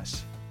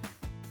 KHAS.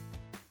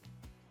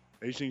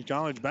 Hastings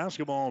College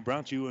basketball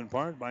brought to you in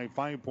part by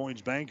 5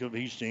 Points Bank of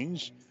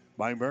Hastings,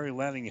 by Mary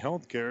Lanning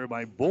Healthcare,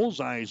 by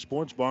Bullseye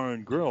Sports Bar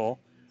and Grill,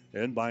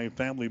 and by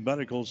Family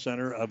Medical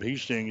Center of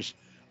Hastings.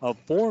 A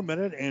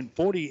 4-minute and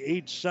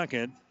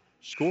 48-second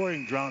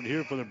scoring drought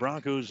here for the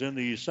Broncos in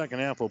the second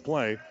half of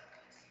play.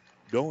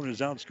 Doane has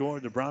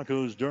outscored the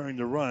Broncos during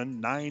the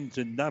run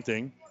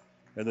 9-0,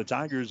 and the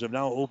Tigers have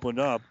now opened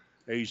up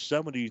a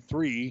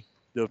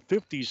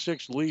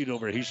 73-56 lead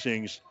over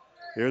Hastings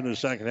here in the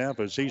second half,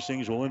 as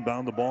Hastings will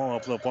inbound the ball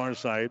off the far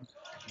side.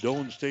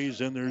 Doane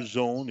stays in their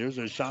zone. Here's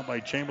a shot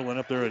by Chamberlain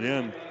up there at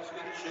end.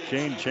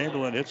 Shane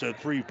Chamberlain hits a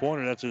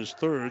three-pointer. That's his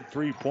third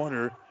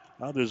three-pointer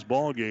of this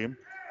ball game.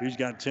 He's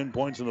got 10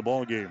 points in the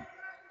ball game.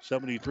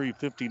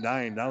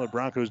 73-59. Now the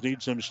Broncos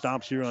need some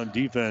stops here on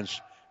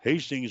defense.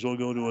 Hastings will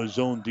go to a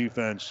zone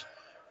defense.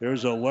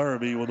 There's a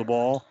Larrabee with the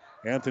ball.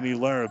 Anthony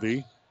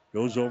Larrabee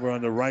goes over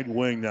on the right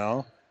wing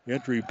now.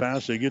 Entry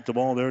pass. They get the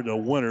ball there to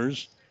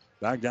Winters.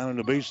 Back down in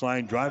the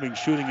baseline. Driving,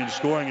 shooting, and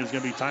scoring is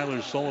going to be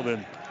Tyler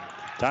Sullivan.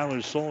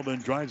 Tyler Sullivan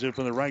drives it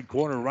from the right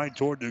corner right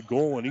toward the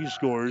goal, and he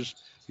scores.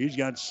 He's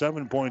got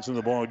 7 points in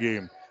the ball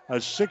game. A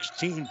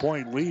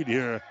 16-point lead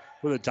here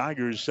for the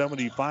Tigers,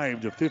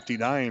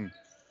 75-59.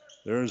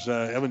 There's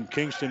Evan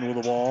Kingston with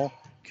the ball.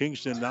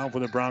 Kingston now for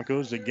the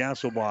Broncos. The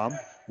Gasselbaum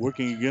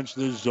working against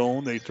the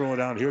zone. They throw it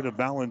out here to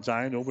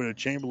Valentine. Over to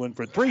Chamberlain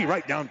for three.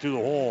 Right down to the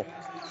hole.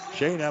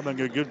 Shane having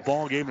a good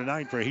ball game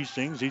tonight for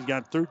Hastings. He's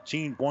got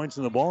 13 points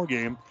in the ball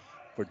game.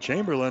 For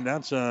Chamberlain,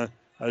 that's a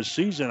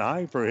season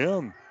high for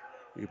him.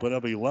 He put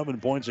up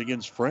 11 points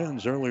against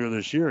Friends earlier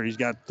this year. He's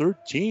got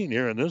 13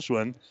 here in this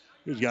one.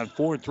 He's got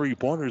 4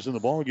 3-pointers in the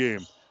ball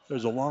game.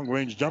 There's a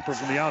long-range jumper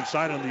from the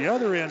outside on the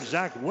other end.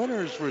 Zach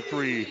Winters for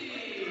three.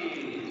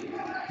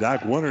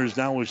 Zach Winters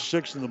now with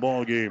 6 in the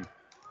ball game.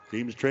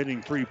 Teams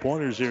trading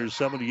three-pointers here,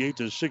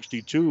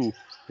 78-62.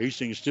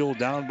 Hastings still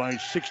down by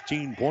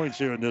 16 points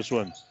here in this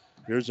one.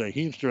 Here's a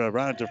Heemstra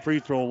right at the free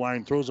throw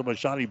line, throws up a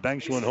shot, he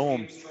banks one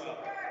home.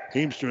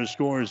 Heemstra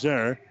scores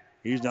there.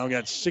 He's now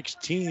got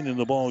 16 in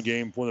the ball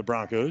game for the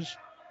Broncos.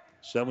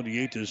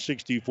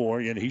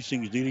 78-64. And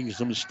Hastings needing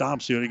some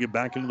stops here to get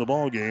back into the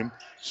ball game.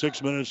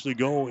 6 minutes to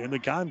go in the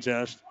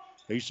contest.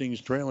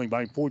 Hastings trailing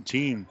by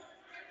 14.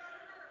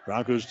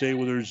 Broncos stay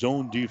with their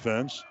zone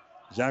defense.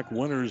 Zach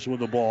Winters with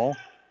the ball.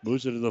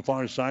 Moves it to the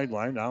far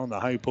sideline. Now on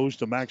the high post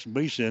to Max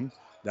Mason.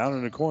 Down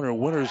in the corner.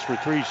 Winters for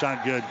three.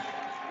 Shot good.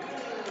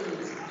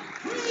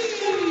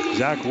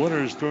 Zach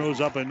Winters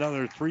throws up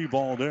another three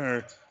ball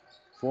there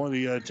for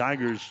the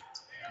Tigers.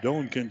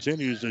 Doane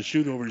continues to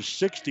shoot over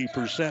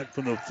 60%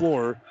 from the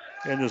floor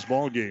in this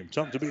ball game.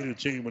 Tough to beat a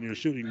team when you're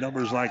shooting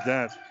numbers like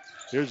that.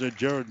 Here's a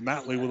Jared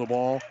Matley with the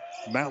ball.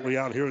 Matley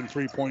out here in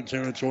three-point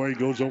territory.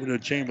 Goes over to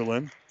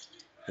Chamberlain.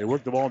 They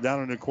work the ball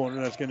down in the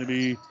corner. That's going to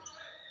be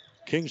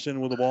Kingston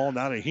with the ball.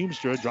 Now to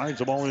Heemstra. Drives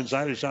the ball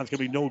inside. His shot's going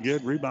to be no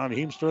good. Rebound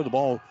Heemstra. The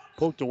ball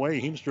poked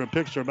away. Heemstra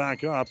picks her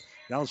back up.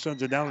 Now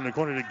sends it down in the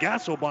corner to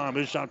Gasselbaum.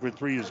 His shot for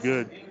three is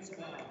good.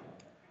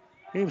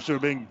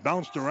 Heemstra being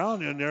bounced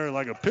around in there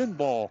like a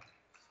pinball.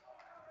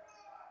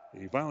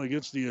 He finally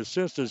gets the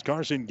assist as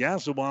Carson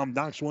Gasselbaum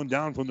knocks one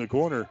down from the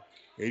corner.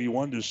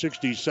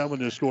 81-67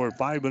 to score.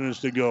 5 minutes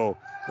to go.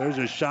 There's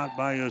a shot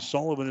by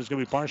Sullivan. It's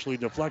going to be partially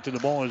deflected. The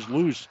ball is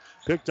loose.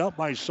 Picked up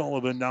by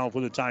Sullivan now for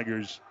the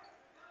Tigers.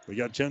 We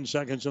got 10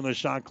 seconds on the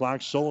shot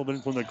clock.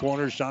 Sullivan from the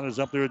corner. Shot is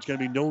up there. It's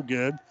going to be no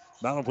good.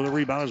 Battle for the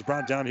rebound is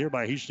brought down here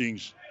by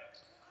Hastings.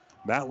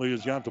 Matley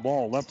has got the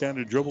ball.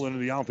 Left-handed dribble into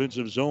the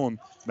offensive zone.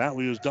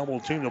 Matley is double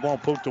teamed. The ball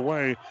poked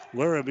away.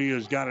 Larrabee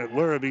has got it.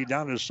 Larrabee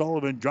down to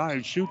Sullivan.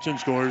 Drives, shoots, and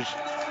scores.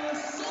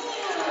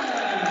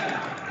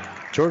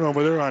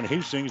 Turnover there on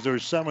Hastings. Their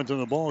 7th in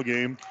the ball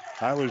game.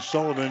 Tyler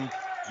Sullivan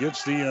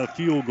gets the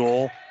field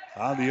goal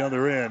on the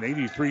other end.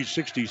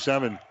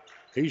 83-67.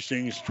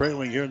 Hastings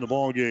trailing here in the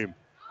ball game.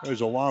 There's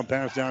a long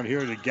pass down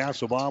here to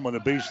Gasselbaum on the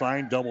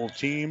baseline. Double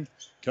team.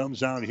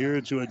 Comes out here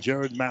to a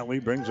Jared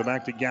Matley. Brings it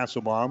back to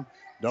Gasselbaum.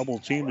 Double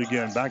teamed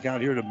again. Back out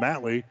here to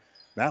Matley.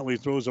 Matley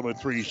throws up a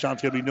three.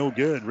 Shot's going to be no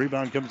good.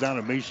 Rebound comes down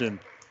to Mason.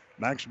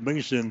 Max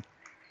Mason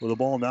with the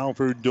ball now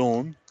for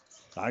Doane.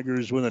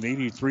 Tigers with an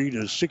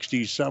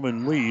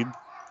 83-67 lead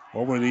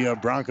over the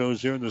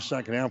Broncos here in the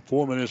second half.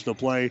 4 minutes to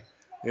play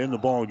in the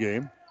ball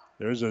game.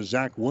 There's a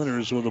Zach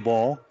Winters with the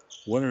ball.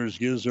 Winters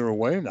gives her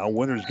away. Now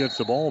Winters gets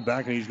the ball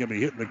back, and he's going to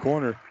be hit in the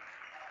corner.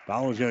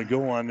 Foul is going to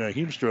go on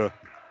Heemstra.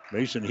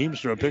 Mason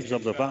Heemstra picks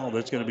up the foul.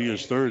 That's going to be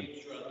his third.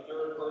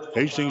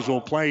 Hastings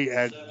will play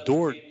at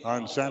Dort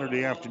on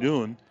Saturday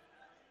afternoon.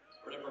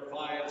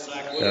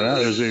 And that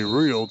is a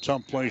real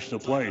tough place to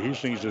play.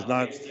 Hastings has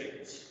not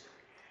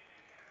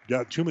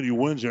got too many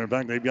wins there. In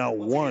fact, they've got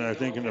one, I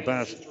think, in the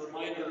past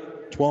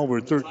 12 or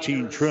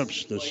 13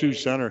 trips, the Sioux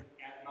Center.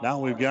 Now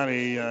we've got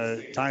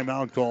a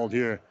timeout called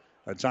here.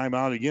 A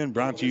timeout again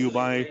brought to you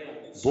by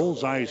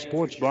Bullseye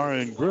Sports Bar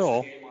and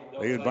Grill.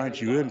 They invite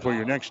you in for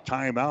your next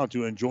timeout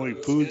to enjoy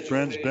food,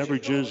 trends,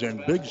 beverages,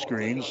 and big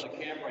screens.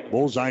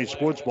 Bullseye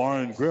Sports Bar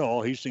and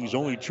Grill, Hastings'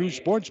 only true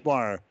sports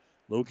bar,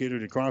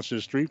 located across the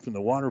street from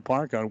the water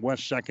park on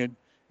West 2nd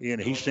in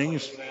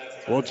Hastings.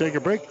 We'll take a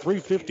break.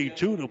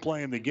 3:52 to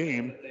play in the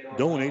game.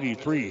 Doane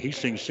 83,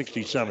 Hastings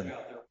 67.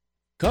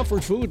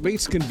 Comfort food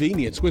meets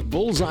convenience with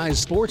Bullseye's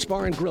Sports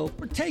Bar and Grill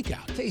for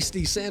takeout.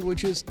 Tasty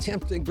sandwiches,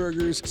 tempting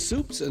burgers,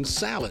 soups, and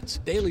salads.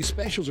 Daily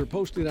specials are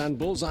posted on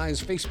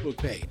Bullseye's Facebook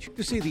page.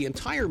 To see the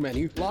entire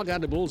menu, log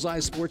on to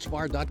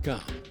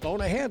bullseyesportsbar.com.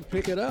 Phone ahead,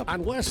 pick it up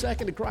on West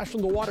 2nd across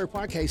from the Water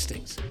Park,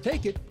 Hastings.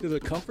 Take it to the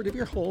comfort of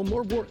your home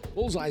or work.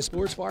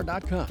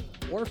 bullseyesportsbar.com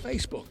or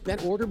Facebook. Then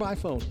order by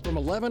phone from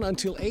 11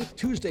 until 8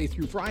 Tuesday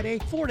through Friday,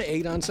 4 to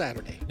 8 on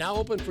Saturday. Now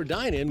open for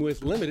dine-in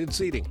with limited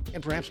seating.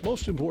 And perhaps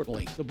most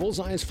importantly, the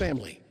Bullseye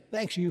family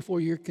thanks you for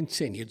your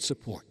continued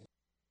support.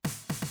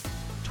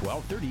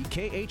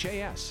 1230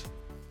 KHAS.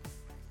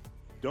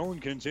 Doane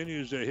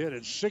continues to hit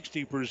at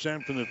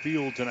 60% from the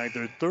field tonight.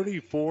 They're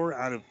 34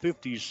 out of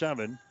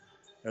 57.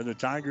 And the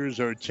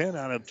Tigers are 10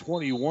 out of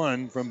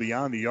 21 from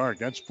beyond the arc.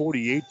 That's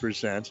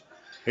 48%.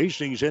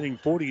 Hastings hitting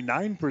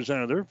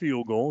 49% of their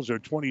field goals. They're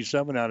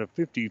 27 out of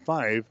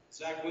 55.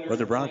 But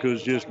the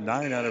Broncos just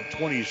 9 out of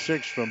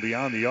 26 from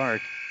beyond the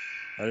arc.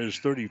 That is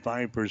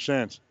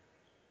 35%.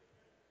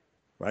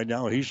 Right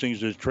now,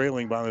 Hastings is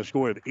trailing by the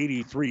score of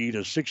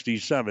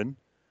 83-67.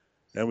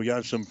 And we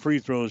got some free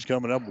throws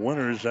coming up.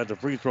 Winters at the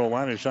free throw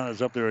line. His shot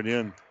is up there and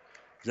in.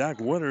 Zach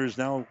Winters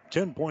now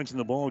 10 points in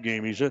the ball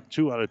game. He's hit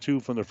 2 out of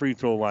 2 from the free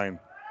throw line.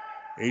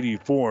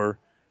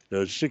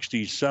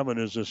 84-67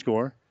 is the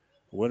score.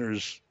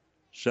 Winters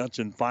sets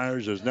and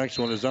fires. His next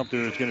one is up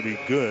there. It's going to be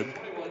good.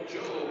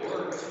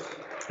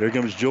 Here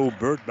comes Joe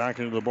Burt back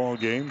into the ball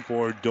game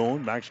for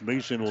Doane. Max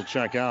Mason will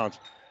check out.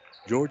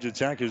 Georgia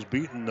Tech has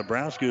beaten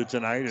Nebraska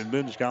tonight in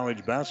men's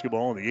college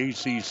basketball in the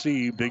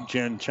ACC Big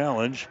Ten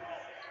Challenge.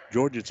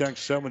 Georgia Tech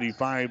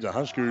 75, the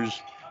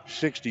Huskers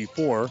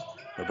 64.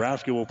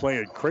 Nebraska will play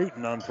at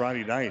Creighton on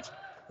Friday night.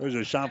 There's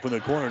a shot from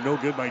the corner, no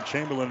good by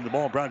Chamberlain. The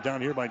ball brought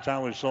down here by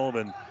Tyler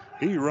Sullivan.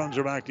 He runs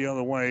her back the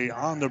other way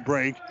on the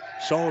break.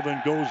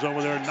 Sullivan goes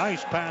over there.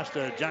 Nice pass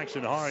to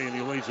Jackson Hari, and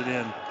he lays it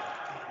in.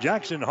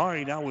 Jackson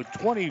Hari now with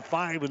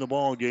 25 in the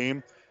ball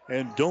game,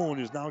 and Doane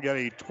has now got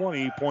a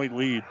 20-point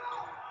lead.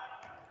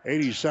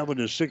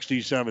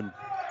 87-67.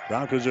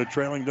 Broncos are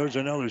trailing. There's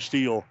another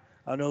steal.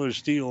 Another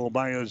steal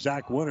by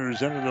Zach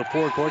Winters into the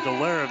forecourt to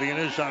Larrabee, and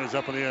his shot is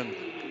up and in.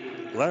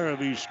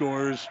 Larrabee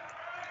scores.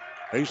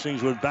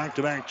 Hastings with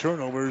back-to-back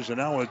turnovers, and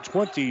now a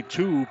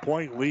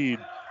 22-point lead.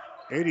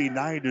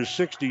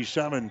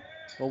 89-67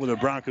 over the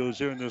Broncos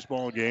here in this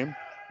ball game.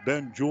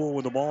 Ben Jewell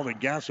with the ball to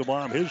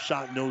Gasselbaum. His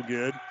shot no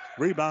good.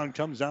 Rebound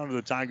comes down to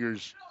the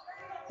Tigers.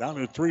 Down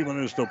to 3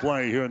 minutes to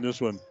play here in this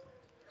one.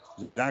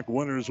 Zach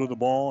Winters with the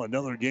ball.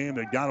 Another game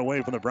that got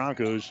away from the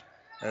Broncos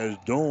as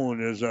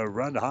Doane is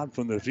run hot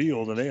from the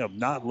field, and they have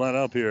not let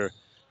up here.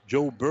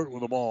 Joe Burt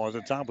with the ball at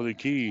the top of the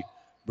key.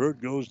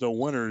 Burt goes to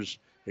Winters.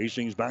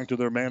 Hastings back to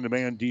their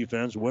man-to-man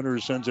defense.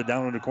 Winters sends it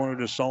down in the corner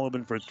to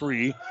Sullivan for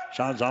three.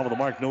 Shots off of the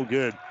mark, no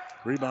good.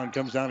 Rebound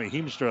comes down to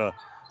Heemstra.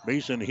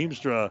 Mason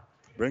Heemstra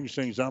brings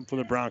things up for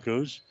the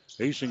Broncos.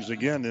 Hastings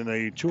again in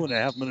a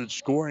 2.5-minute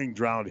scoring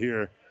drought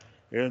here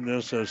in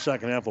this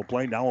second half of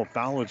play. Now a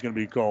foul is going to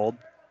be called.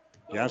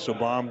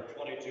 Gasselbaum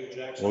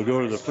will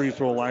go to the free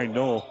throw line.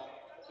 No.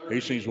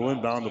 Hastings will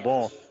inbound the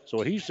ball.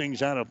 So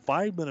Hastings had a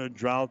 5-minute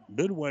drought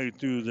midway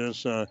through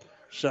this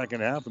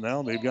second half, and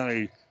now they've got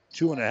a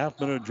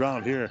 2.5-minute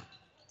drought here.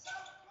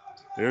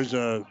 There's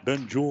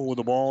Ben Jewell with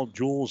the ball.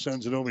 Jewell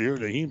sends it over here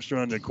to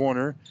Heemstra in the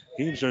corner.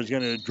 Heemstra is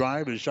going to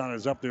drive. His shot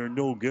is up there,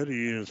 no good.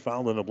 He is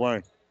fouled in the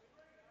play.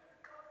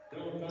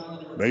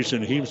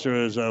 Mason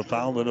Heemstra is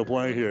fouled in the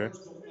play here.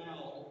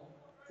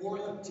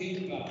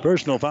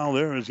 Personal foul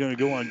there is going to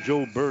go on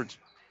Joe Burt.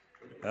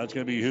 That's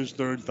going to be his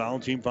third foul.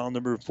 Team foul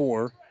number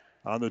 4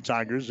 on the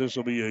Tigers. This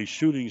will be a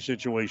shooting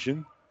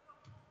situation.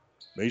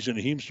 Mason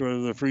Heemstra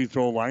to the free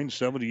throw line.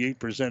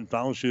 78%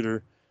 foul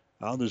shooter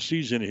on the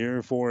season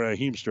here for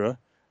Heemstra.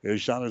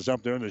 His shot is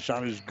up there, and the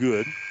shot is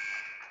good.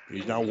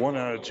 He's now 1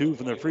 out of 2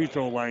 from the free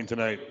throw line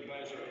tonight.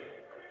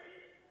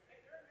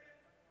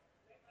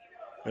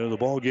 Into the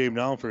ball game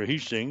now for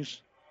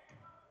Hastings.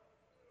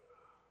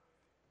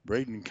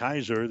 Braden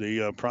Kaiser,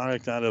 the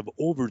product out of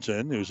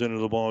Overton, who's into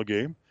the ball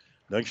game.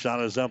 Next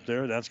shot is up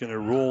there. That's going to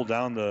roll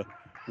down the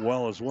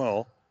well as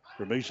well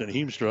for Mason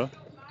Heemstra.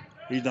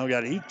 He's now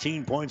got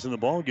 18 points in the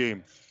ball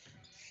game.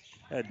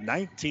 Had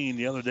 19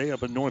 the other day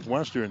up at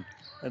Northwestern.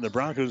 And the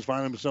Broncos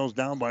find themselves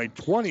down by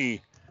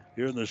 20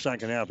 here in the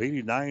second half,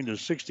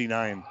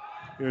 89-69.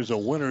 Here's a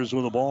Winters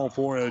with the ball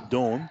for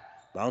Doane.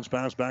 Bounce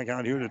pass back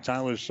out here to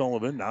Tyler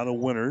Sullivan. Now to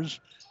Winters.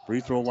 Free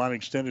throw line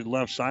extended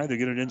left side. They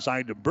get it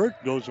inside to Burt.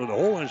 Goes for the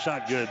hole and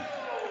shot good.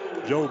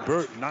 Joe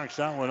Burt knocks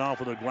that one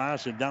off of the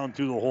glass and down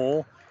through the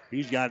hole.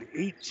 He's got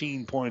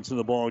 18 points in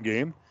the ball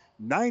game.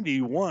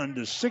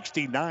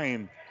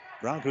 91-69.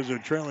 Broncos are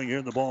trailing here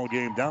in the ball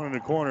game. Down in the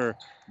corner,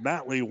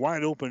 Matley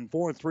wide open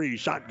 4-3.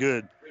 Shot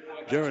good.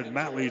 Jared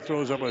Matley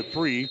throws up a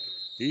 3.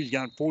 He's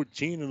got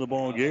 14 in the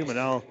ball game, and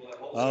now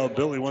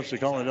Billy wants to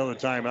call another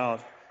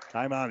timeout.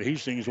 Timeout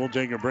Hastings. We'll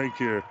take a break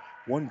here.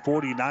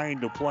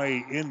 1:49 to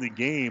play in the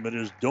game. It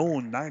is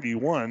Doane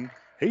 91,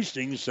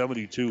 Hastings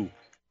 72.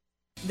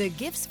 The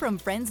gifts from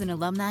friends and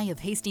alumni of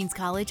Hastings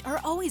College are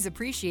always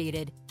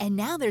appreciated. And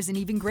now there's an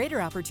even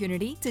greater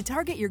opportunity to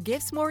target your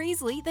gifts more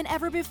easily than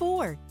ever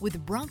before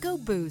with Bronco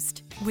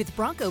Boost. With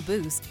Bronco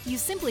Boost, you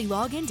simply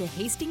log into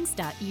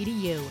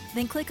hastings.edu,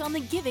 then click on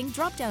the Giving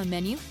drop-down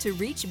menu to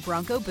reach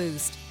Bronco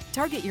Boost.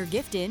 Target your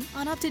gift in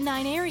on up to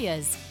 9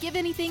 areas. Give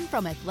anything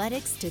from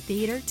athletics to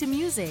theater to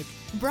music.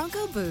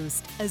 Bronco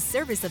Boost, a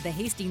service of the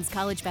Hastings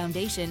College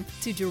Foundation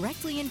to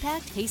directly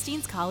impact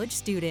Hastings College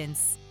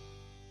students.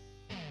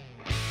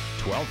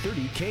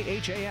 1230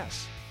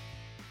 KHAS.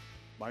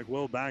 Mike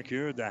Will back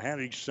here at the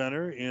Hastings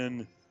Center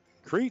in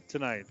Crete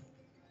tonight.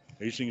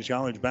 Hastings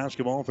College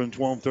basketball from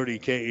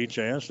 1230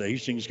 KHAS. The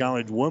Hastings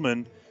College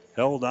women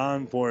held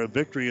on for a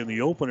victory in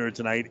the opener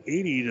tonight,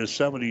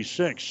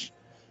 80-76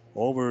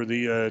 over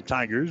the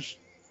Tigers.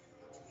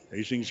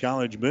 Hastings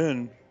College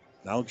men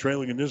now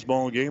trailing in this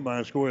ball game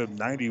by a score of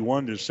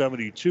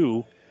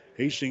 91-72.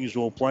 Hastings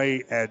will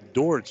play at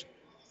Dort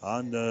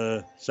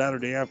on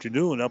Saturday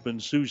afternoon up in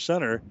Sioux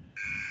Center.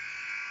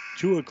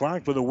 2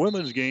 o'clock for the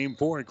women's game,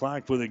 4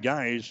 o'clock for the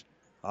guys.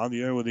 On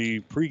the air with the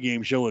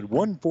pregame show at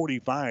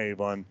 1:45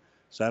 on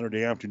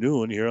Saturday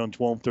afternoon here on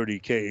 1230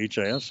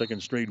 KHIS.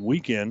 Second straight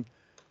weekend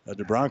that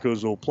the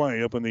Broncos will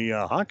play up in the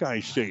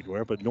Hawkeye State.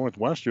 We're up at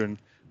Northwestern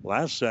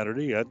last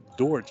Saturday at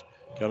Dort.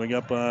 Coming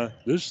up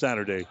this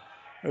Saturday.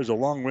 There's a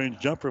long-range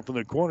jumper from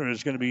the corner.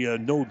 It's going to be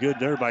no good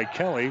there by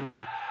Kelly.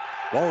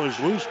 Ball is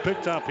loose,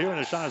 picked up here, and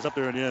the shot is up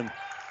there and in.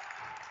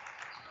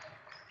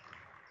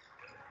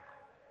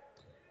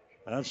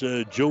 That's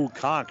Joe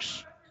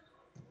Cox.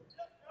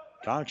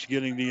 Cox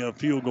getting the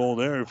field goal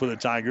there for the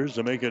Tigers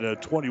to make it a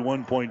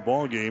 21-point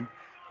ball game,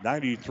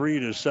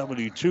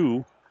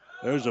 93-72.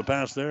 There's a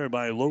pass there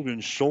by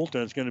Logan Schultz.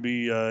 That's going to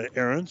be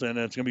errant, and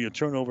that's going to be a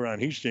turnover on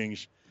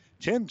Hastings.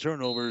 10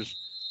 turnovers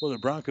for the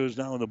Broncos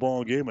now in the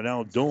ball game, and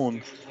now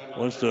Doane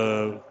wants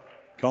to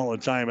call a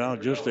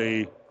timeout, just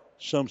a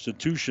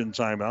substitution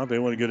timeout. They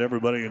want to get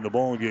everybody in the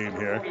ball game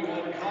here.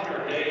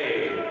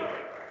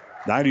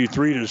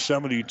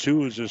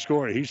 93-72 is the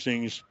score.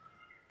 Hastings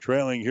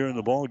trailing here in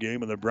the ball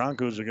game, and the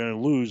Broncos are going to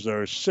lose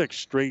their 6th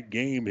straight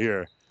game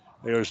here.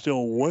 They are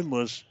still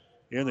winless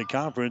in the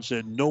conference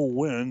at no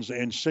wins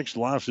and 6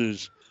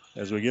 losses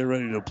as we get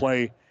ready to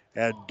play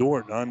at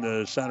Dordt on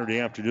the Saturday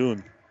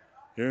afternoon.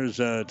 Here's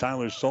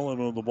Tyler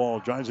Sullivan with the ball.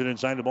 Drives it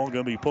inside. The ball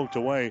going to be poked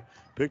away.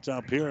 Picked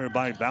up here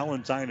by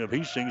Valentine of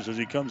Hastings as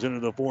he comes into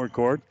the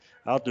forecourt.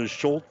 Out to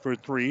Schultz for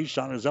 3.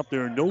 Shot is up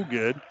there. No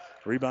good.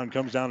 Rebound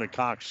comes down to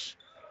Cox.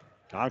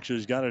 Cox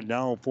has got it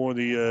now for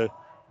the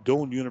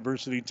Doane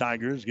University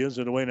Tigers. Gives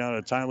it away now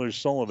to Tyler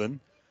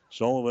Sullivan.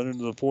 Sullivan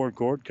into the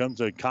forecourt. Comes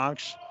to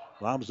Cox.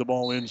 Lobs the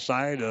ball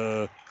inside.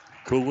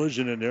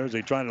 Collision in there as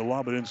they try to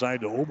lob it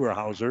inside to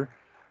Oberhauser.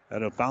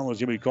 And a foul is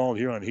going to be called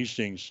here on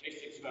Hastings.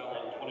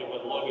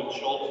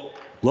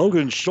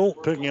 Logan Schultz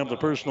picking up the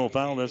personal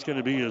foul. That's going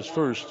to be his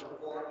first.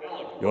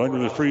 Going to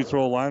the free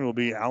throw line will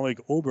be Alec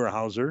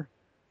Oberhauser.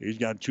 He's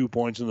got 2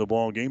 points in the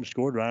ball game.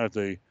 Scored right at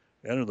the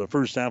end of the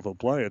first half of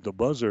play at the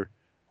buzzer.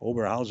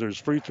 Oberhauser's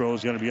free throw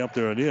is going to be up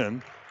there and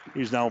in.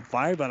 He's now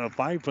 5 out of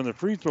 5 from the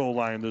free throw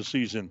line this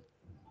season.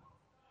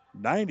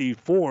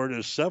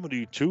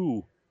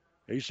 94-72.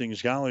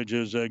 Hastings College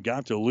has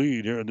got the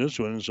lead here in this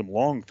one. And some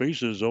long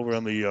faces over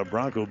on the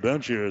Bronco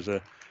bench here as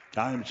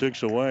time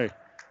ticks away.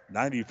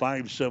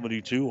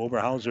 95-72.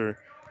 Oberhauser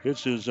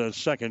hits his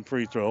second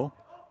free throw.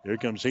 Here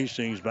comes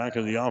Hastings back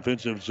in the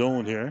offensive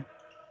zone here.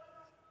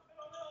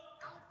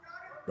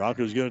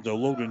 Broncos get it to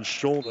Logan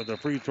Schultz at the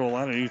free throw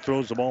line, and he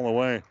throws the ball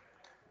away.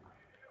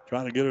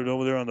 Trying to get it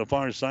over there on the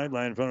far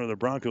sideline in front of the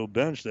Bronco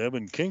bench to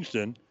Evan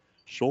Kingston.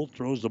 Schultz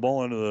throws the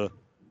ball into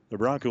the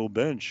Bronco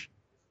bench.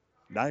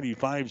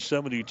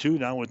 95-72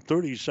 now with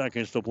 30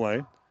 seconds to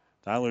play.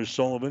 Tyler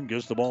Sullivan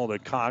gives the ball to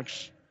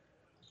Cox.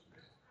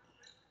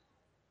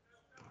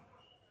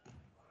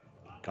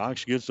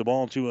 Cox gets the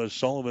ball to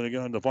Sullivan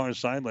again on the far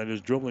sideline.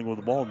 Is dribbling with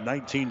the ball.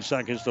 19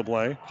 seconds to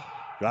play.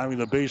 Driving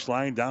the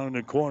baseline down in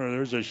the corner.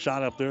 There's a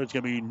shot up there. It's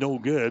going to be no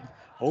good.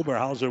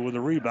 Oberhauser with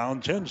a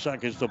rebound. 10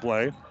 seconds to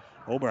play.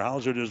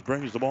 Oberhauser just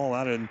brings the ball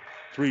out in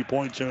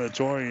three-point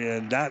territory,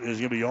 and that is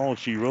going to be all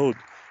she wrote.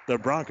 The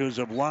Broncos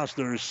have lost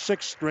their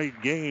 6th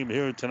straight game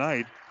here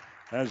tonight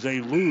as they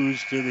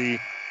lose to the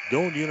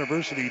Doane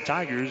University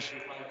Tigers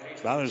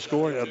by a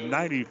score of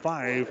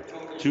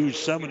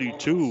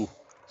 95-72.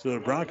 So the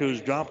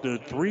Broncos dropped to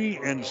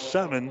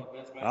 3-7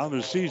 on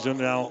the season,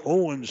 now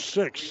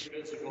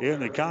 0-6 in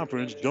the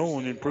conference.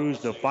 Doane improves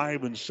to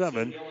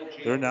 5-7.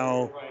 They're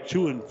now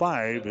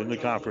 2-5 in the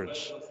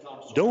conference.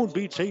 Doane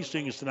beats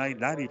Hastings tonight,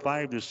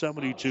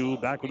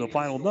 95-72. Back with the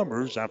final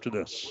numbers after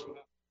this.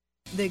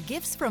 The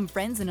gifts from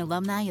friends and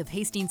alumni of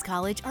Hastings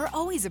College are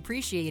always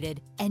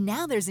appreciated. And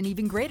now there's an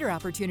even greater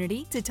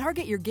opportunity to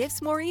target your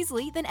gifts more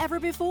easily than ever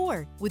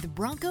before with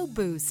Bronco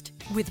Boost.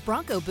 With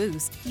Bronco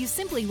Boost, you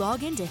simply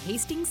log into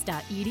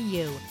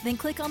hastings.edu, then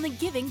click on the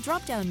Giving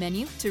drop-down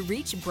menu to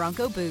reach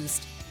Bronco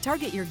Boost.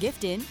 Target your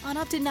gift in on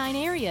up to 9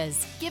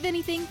 areas. Give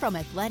anything from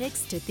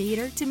athletics to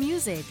theater to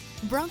music.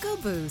 Bronco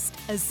Boost,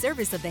 a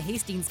service of the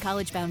Hastings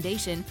College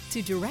Foundation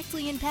to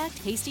directly impact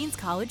Hastings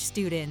College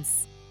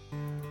students.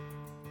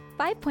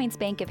 5 Points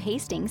Bank of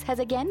Hastings has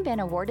again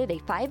been awarded a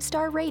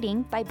 5-star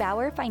rating by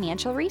Bauer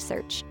Financial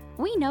Research.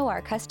 We know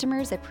our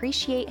customers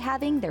appreciate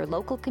having their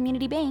local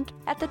community bank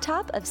at the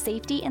top of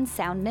safety and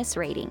soundness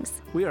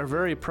ratings. We are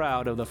very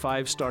proud of the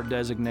 5-star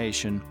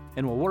designation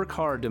and will work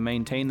hard to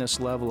maintain this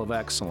level of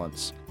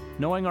excellence.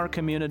 Knowing our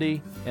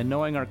community and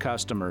knowing our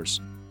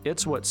customers,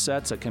 it's what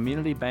sets a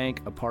community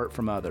bank apart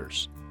from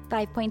others.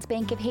 5 Points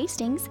Bank of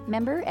Hastings,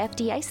 member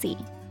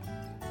FDIC.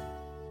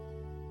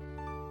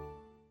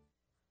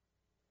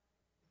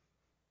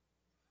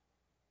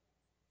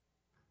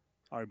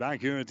 All right,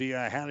 back here at the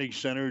Hastings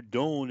Center,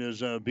 Doane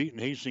is beating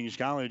Hastings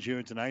College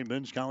here tonight.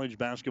 Men's college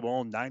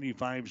basketball,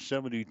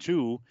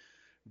 95-72.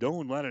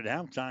 Doane led at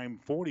halftime,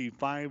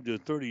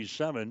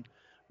 45-37.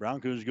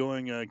 Broncos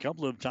going a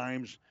couple of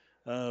times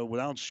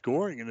without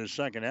scoring in the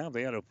second half.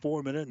 They had a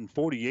 4-minute and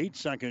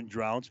 48-second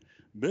drought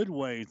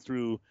midway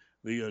through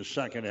the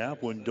second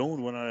half when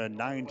Doane went on a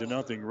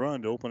 9-0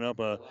 run to open up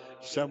a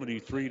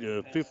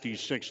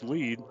 73-56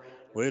 lead.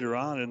 Later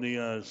on in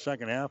the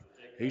second half,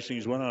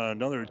 Hastings went on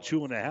another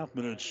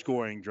 2.5-minute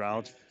scoring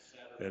drought.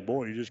 And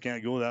boy, you just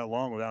can't go that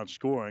long without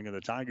scoring. And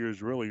the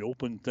Tigers really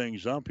opened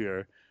things up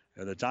here.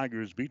 And the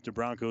Tigers beat the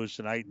Broncos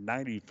tonight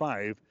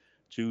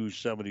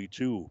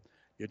 95-72.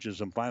 Get you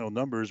some final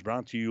numbers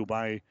brought to you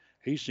by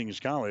Hastings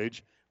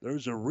College.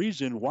 There's a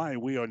reason why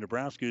we are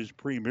Nebraska's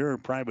premier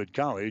private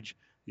college.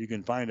 You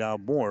can find out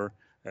more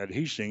at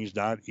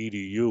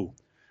hastings.edu.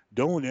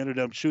 Doane ended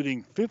up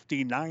shooting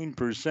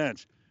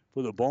 59%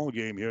 for the ball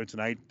game here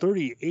tonight,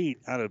 38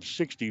 out of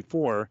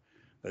 64.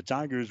 The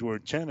Tigers were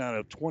 10 out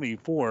of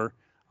 24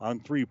 on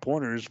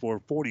three-pointers for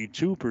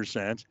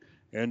 42%.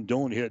 And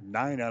Doane hit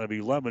 9 out of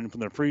 11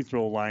 from the free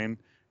throw line,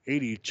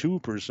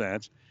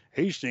 82%.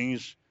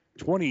 Hastings,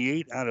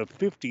 28 out of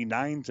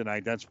 59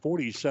 tonight. That's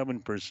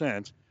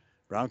 47%.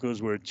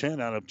 Broncos were 10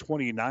 out of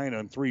 29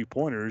 on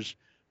three-pointers,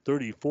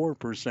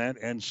 34%,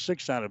 and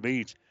 6 out of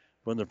 8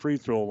 from the free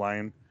throw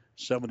line,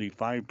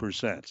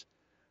 75%.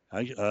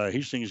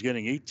 Hastings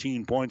getting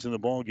 18 points in the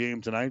ball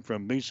game tonight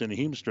from Mason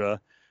Heemstra,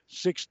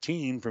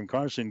 16 from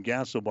Carson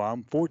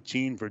Gasselbaum,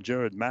 14 for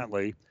Jared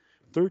Matley,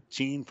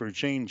 13 for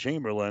Shane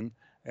Chamberlain,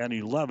 and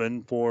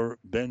 11 for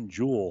Ben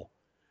Jewell.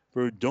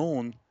 For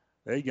Doane,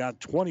 they got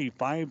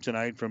 25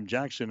 tonight from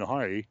Jackson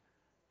Hari,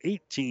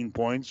 18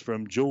 points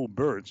from Joe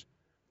Burt,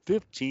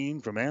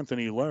 15 from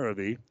Anthony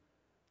Larrabee,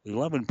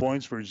 11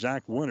 points for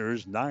Zach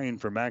Winters, 9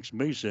 for Max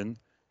Mason,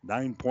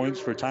 9 points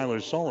for Tyler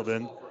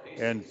Sullivan,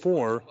 and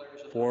 4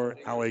 for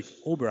Alec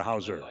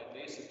Oberhauser.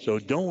 So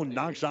Doane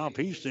knocks off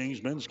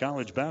Hastings. Men's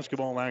college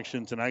basketball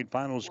action tonight.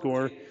 Final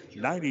score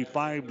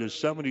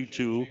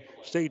 95-72.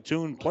 Stay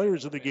tuned.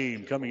 Players of the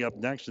game coming up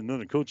next, and then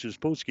the coach's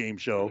post-game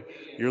show.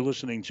 You're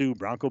listening to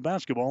Bronco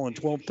Basketball on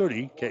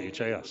 1230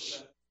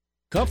 KHAS.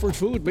 Comfort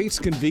food meets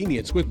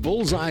convenience with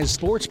Bullseye's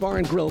Sports Bar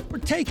and Grill for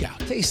takeout.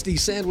 Tasty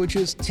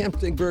sandwiches,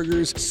 tempting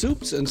burgers,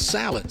 soups, and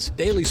salads.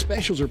 Daily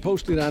specials are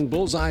posted on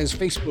Bullseye's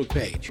Facebook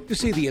page. To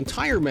see the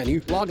entire menu,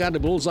 log on to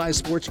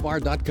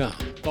bullseyesportsbar.com.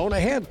 Phone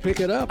ahead, pick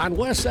it up on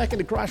West 2nd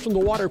across from the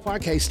Water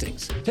Park,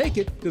 Hastings. Take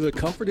it to the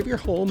comfort of your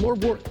home or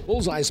work.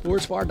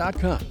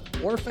 bullseyesportsbar.com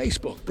or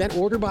Facebook. Then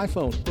order by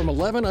phone from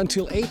 11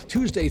 until 8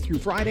 Tuesday through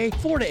Friday,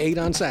 4 to 8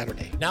 on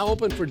Saturday. Now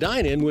open for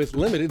dine-in with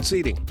limited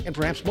seating. And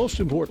perhaps most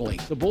importantly,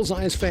 the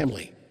Bullseye's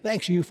family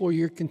thanks you for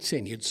your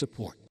continued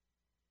support.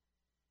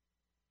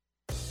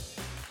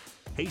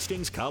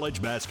 Hastings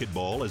College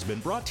basketball has been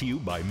brought to you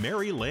by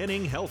Mary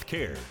Lanning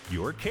Healthcare.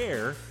 Your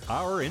care,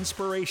 our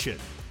inspiration.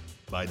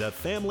 By the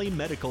Family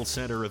Medical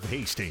Center of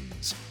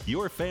Hastings,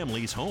 your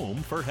family's home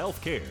for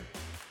healthcare.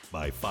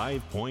 By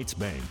 5 Points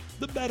Bank,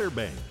 the better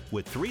bank,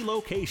 with 3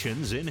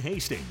 locations in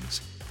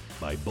Hastings.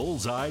 By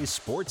Bullseye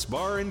Sports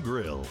Bar and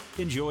Grill.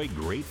 Enjoy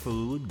great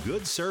food,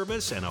 good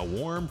service, and a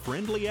warm,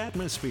 friendly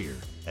atmosphere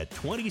at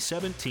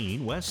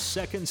 2017 West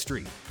 2nd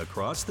Street,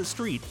 across the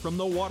street from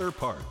the water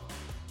park.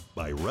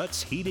 By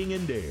Ruts Heating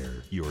and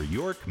Air, your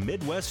York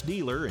Midwest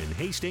dealer in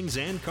Hastings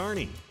and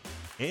Kearney.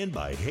 And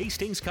by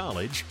Hastings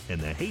College and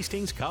the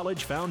Hastings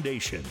College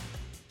Foundation.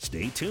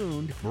 Stay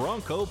tuned.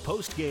 Bronco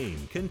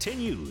Postgame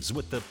continues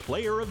with the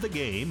player of the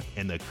game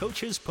and the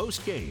coach's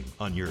postgame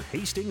on your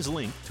Hastings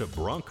link to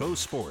Bronco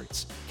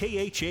Sports,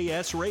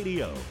 KHAS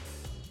Radio.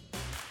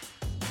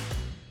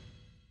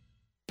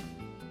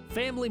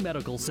 Family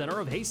Medical Center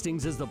of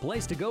Hastings is the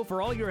place to go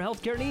for all your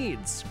healthcare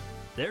needs.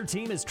 Their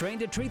team is trained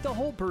to treat the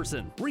whole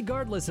person,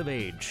 regardless of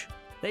age.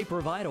 They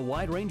provide a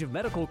wide range of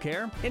medical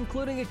care,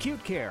 including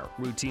acute care,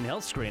 routine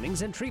health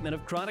screenings, and treatment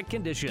of chronic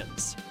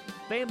conditions.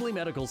 Family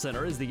Medical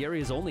Center is the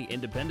area's only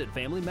independent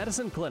family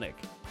medicine clinic.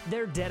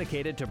 They're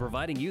dedicated to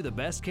providing you the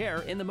best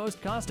care in the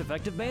most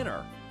cost-effective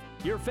manner.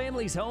 Your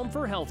family's home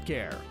for health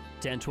care.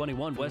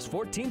 1021 West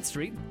 14th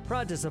Street,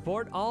 proud to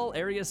support all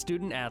area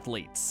student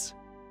athletes.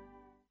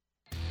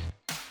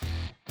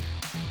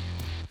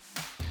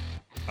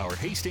 Our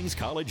Hastings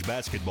College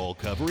basketball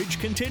coverage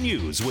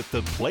continues with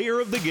the player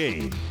of the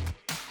game.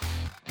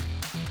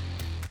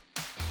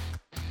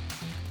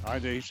 All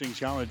right, the Hastings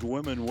College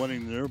women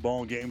winning their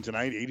ball game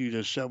tonight,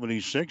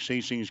 80-76.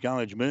 Hastings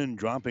College men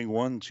dropping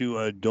one to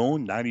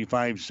Doane,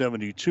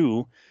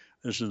 95-72.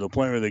 This is the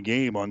player of the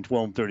game on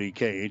 1230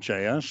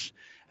 KHIS.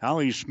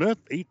 Allie Smith,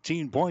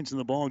 18 points in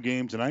the ball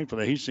game tonight for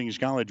the Hastings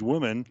College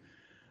women.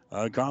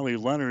 Carly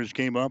Lenners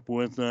came up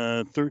with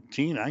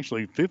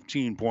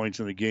 15 points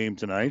in the game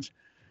tonight.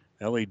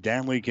 Ellie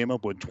Danley came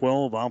up with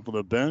 12 off of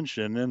the bench,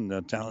 and then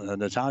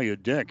Natalia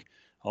Dick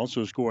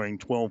also scoring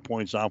 12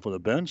 points off of the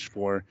bench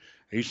for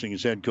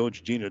Hastings head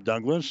coach Gina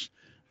Douglas.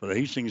 For the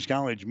Hastings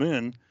College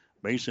men,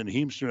 Mason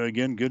Heemstra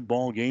again, good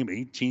ball game,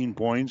 18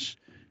 points.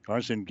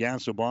 Carson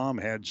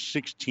Gasselbaum had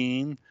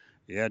 16.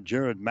 You had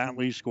Jared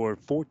Matley score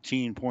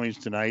 14 points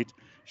tonight.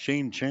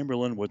 Shane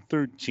Chamberlain with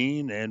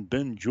 13, and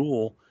Ben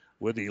Jewell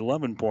with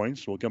 11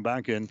 points. We'll come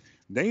back and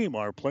name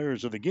our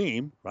players of the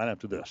game right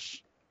after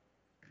this.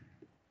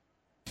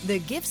 The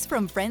gifts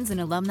from friends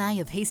and alumni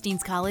of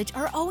Hastings College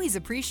are always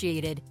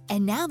appreciated.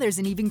 And now there's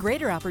an even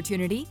greater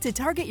opportunity to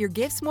target your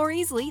gifts more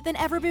easily than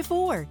ever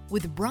before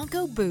with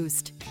Bronco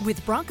Boost.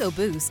 With Bronco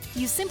Boost,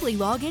 you simply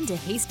log into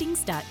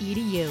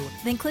hastings.edu,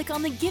 then click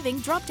on the Giving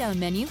drop-down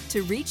menu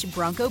to reach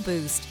Bronco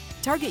Boost.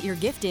 Target your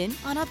gift in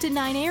on up to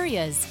 9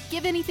 areas.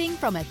 Give anything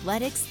from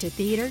athletics to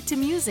theater to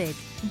music.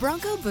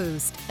 Bronco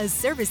Boost, a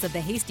service of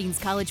the Hastings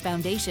College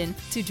Foundation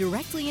to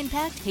directly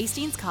impact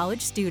Hastings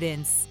College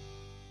students.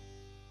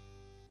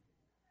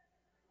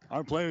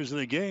 Our players of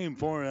the game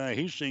for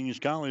Hastings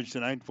College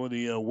tonight for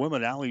the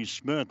women, Allie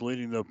Smith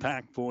leading the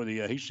pack for the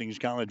Hastings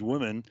College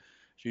women.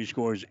 She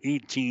scores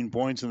 18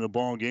 points in the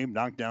ball game,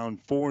 knocked down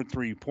 4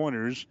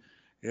 3-pointers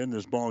in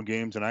this ball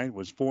game tonight,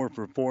 was 4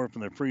 for 4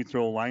 from the free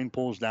throw line,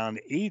 pulls down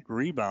 8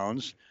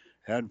 rebounds,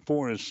 had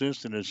 4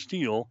 assists and a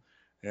steal,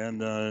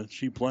 and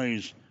she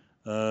plays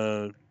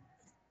Total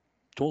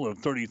of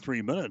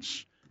 33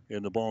 minutes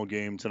in the ball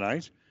game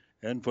tonight.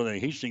 And for the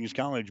Hastings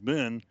College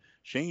men,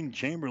 Shane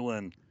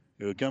Chamberlain,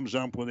 who comes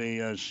up with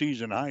a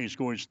season high, he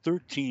scores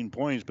 13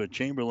 points. But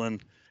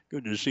Chamberlain,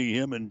 good to see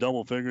him in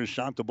double figures,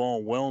 shot the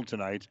ball well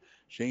tonight.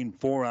 Shane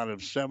 4 out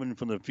of 7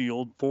 from the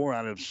field, 4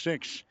 out of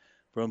 6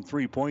 from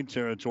three-point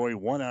territory,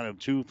 1 out of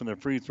 2 from the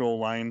free throw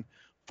line,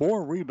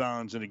 4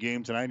 rebounds in the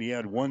game tonight. He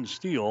had 1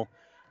 steal,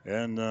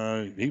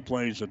 and he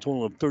plays a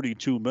total of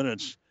 32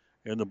 minutes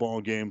in the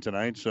ball game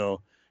tonight.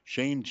 So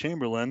Shane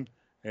Chamberlain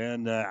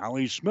and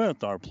Ali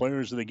Smith are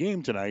players of the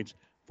game tonight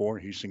for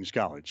Hastings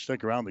College.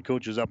 Stick around. The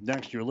coach is up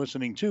next. You're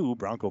listening to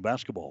Bronco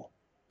Basketball.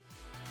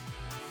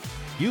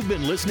 You've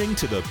been listening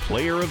to the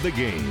Player of the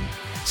Game.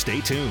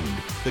 Stay tuned.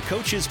 The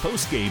Coach's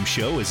Post-Game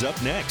Show is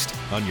up next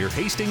on your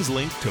Hastings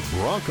link to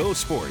Bronco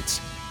Sports,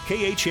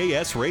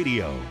 KHAS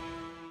Radio.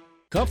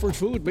 Comfort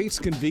food meets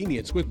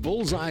convenience with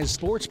Bullseye's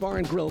Sports Bar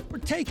and Grill for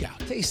takeout.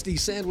 Tasty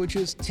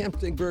sandwiches,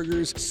 tempting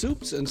burgers,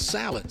 soups, and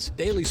salads.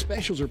 Daily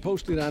specials are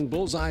posted on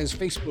Bullseye's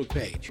Facebook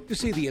page. To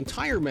see the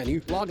entire menu,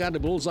 log on to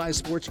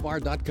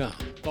bullseyesportsbar.com.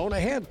 Phone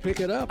ahead, pick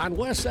it up on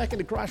West 2nd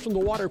across from the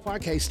Water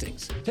Park,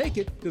 Hastings. Take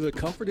it to the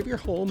comfort of your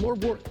home or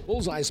work.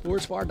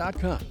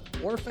 bullseyesportsbar.com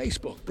or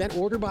Facebook. Then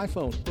order by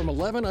phone from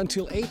 11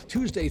 until 8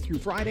 Tuesday through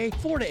Friday,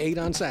 4 to 8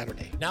 on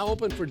Saturday. Now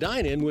open for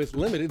dine-in with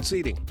limited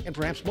seating. And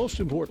perhaps most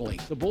importantly,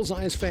 the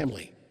Bullseye's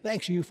family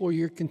thanks you for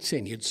your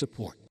continued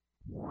support.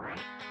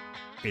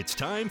 It's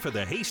time for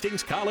the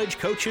Hastings College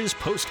Coaches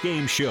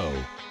Post-Game Show,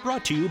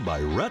 brought to you by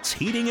Ruts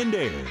Heating and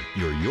Air,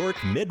 your York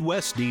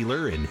Midwest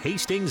dealer in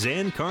Hastings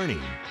and Kearney.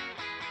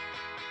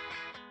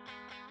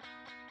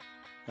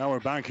 Now we're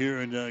back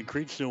here in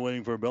Crete, still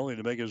waiting for Billy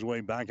to make his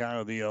way back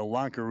out of the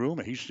locker room.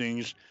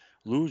 Hastings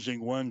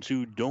losing 1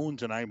 to Doane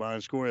tonight by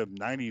a score of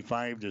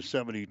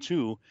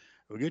 95-72.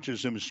 We'll get you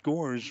some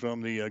scores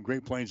from the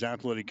Great Plains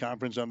Athletic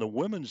Conference on the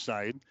women's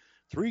side.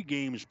 3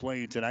 games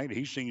played tonight.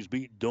 Hastings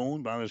beat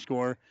Doane by a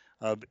score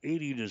of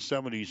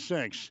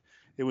 80-76.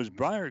 It was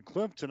Briar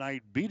Cliff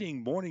tonight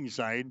beating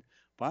Morningside,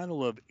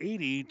 final of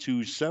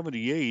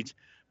 80-78.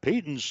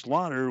 Peyton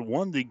Slaughter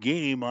won the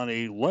game on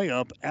a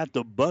layup at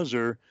the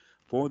buzzer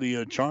for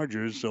the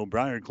Chargers. So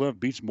Briar Cliff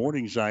beats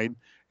Morningside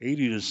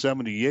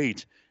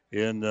 80-78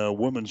 in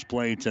women's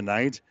play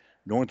tonight.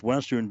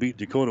 Northwestern beat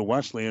Dakota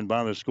Wesleyan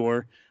by the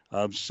score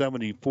of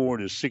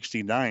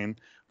 74-69.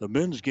 The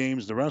men's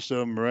games, the rest of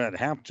them are at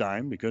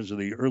halftime because of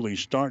the early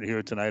start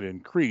here tonight in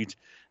Crete.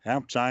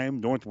 Halftime,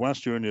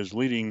 Northwestern is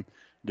leading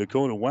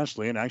Dakota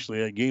Wesleyan.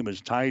 Actually, that game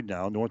is tied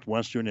now.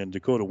 Northwestern and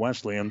Dakota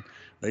Wesleyan,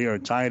 they are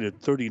tied at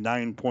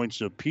 39 points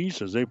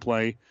apiece as they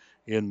play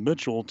in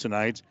Mitchell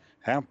tonight.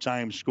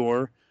 Halftime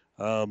score,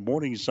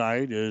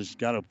 Morningside has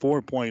got a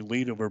 4-point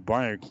lead over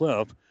Briar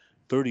Cliff,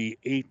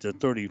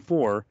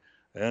 38-34.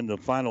 And the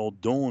final,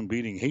 Doane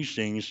beating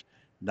Hastings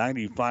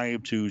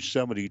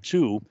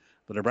 95-72.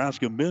 The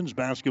Nebraska men's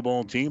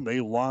basketball team,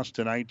 they lost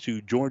tonight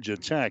to Georgia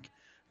Tech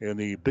in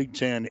the Big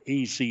Ten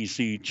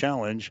ACC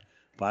Challenge.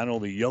 Final,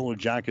 the Yellow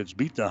Jackets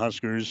beat the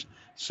Huskers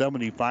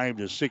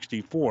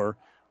 75-64.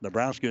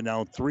 Nebraska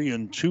now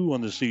 3-2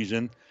 on the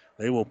season.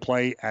 They will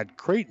play at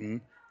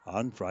Creighton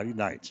on Friday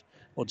night.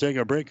 We'll take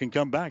a break and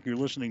come back. You're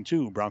listening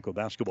to Bronco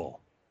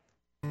Basketball.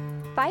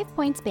 5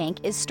 Points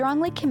Bank is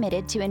strongly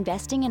committed to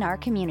investing in our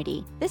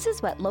community. This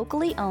is what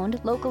locally owned,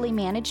 locally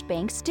managed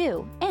banks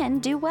do,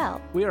 and do well.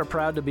 We are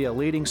proud to be a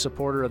leading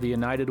supporter of the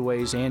United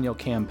Way's annual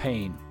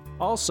campaign.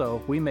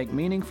 Also, we make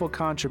meaningful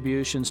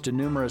contributions to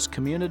numerous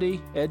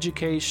community,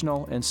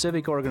 educational, and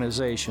civic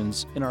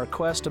organizations in our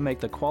quest to make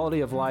the quality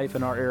of life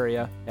in our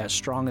area as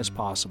strong as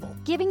possible.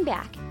 Giving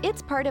back.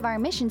 It's part of our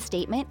mission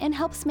statement and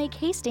helps make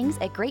Hastings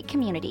a great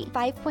community.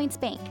 5 Points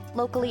Bank.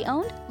 Locally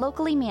owned,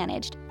 locally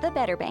managed. The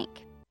better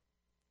bank.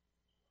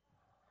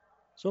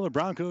 So the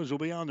Broncos will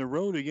be on the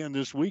road again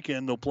this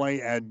weekend. They'll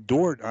play at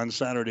Dort on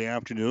Saturday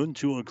afternoon,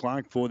 2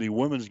 o'clock for the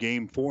women's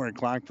game, 4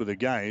 o'clock for the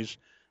guys.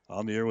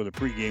 On the air with a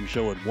pregame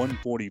show at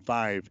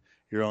 1:45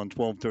 here on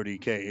 1230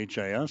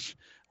 KHIS.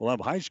 We'll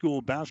have high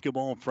school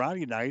basketball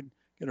Friday night.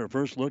 Get our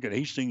first look at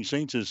Hastings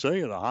St.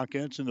 Cecilia, the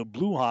Hawkettes and the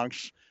Blue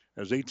Hawks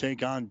as they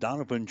take on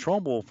Donovan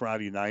Trumbull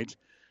Friday night.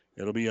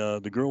 It'll be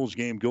the girls'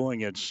 game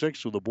going at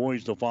 6 with the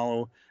boys to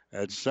follow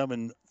at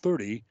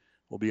 7:30.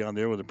 We'll be on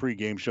there with a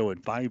pregame show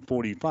at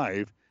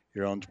 5:45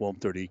 here on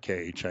 1230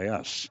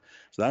 KHIS.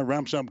 So that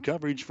wraps up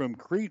coverage from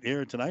Crete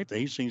here tonight. The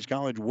Hastings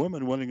College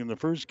women winning in the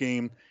first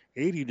game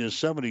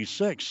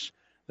 80-76.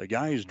 The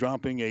guys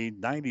dropping a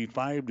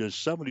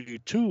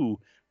 95-72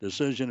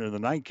 decision in the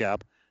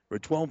nightcap. For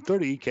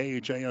 1230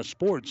 KHIS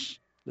Sports,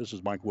 this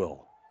is Mike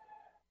Will.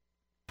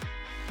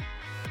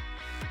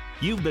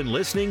 You've been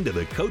listening to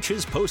the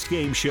Coach's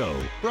Post-Game Show,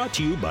 brought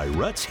to you by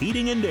Ruts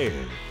Heating and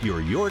Air, your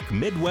York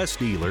Midwest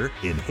dealer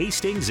in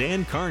Hastings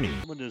and Kearney.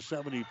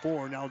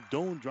 74. Now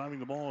Doane driving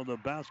the ball in the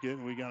basket,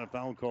 and we got a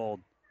foul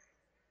called.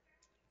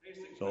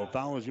 So a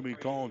foul is going to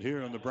be called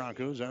here on the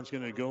Broncos. That's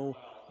going to go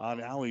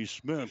on Ali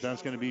Smith.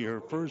 That's going to be her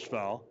first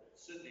foul.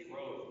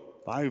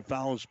 5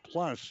 fouls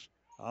plus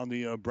on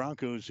the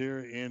Broncos here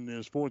in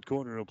this fourth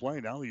quarter of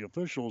play. Now the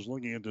officials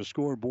looking at the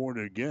scoreboard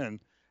again.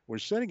 We're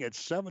sitting at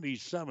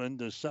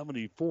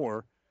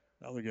 77-74.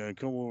 Now they're going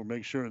to come over and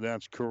make sure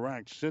that's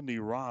correct. Sydney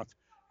Roth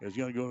is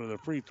going to go to the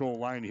free throw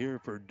line here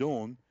for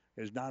Doane.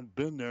 Has not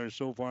been there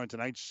so far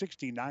tonight.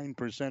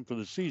 69% for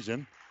the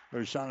season.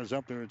 Her shot is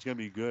up there. It's going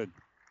to be good.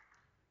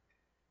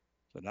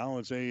 So now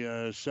it's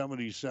a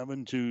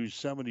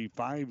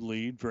 77-75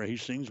 lead for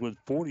Hastings with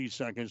 40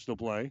 seconds to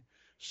play.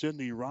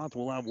 Sydney Roth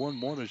will have one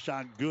more. The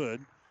shot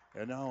good.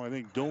 And now I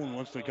think Doane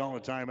wants to call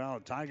a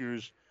timeout.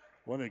 Tigers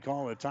want to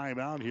call a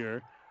timeout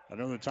here.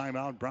 Another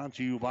timeout brought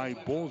to you by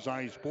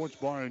Bullseye Sports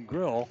Bar and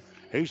Grill.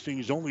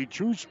 Hastings' only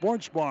true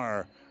sports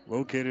bar,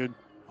 located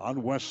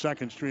on West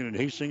 2nd Street in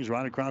Hastings,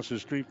 right across the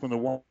street from the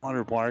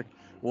water park.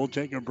 We'll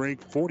take a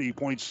break.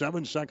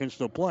 40.7 seconds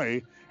to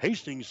play.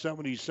 Hastings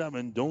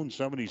 77, Doane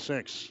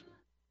 76.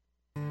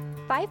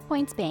 5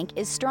 Points Bank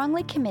is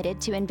strongly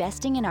committed to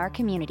investing in our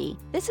community.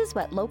 This is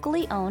what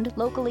locally owned,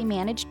 locally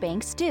managed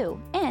banks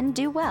do, and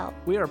do well.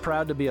 We are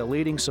proud to be a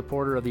leading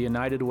supporter of the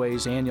United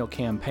Way's annual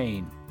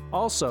campaign.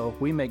 Also,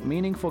 we make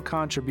meaningful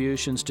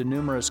contributions to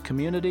numerous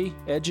community,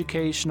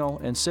 educational,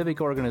 and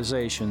civic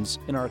organizations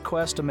in our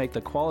quest to make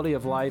the quality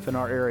of life in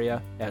our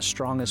area as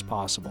strong as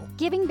possible.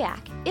 Giving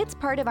back. It's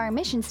part of our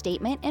mission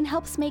statement and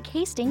helps make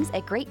Hastings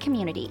a great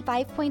community.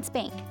 5 Points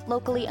Bank.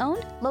 Locally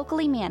owned,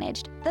 locally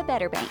managed. The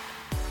better bank.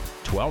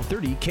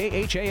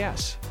 1230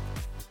 KHAS.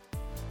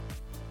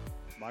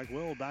 Mike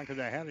Will back at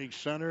the Hastings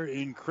Center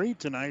in Crete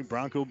tonight.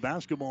 Bronco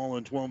basketball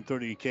on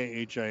 1230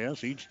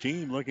 KHAS. Each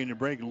team looking to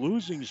break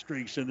losing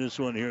streaks in this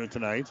one here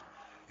tonight.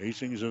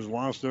 Hastings has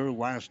lost their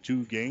last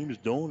 2 games.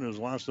 Doane has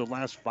lost the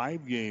last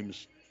 5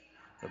 games.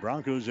 The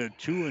Broncos at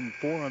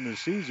 2-4 on the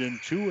season,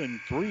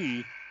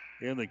 2-3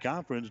 in the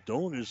conference.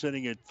 Doane is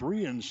sitting at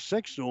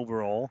 3-6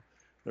 overall.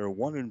 They're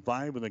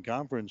 1-5 in the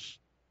conference.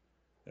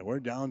 And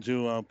we're down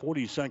to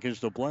 40 seconds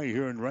to play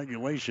here in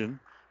regulation.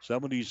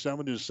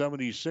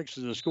 77-76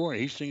 is the score.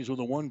 Hastings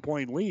with a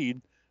 1-point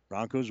lead.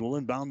 Broncos will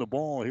inbound the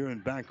ball here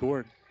in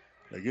backcourt.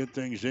 They get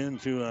things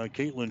into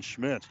Caitlin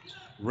Schmidt.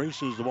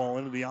 Races the ball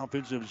into the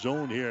offensive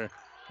zone here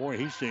for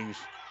Hastings.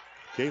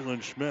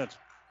 Caitlin Schmidt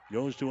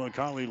goes to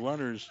Carly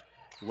Leoners.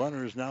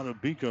 Leoners now to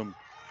Beacom.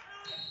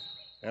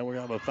 And we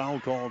have a foul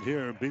called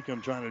here.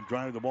 Beacom trying to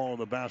drive the ball in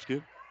the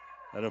basket.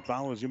 And a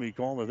foul is going to be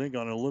called, I think,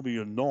 on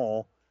Olivia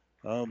Knoll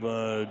of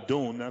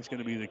Doane. That's going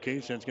to be the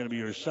case. That's going to be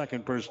her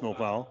second personal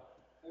foul.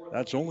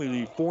 That's only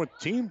the 4th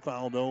team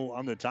foul, though,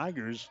 on the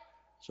Tigers.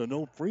 So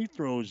no free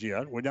throws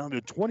yet. We're down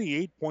to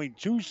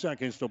 28.2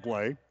 seconds to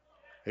play.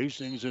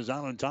 Hastings is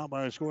out on top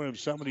by a score of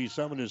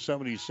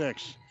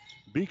 77-76.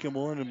 Beacom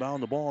will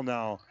inbound the ball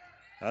now.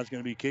 That's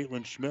going to be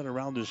Caitlin Schmidt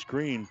around the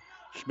screen.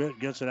 Schmidt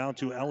gets it out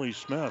to Ellie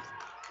Smith.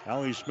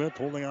 Ellie Smith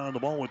holding on to the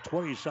ball with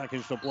 20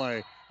 seconds to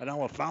play. And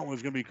now a foul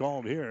is going to be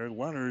called here.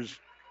 Leonard's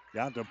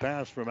got the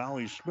pass from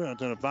Ellie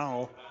Smith, and a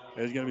foul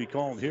is going to be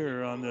called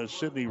here on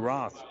Sydney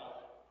Roth.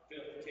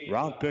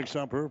 Roth picks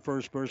up her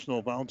first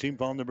personal foul. Team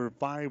foul number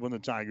 5 on the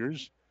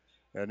Tigers.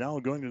 And now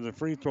going to the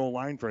free throw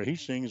line for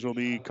Hastings will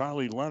be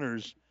Carly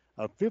Leoners,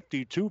 a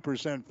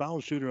 52% foul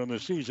shooter on the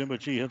season,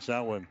 but she hits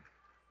that one.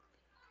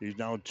 He's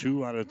now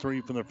 2 out of 3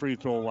 from the free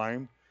throw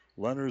line.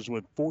 Leoners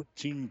with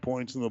 14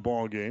 points in the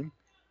ball game.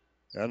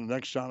 And the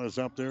next shot is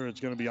up there. It's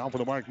going to be off of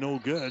the mark. No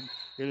good.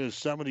 It is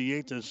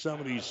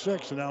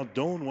 78-76. And now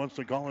Doane wants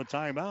to call a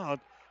timeout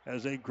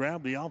as they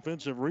grab the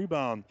offensive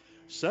rebound.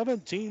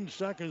 17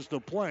 seconds to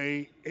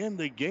play in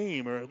the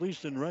game, or at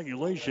least in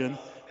regulation.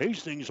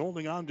 Hastings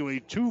holding on to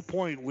a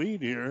 2-point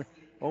lead here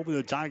over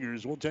the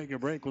Tigers. We'll take a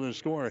break with a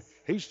score.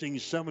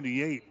 Hastings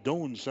 78,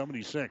 Doane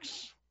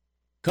 76.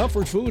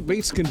 Comfort food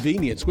meets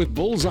convenience with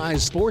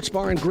Bullseye's Sports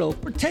Bar and Grill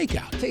for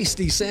takeout.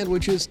 Tasty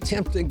sandwiches,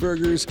 tempting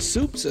burgers,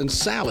 soups, and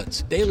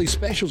salads. Daily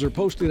specials are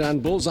posted on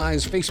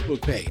Bullseye's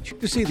Facebook page.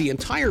 To see the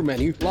entire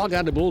menu, log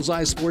on to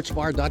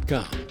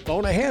bullseyesportsbar.com.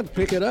 Phone ahead,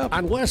 pick it up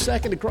on West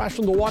 2nd across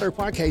from the Water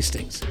Park,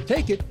 Hastings.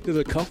 Take it to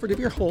the comfort of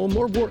your home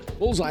or work.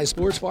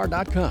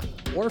 bullseyesportsbar.com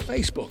or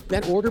Facebook.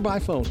 Then order by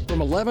phone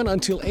from 11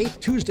 until 8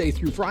 Tuesday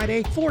through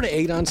Friday, 4 to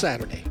 8 on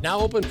Saturday.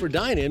 Now open for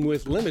dine-in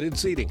with limited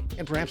seating.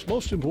 And perhaps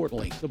most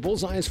importantly, the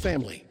Bullseye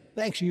family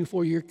thanks you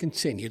for your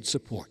continued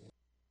support.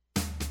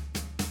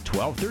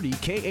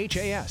 1230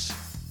 KHAS.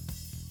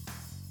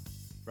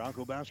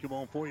 Bronco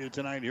basketball for you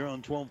tonight here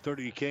on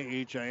 1230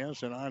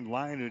 KHAS and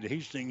online at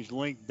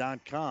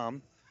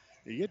hastingslink.com.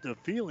 You get the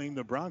feeling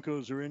the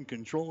Broncos are in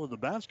control of the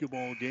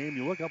basketball game.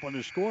 You look up on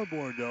the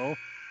scoreboard, though,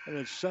 and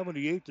it's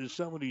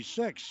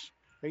 78-76.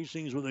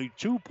 Hastings with a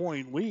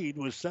 2-point lead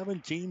with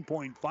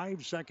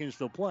 17.5 seconds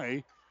to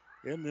play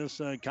in this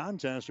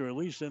contest, or at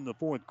least in the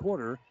fourth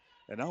quarter.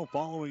 And now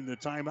following the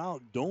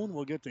timeout, Doane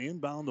will get to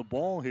inbound the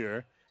ball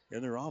here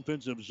in their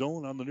offensive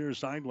zone on the near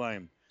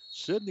sideline.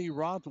 Sydney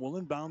Roth will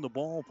inbound the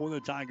ball for the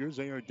Tigers.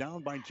 They are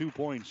down by 2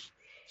 points,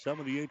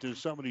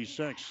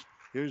 78-76.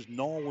 Here's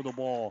Knoll with the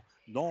ball.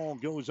 Knoll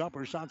goes up.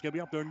 Her shot's going to be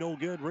up there. No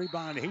good.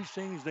 Rebound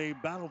Hastings. They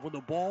battle for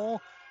the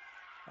ball.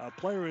 A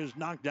player is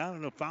knocked down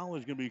and a foul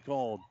is going to be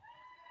called.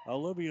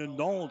 Olivia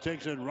Knoll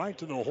takes it right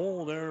to the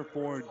hole there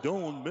for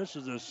Doane.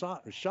 Misses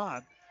a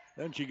shot.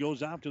 Then she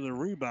goes after the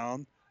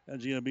rebound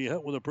and she's going to be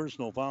hit with a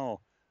personal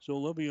foul. So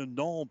Olivia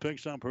Knoll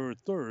picks up her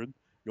third.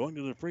 Going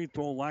to the free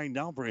throw line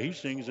down for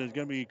Hastings is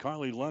going to be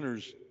Carly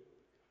Lenners.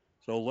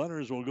 So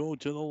Lenners will go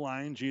to the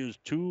line. She is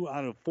 2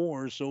 out of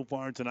 4 so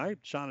far tonight.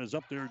 Shot is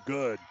up there,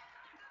 good.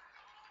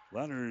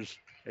 Lenners,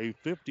 a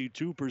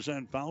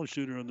 52% foul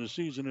shooter in the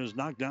season, has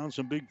knocked down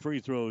some big free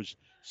throws.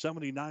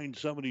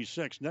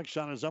 79-76. Next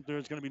shot is up there.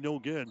 It's going to be no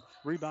good.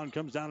 Rebound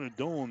comes down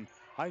to Doane.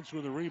 Heights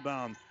with a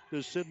rebound.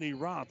 To Sydney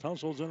Roth.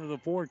 Hustles into the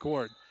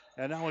forecourt.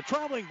 And now a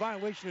traveling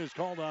violation is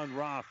called on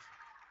Roth.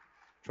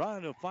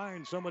 Trying to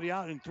find somebody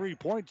out in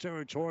three-point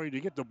territory to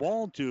get the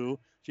ball to.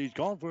 She's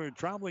called for a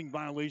traveling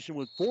violation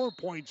with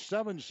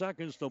 4.7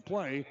 seconds to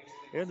play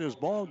in this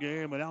ball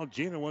game. And now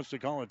Gina wants to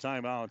call a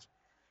timeout.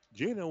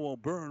 Gina will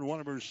burn one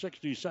of her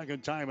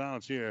 60-second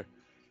timeouts here.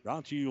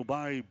 Brought to you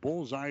by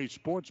Bullseye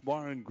Sports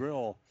Bar and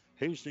Grill.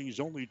 Hastings'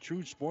 only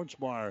true sports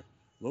bar.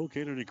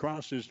 Located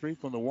across the street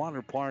from the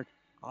water park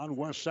on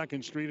West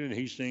 2nd Street in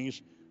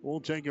Hastings. We'll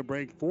take a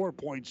break.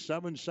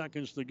 4.7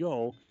 seconds to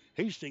go.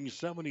 Hastings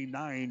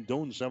 79,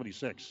 Doane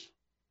 76.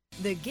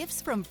 The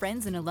gifts from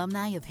friends and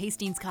alumni of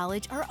Hastings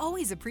College are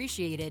always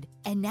appreciated.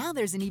 And now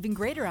there's an even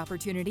greater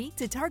opportunity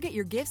to target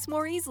your gifts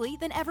more easily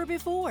than ever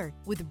before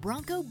with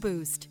Bronco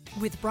Boost.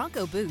 With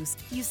Bronco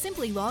Boost, you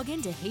simply log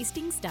into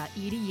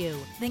hastings.edu,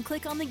 then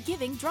click on the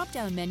Giving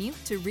drop-down menu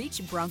to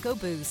reach Bronco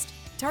Boost.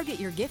 Target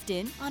your gift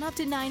in on up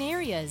to 9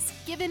 areas.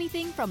 Give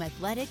anything from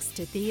athletics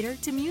to theater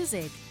to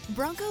music.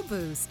 Bronco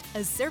Boost,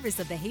 a service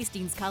of the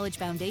Hastings College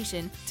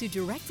Foundation to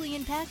directly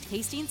impact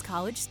Hastings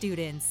College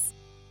students.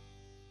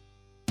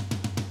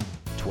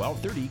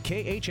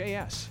 1230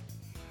 KHAS.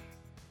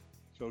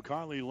 So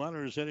Carly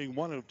Lenners hitting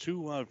one of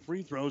 2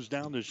 free throws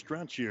down the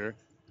stretch here.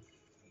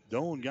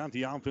 Doane got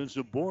the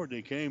offensive board.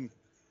 They came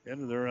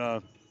into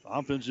their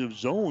offensive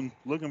zone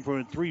looking for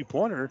a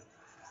three-pointer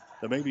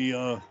to maybe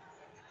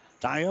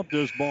tie up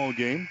this ball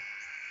game.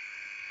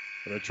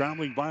 But a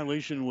traveling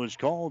violation was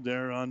called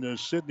there on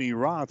Sydney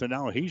Roth, and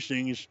now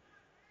Hastings,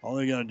 all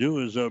they got to do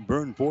is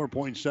burn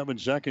 4.7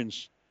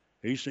 seconds.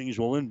 Hastings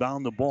will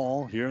inbound the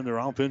ball here in their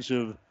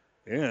offensive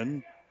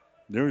end.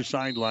 Their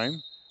sideline.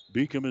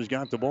 Beacom has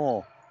got the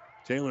ball.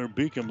 Taylor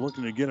Beacom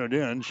looking to get it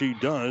in. She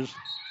does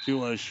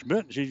to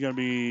Schmidt. She's going to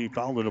be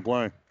fouled in the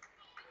play.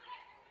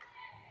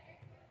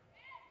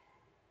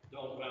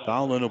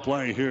 Foul in the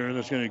play here.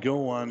 That's going to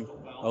go on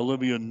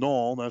Olivia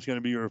Knoll. That's going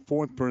to be her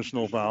 4th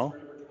personal foul.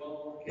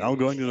 Now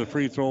going to the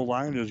free throw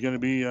line is going to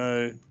be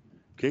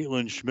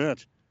Caitlin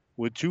Schmidt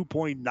with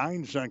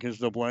 2.9 seconds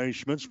to play.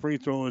 Schmidt's free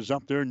throw is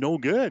up there. No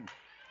good.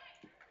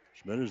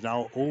 Schmidt is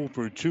now 0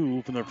 for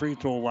 2 from the free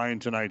throw line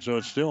tonight. So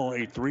it's still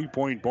a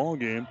 3-point ball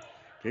game.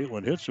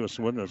 Caitlin hits this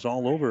one. It's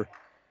all over.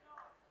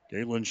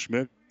 Caitlin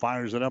Schmidt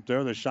fires it up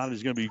there. The shot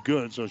is going to be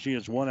good. So she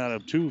is 1 out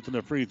of 2 from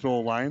the free throw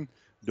line.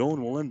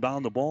 Doane will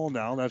inbound the ball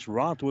now. That's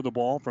Roth with the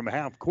ball from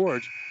half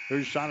court.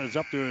 Her shot is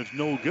up there. It's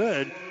no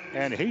good.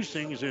 And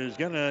Hastings is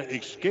going to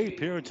escape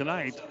here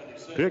tonight,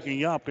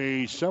 picking up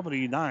a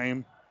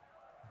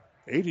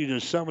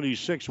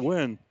 80-76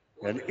 win.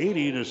 An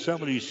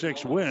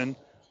 80-76 win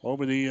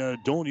over the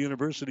Doane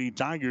University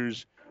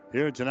Tigers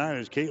here tonight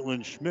as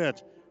Caitlin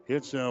Schmidt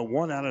hits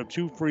 1 out of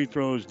 2 free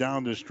throws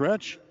down the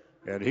stretch.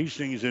 And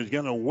Hastings is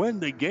going to win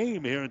the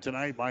game here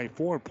tonight by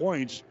 4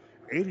 points,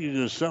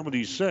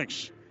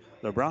 80-76.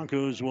 The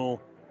Broncos will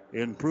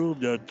improve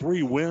to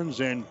 3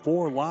 wins and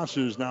 4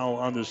 losses now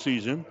on the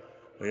season.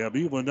 They have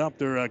evened up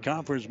their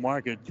conference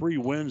mark at 3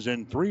 wins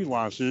and 3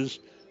 losses.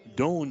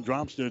 Doane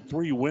drops to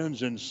 3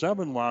 wins and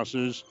 7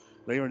 losses.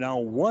 They are now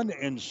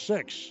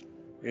 1-6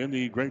 in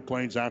the Great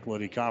Plains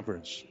Athletic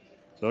Conference.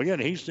 So again,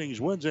 Hastings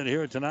wins it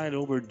here tonight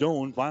over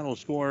Doane. Final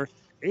score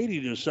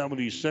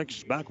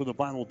 80-76. Back with the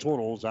final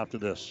totals after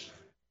this.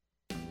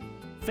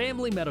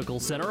 Family Medical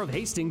Center of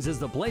Hastings is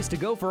the place to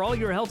go for all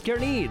your healthcare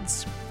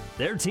needs.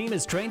 Their team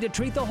is trained to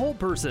treat the whole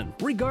person,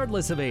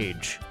 regardless of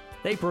age.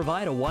 They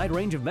provide a wide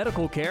range of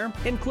medical care,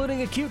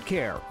 including acute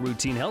care,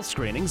 routine health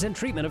screenings, and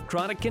treatment of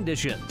chronic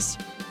conditions.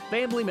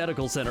 Family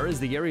Medical Center is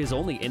the area's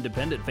only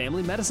independent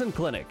family medicine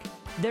clinic.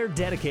 They're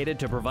dedicated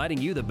to providing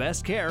you the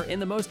best care in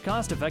the most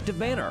cost-effective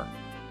manner.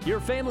 Your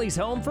family's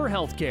home for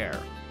health care.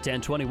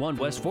 1021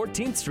 West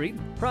 14th Street,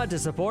 proud to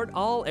support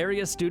all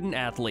area student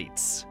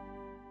athletes.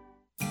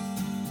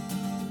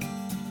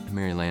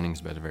 Mary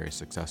Lanning's been a very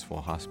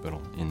successful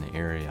hospital in the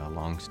area, a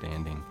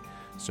long-standing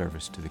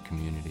service to the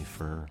community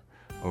for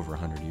over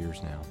 100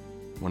 years now.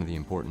 One of the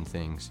important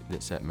things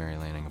that set Mary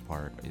Lanning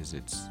apart is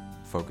its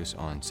focus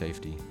on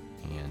safety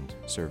and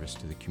service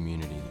to the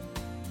community.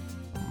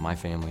 My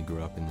family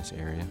grew up in this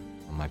area.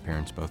 My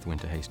parents both went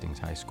to Hastings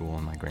High School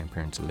and my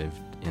grandparents lived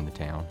in the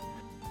town.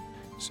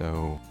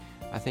 So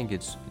I think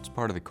it's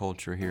part of the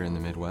culture here in the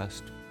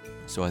Midwest.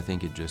 So I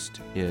think it just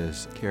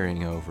is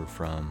carrying over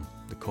from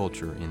the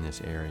culture in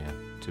this area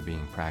to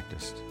being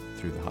practiced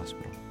through the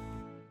hospital.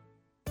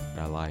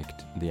 I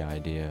liked the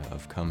idea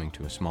of coming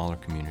to a smaller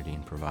community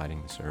and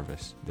providing the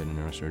service that a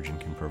neurosurgeon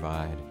can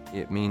provide.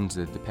 It means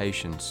that the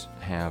patients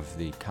have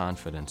the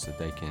confidence that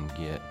they can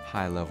get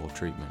high-level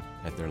treatment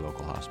at their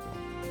local hospital.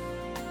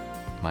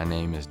 My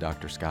name is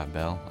Dr. Scott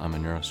Bell. I'm a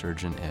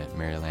neurosurgeon at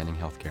Mary Lanning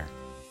Healthcare.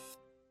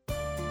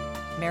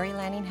 Mary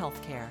Lanning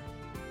Healthcare.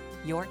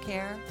 Your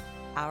care,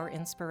 our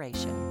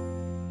inspiration.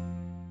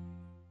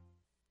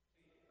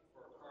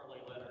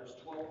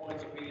 12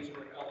 points apiece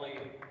for Ellie,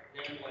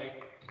 Dan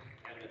Lake,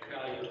 and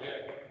Natalia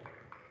Dick.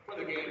 For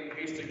the game,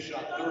 Hastings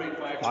shot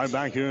 35. I'm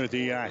back here at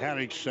the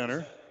Hastings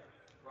Center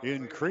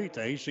in Crete.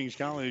 The Hastings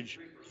College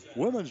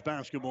women's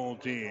basketball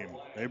team.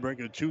 They break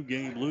a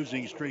 2-game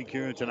losing streak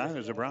here tonight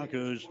as the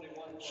Broncos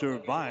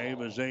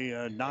survive as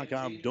they knock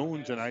off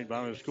Doane tonight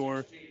by a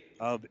score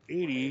of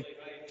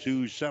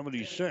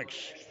 80-76.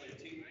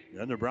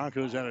 And the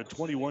Broncos had a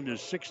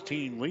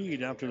 21-16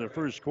 lead after the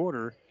first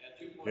quarter.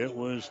 It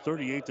was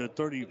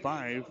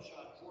 38-35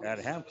 at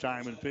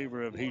halftime in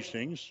favor of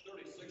Hastings.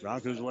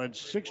 Broncos led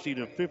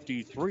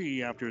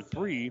 60-53 after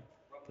 3.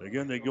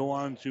 Again, they go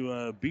on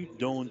to beat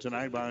Doane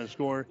tonight by a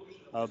score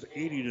of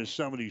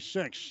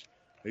 80-76.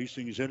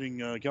 Hastings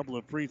hitting a couple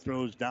of free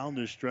throws down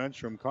the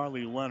stretch from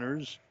Carly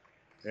Lenners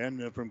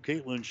and from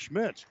Caitlin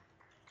Schmidt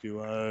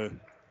to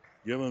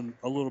give them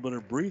a little bit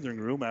of breathing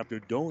room after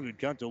Doane had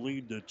cut the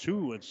lead to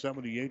 2 at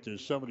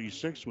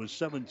 78-76 with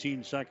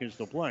 17 seconds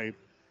to play.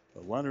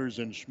 The Lenners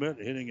and Schmidt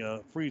hitting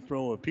a free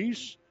throw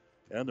apiece,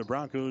 and the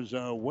Broncos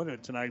win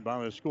it tonight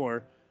by a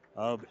score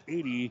of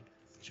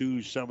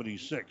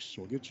 80-76.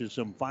 We'll get you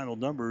some final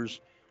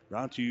numbers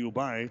brought to you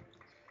by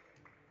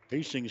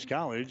Hastings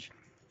College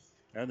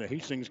and the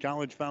Hastings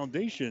College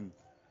Foundation.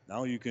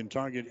 Now you can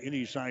target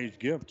any size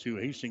gift to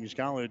Hastings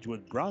College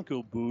with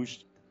Bronco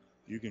Boost.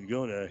 You can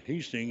go to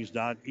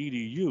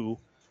hastings.edu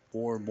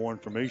for more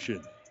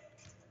information.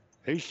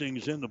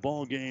 Hastings in the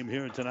ball game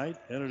here tonight.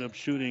 Ended up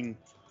shooting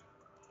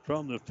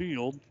from the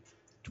field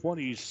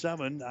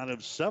 27 out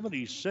of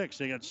 76.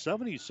 They got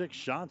 76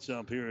 shots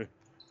up here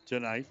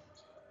tonight.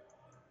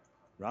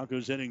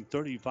 Broncos hitting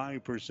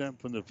 35%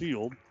 from the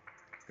field.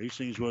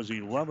 Hastings was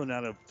 11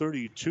 out of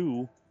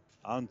 32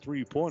 on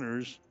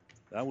three-pointers.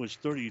 That was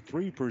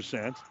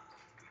 33%.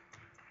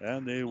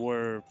 And they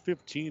were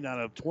 15 out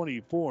of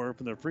 24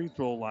 from the free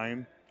throw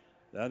line.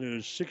 That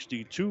is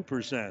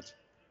 62%.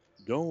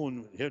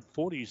 Doane hit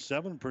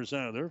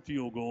 47% of their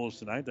field goals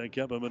tonight. That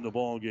kept them in the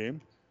ball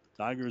game.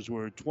 Tigers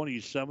were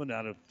 27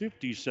 out of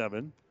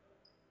 57.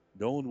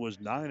 Doane was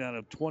 9 out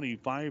of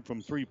 25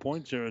 from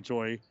three-point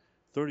territory,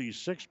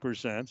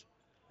 36%.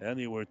 And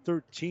they were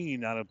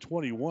 13 out of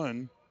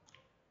 21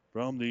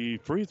 from the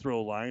free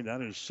throw line.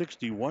 That is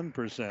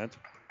 61%.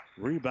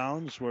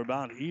 Rebounds were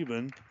about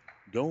even.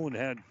 Doane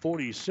had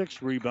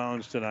 46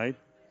 rebounds tonight.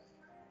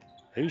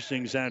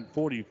 Hastings had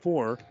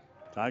 44.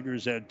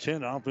 Tigers had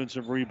 10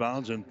 offensive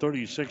rebounds and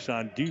 36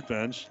 on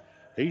defense.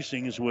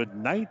 Hastings with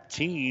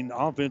 19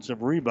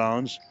 offensive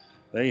rebounds.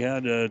 They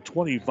had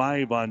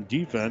 25 on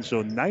defense,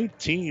 so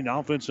 19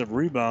 offensive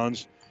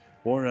rebounds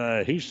for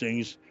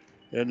Hastings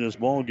in this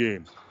ball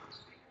game.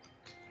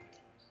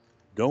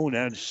 Doane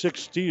had 6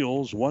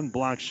 steals, 1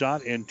 block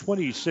shot, and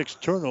 26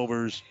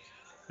 turnovers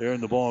there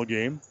in the ball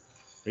game.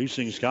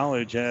 Hastings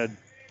College had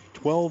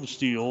 12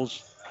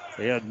 steals.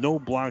 They had no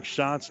block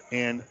shots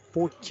and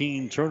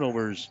 14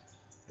 turnovers.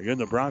 Again,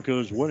 the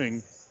Broncos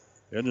winning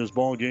in this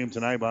ball game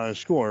tonight by a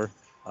score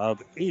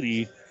of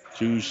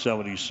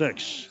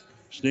 80-76.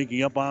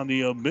 Sneaking up on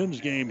the men's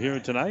game here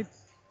tonight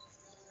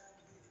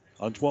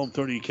on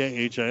 1230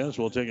 KHIS.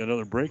 We'll take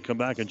another break, come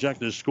back and check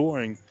the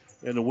scoring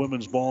in the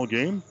women's ball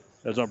game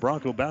as our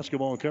Bronco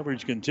basketball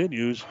coverage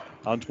continues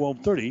on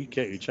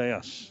 1230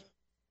 KHIS.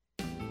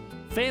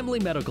 Family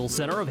Medical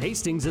Center of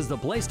Hastings is the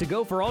place to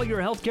go for all your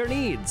healthcare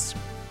needs.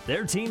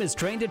 Their team is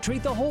trained to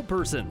treat the whole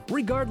person,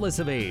 regardless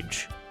of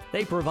age.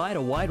 They provide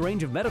a wide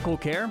range of medical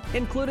care,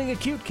 including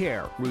acute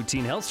care,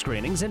 routine health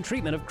screenings, and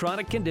treatment of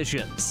chronic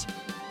conditions.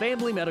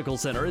 Family Medical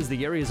Center is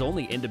the area's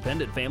only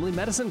independent family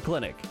medicine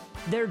clinic.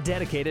 They're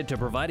dedicated to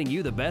providing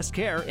you the best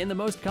care in the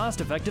most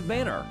cost-effective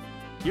manner.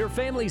 Your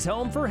family's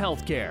home for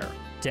health care.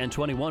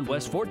 1021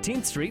 West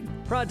 14th Street,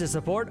 proud to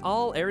support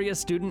all area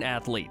student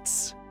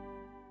athletes.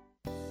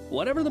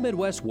 Whatever the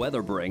Midwest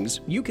weather brings,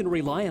 you can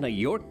rely on a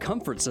York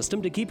comfort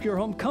system to keep your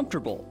home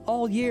comfortable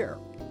all year.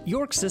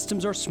 York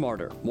systems are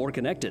smarter, more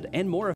connected, and more